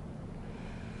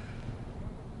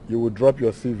 You will drop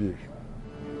your CV with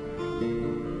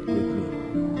me.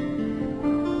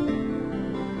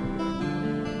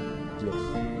 Yes.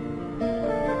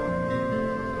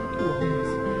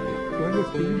 Your Highness,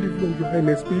 may you live long, Your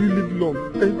Highness, may you live long.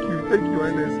 Thank you, Your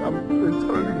Highness. I'm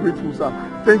entirely grateful, sir.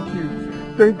 Thank you.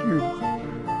 Thank you,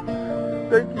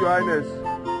 Your Highness.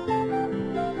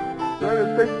 Your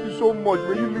Highness, thank you so much.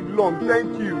 May you live long.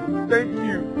 Thank you. Thank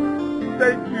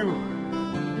you.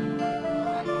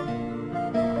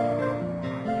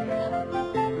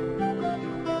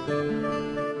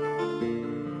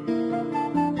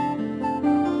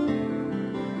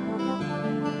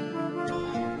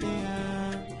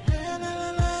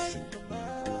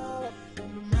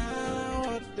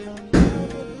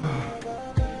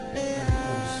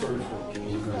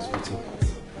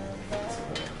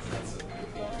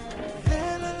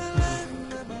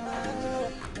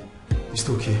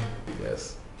 Okay.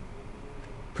 Yes.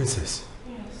 Princess.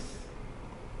 Yes.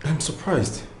 I'm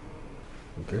surprised.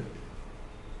 Okay.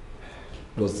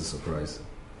 What's the surprise?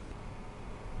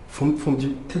 From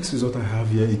the text result I have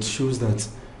here, it shows that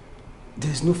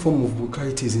there's no form of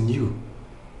bronchitis in you.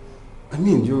 I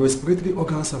mean, your respiratory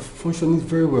organs are functioning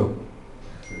very well.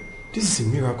 This is a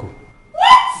miracle.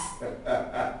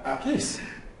 What? Yes.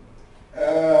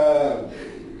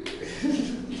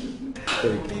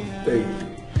 Thank you.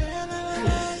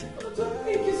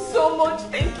 Thank you so much.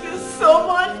 Thank you so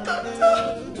much,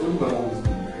 Doctor.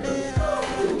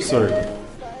 Sorry.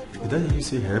 Did I hear you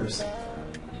say herbs?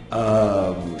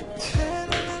 Well,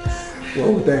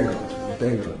 thank God.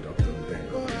 Thank God, Doctor. Thank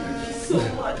God. Thank you so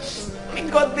much. And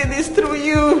God did this through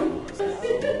you.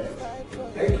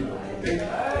 Thank you.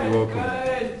 You're welcome.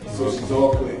 So it's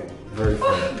all clear. Very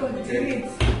fine. God did it.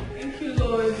 Thank you,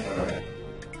 Lord. Alright.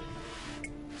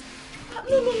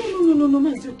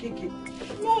 No, it's okay.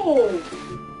 No.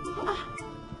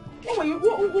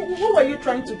 What were you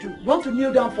trying to do? You want to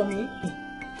kneel down for me?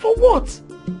 For what?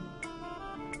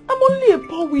 I'm only a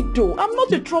poor widow. I'm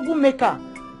not a troublemaker.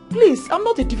 Please, I'm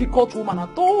not a difficult woman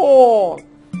at all.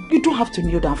 You don't have to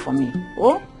kneel down for me.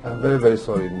 Oh? I'm very, very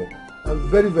sorry, Nick. I'm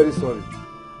very, very sorry.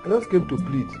 I just came to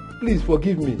plead. Please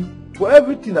forgive me for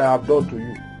everything I have done to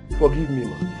you. Forgive me,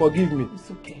 man. Forgive me.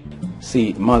 It's okay.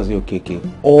 See, Mazi Okeke,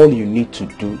 all you need to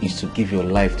do is to give your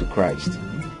life to Christ.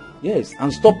 Yes,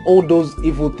 and stop all those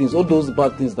evil things, all those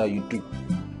bad things that you do.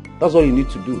 That's all you need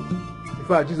to do. In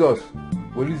fact, Jesus,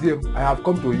 I have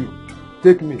come to you.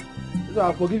 Take me.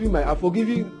 I'm forgiving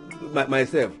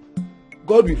myself.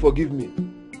 God will forgive me.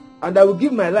 And I will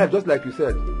give my life just like you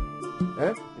said.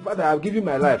 In fact, I have given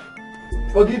my life.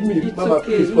 Forgive me. It's Mama,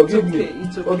 okay. please forgive me.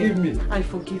 It's okay. Forgive me. I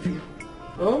forgive you.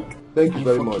 Oh? Thank you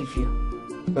very much.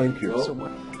 You. Thank you. So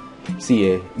what?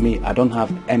 See, me, I don't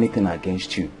have anything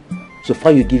against you. So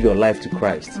far you give your life to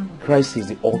Christ. Christ is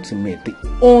the ultimate, the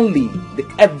only, the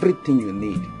everything you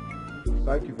need.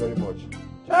 Thank you very much.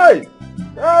 Hey!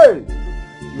 Hey!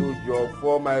 You, your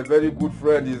for my very good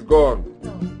friend is gone.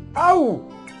 Ow!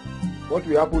 What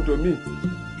will happen to me?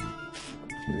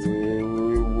 It's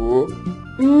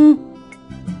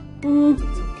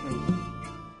okay.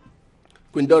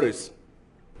 Queen Doris,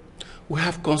 we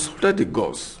have consulted the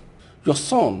gods. Your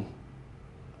son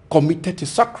committed a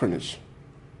sacrilege.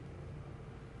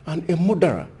 And a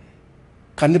murderer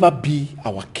can never be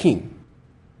our king.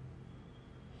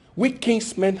 We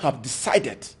kingsmen have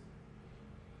decided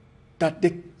that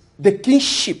the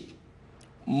kingship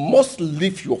must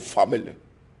leave your family.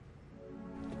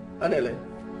 Anele,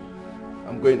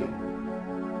 I'm going now.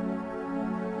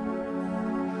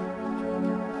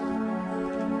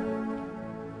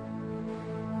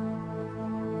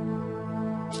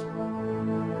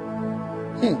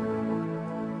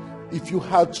 If you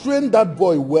had trained that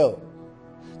boy well,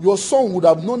 your son would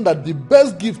have known that the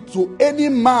best gift to any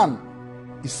man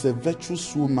is a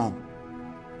virtuous woman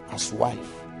as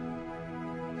wife.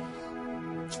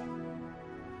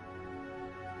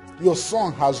 Your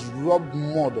son has rubbed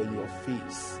mud on your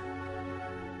face.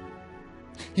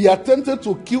 He attempted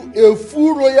to kill a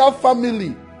full royal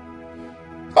family.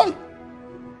 Hey,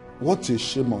 what a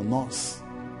shame on us.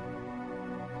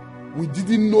 We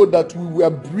didn't know that we were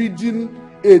breeding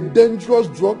a dangerous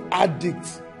drug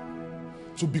addict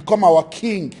to become our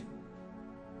king.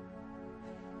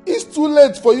 It's too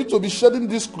late for you to be shedding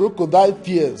these crocodile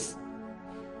tears.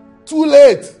 Too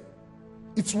late.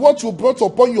 It's what you brought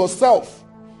upon yourself.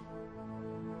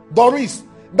 Doris,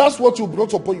 that's what you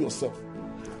brought upon yourself.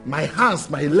 My hands,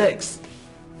 my legs,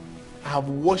 I have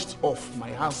washed off my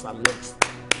hands and legs.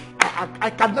 I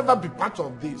can never be part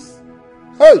of this.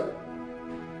 Hey!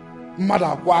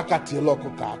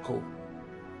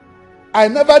 I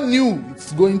never knew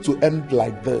it's going to end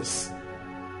like this.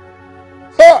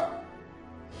 Ha!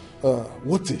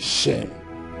 What a shame.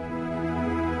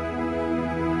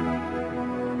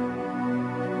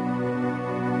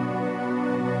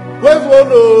 Where's one?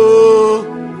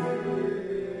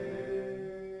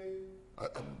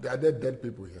 There are dead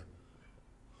people here.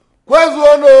 Where's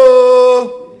one?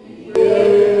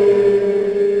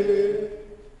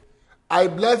 I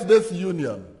bless this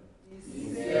union.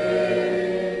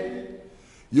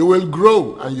 You will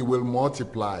grow and you will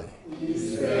multiply.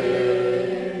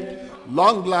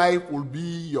 Long life will be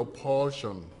your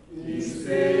portion.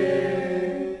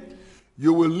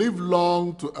 You will live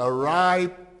long to a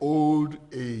ripe old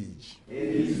age.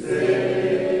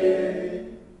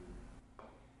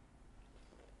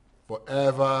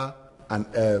 Forever and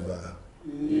ever.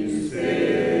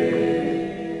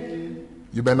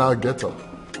 You may now get up.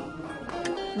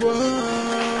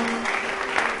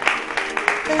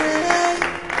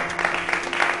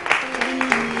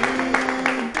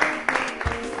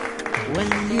 When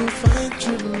you find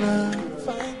true love,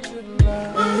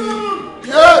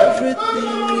 everything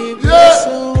will be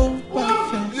so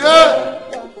perfect.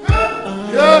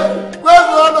 When you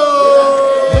find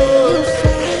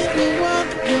the one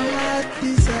your heart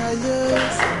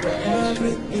desires,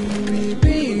 everything will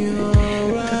be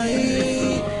alright.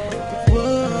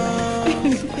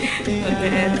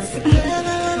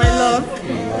 My love.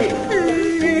 I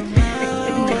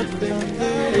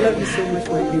love you so much,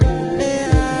 my baby.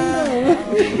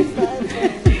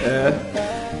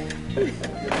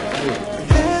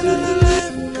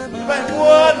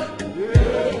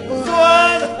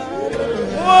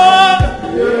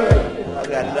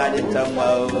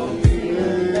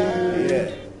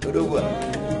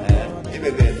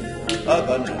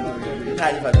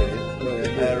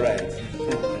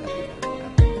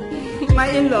 My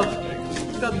in-law,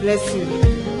 God bless you.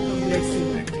 God bless you.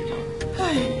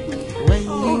 When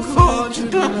you find true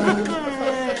love,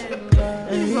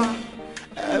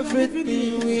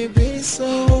 everything will be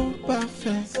so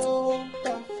perfect.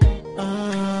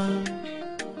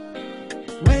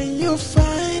 When you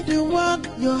find the one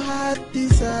your heart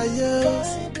desires,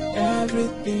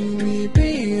 everything will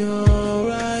be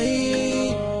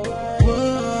alright.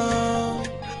 Whoa,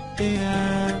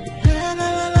 yeah.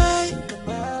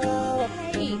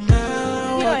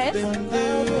 Now what them do,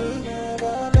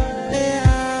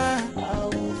 yeah. I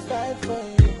will fight for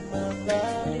you, my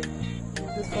life.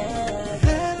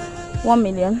 1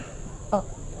 million. Oh,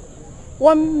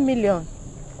 1 million.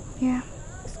 Yeah.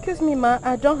 Excuse me, ma.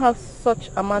 I don't have such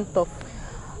amount of.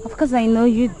 Of course, I know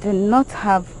you do not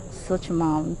have such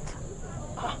amount.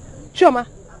 Chioma,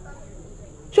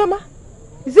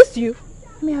 is this you?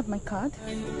 Let me have my card.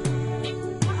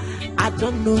 I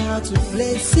don't know how to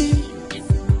place it.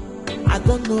 I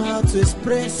don't know how to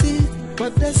express it.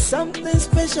 But there's something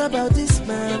special about this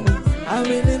man. I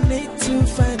really need to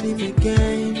find him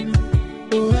again.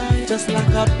 Oh, just like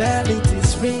a bell it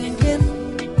is ringing,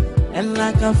 and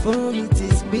like a phone it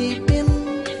is beeping,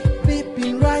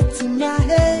 beeping right in my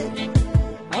head.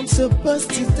 I'm supposed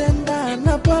to tender an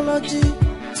apology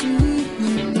to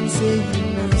him,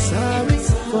 saying I'm sorry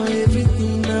for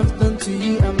everything I've done to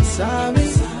you. I'm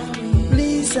sorry.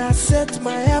 Please accept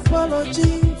my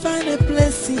apology. Find a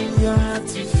place in your heart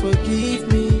to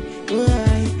forgive me.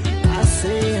 Why? I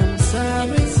say I'm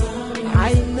sorry.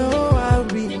 I know I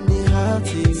really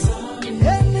hurt you.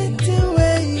 Anything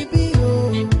where you be,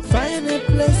 oh, find a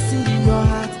place in your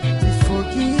heart to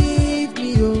forgive me,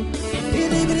 oh.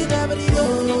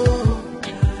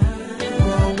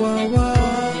 Whoa, whoa.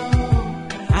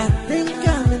 I think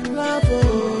I'm in love, oh.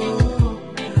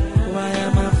 Why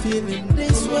am I feeling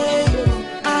this way?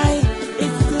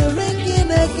 It's still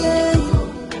ringing again,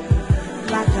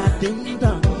 like a ding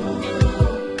dong.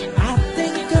 I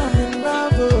think I'm in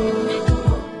love, oh.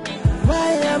 Why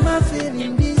am I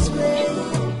feeling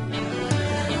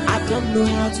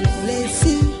know how to place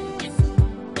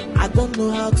it. I don't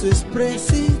know how to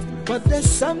express it. But there's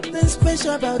something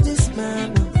special about this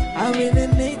man. I really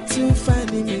need to find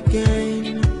him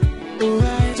again.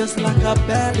 Oh, just like a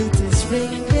bell it is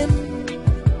ringing,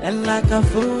 and like a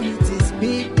phone it is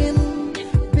beeping,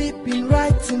 beeping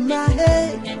right in my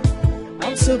head.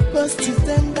 I'm supposed to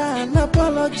tender an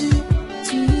apology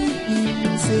to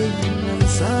him, saying I'm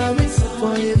sorry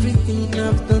for everything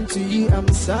I've done to you. I'm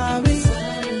sorry.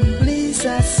 Please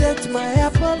accept my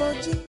apology.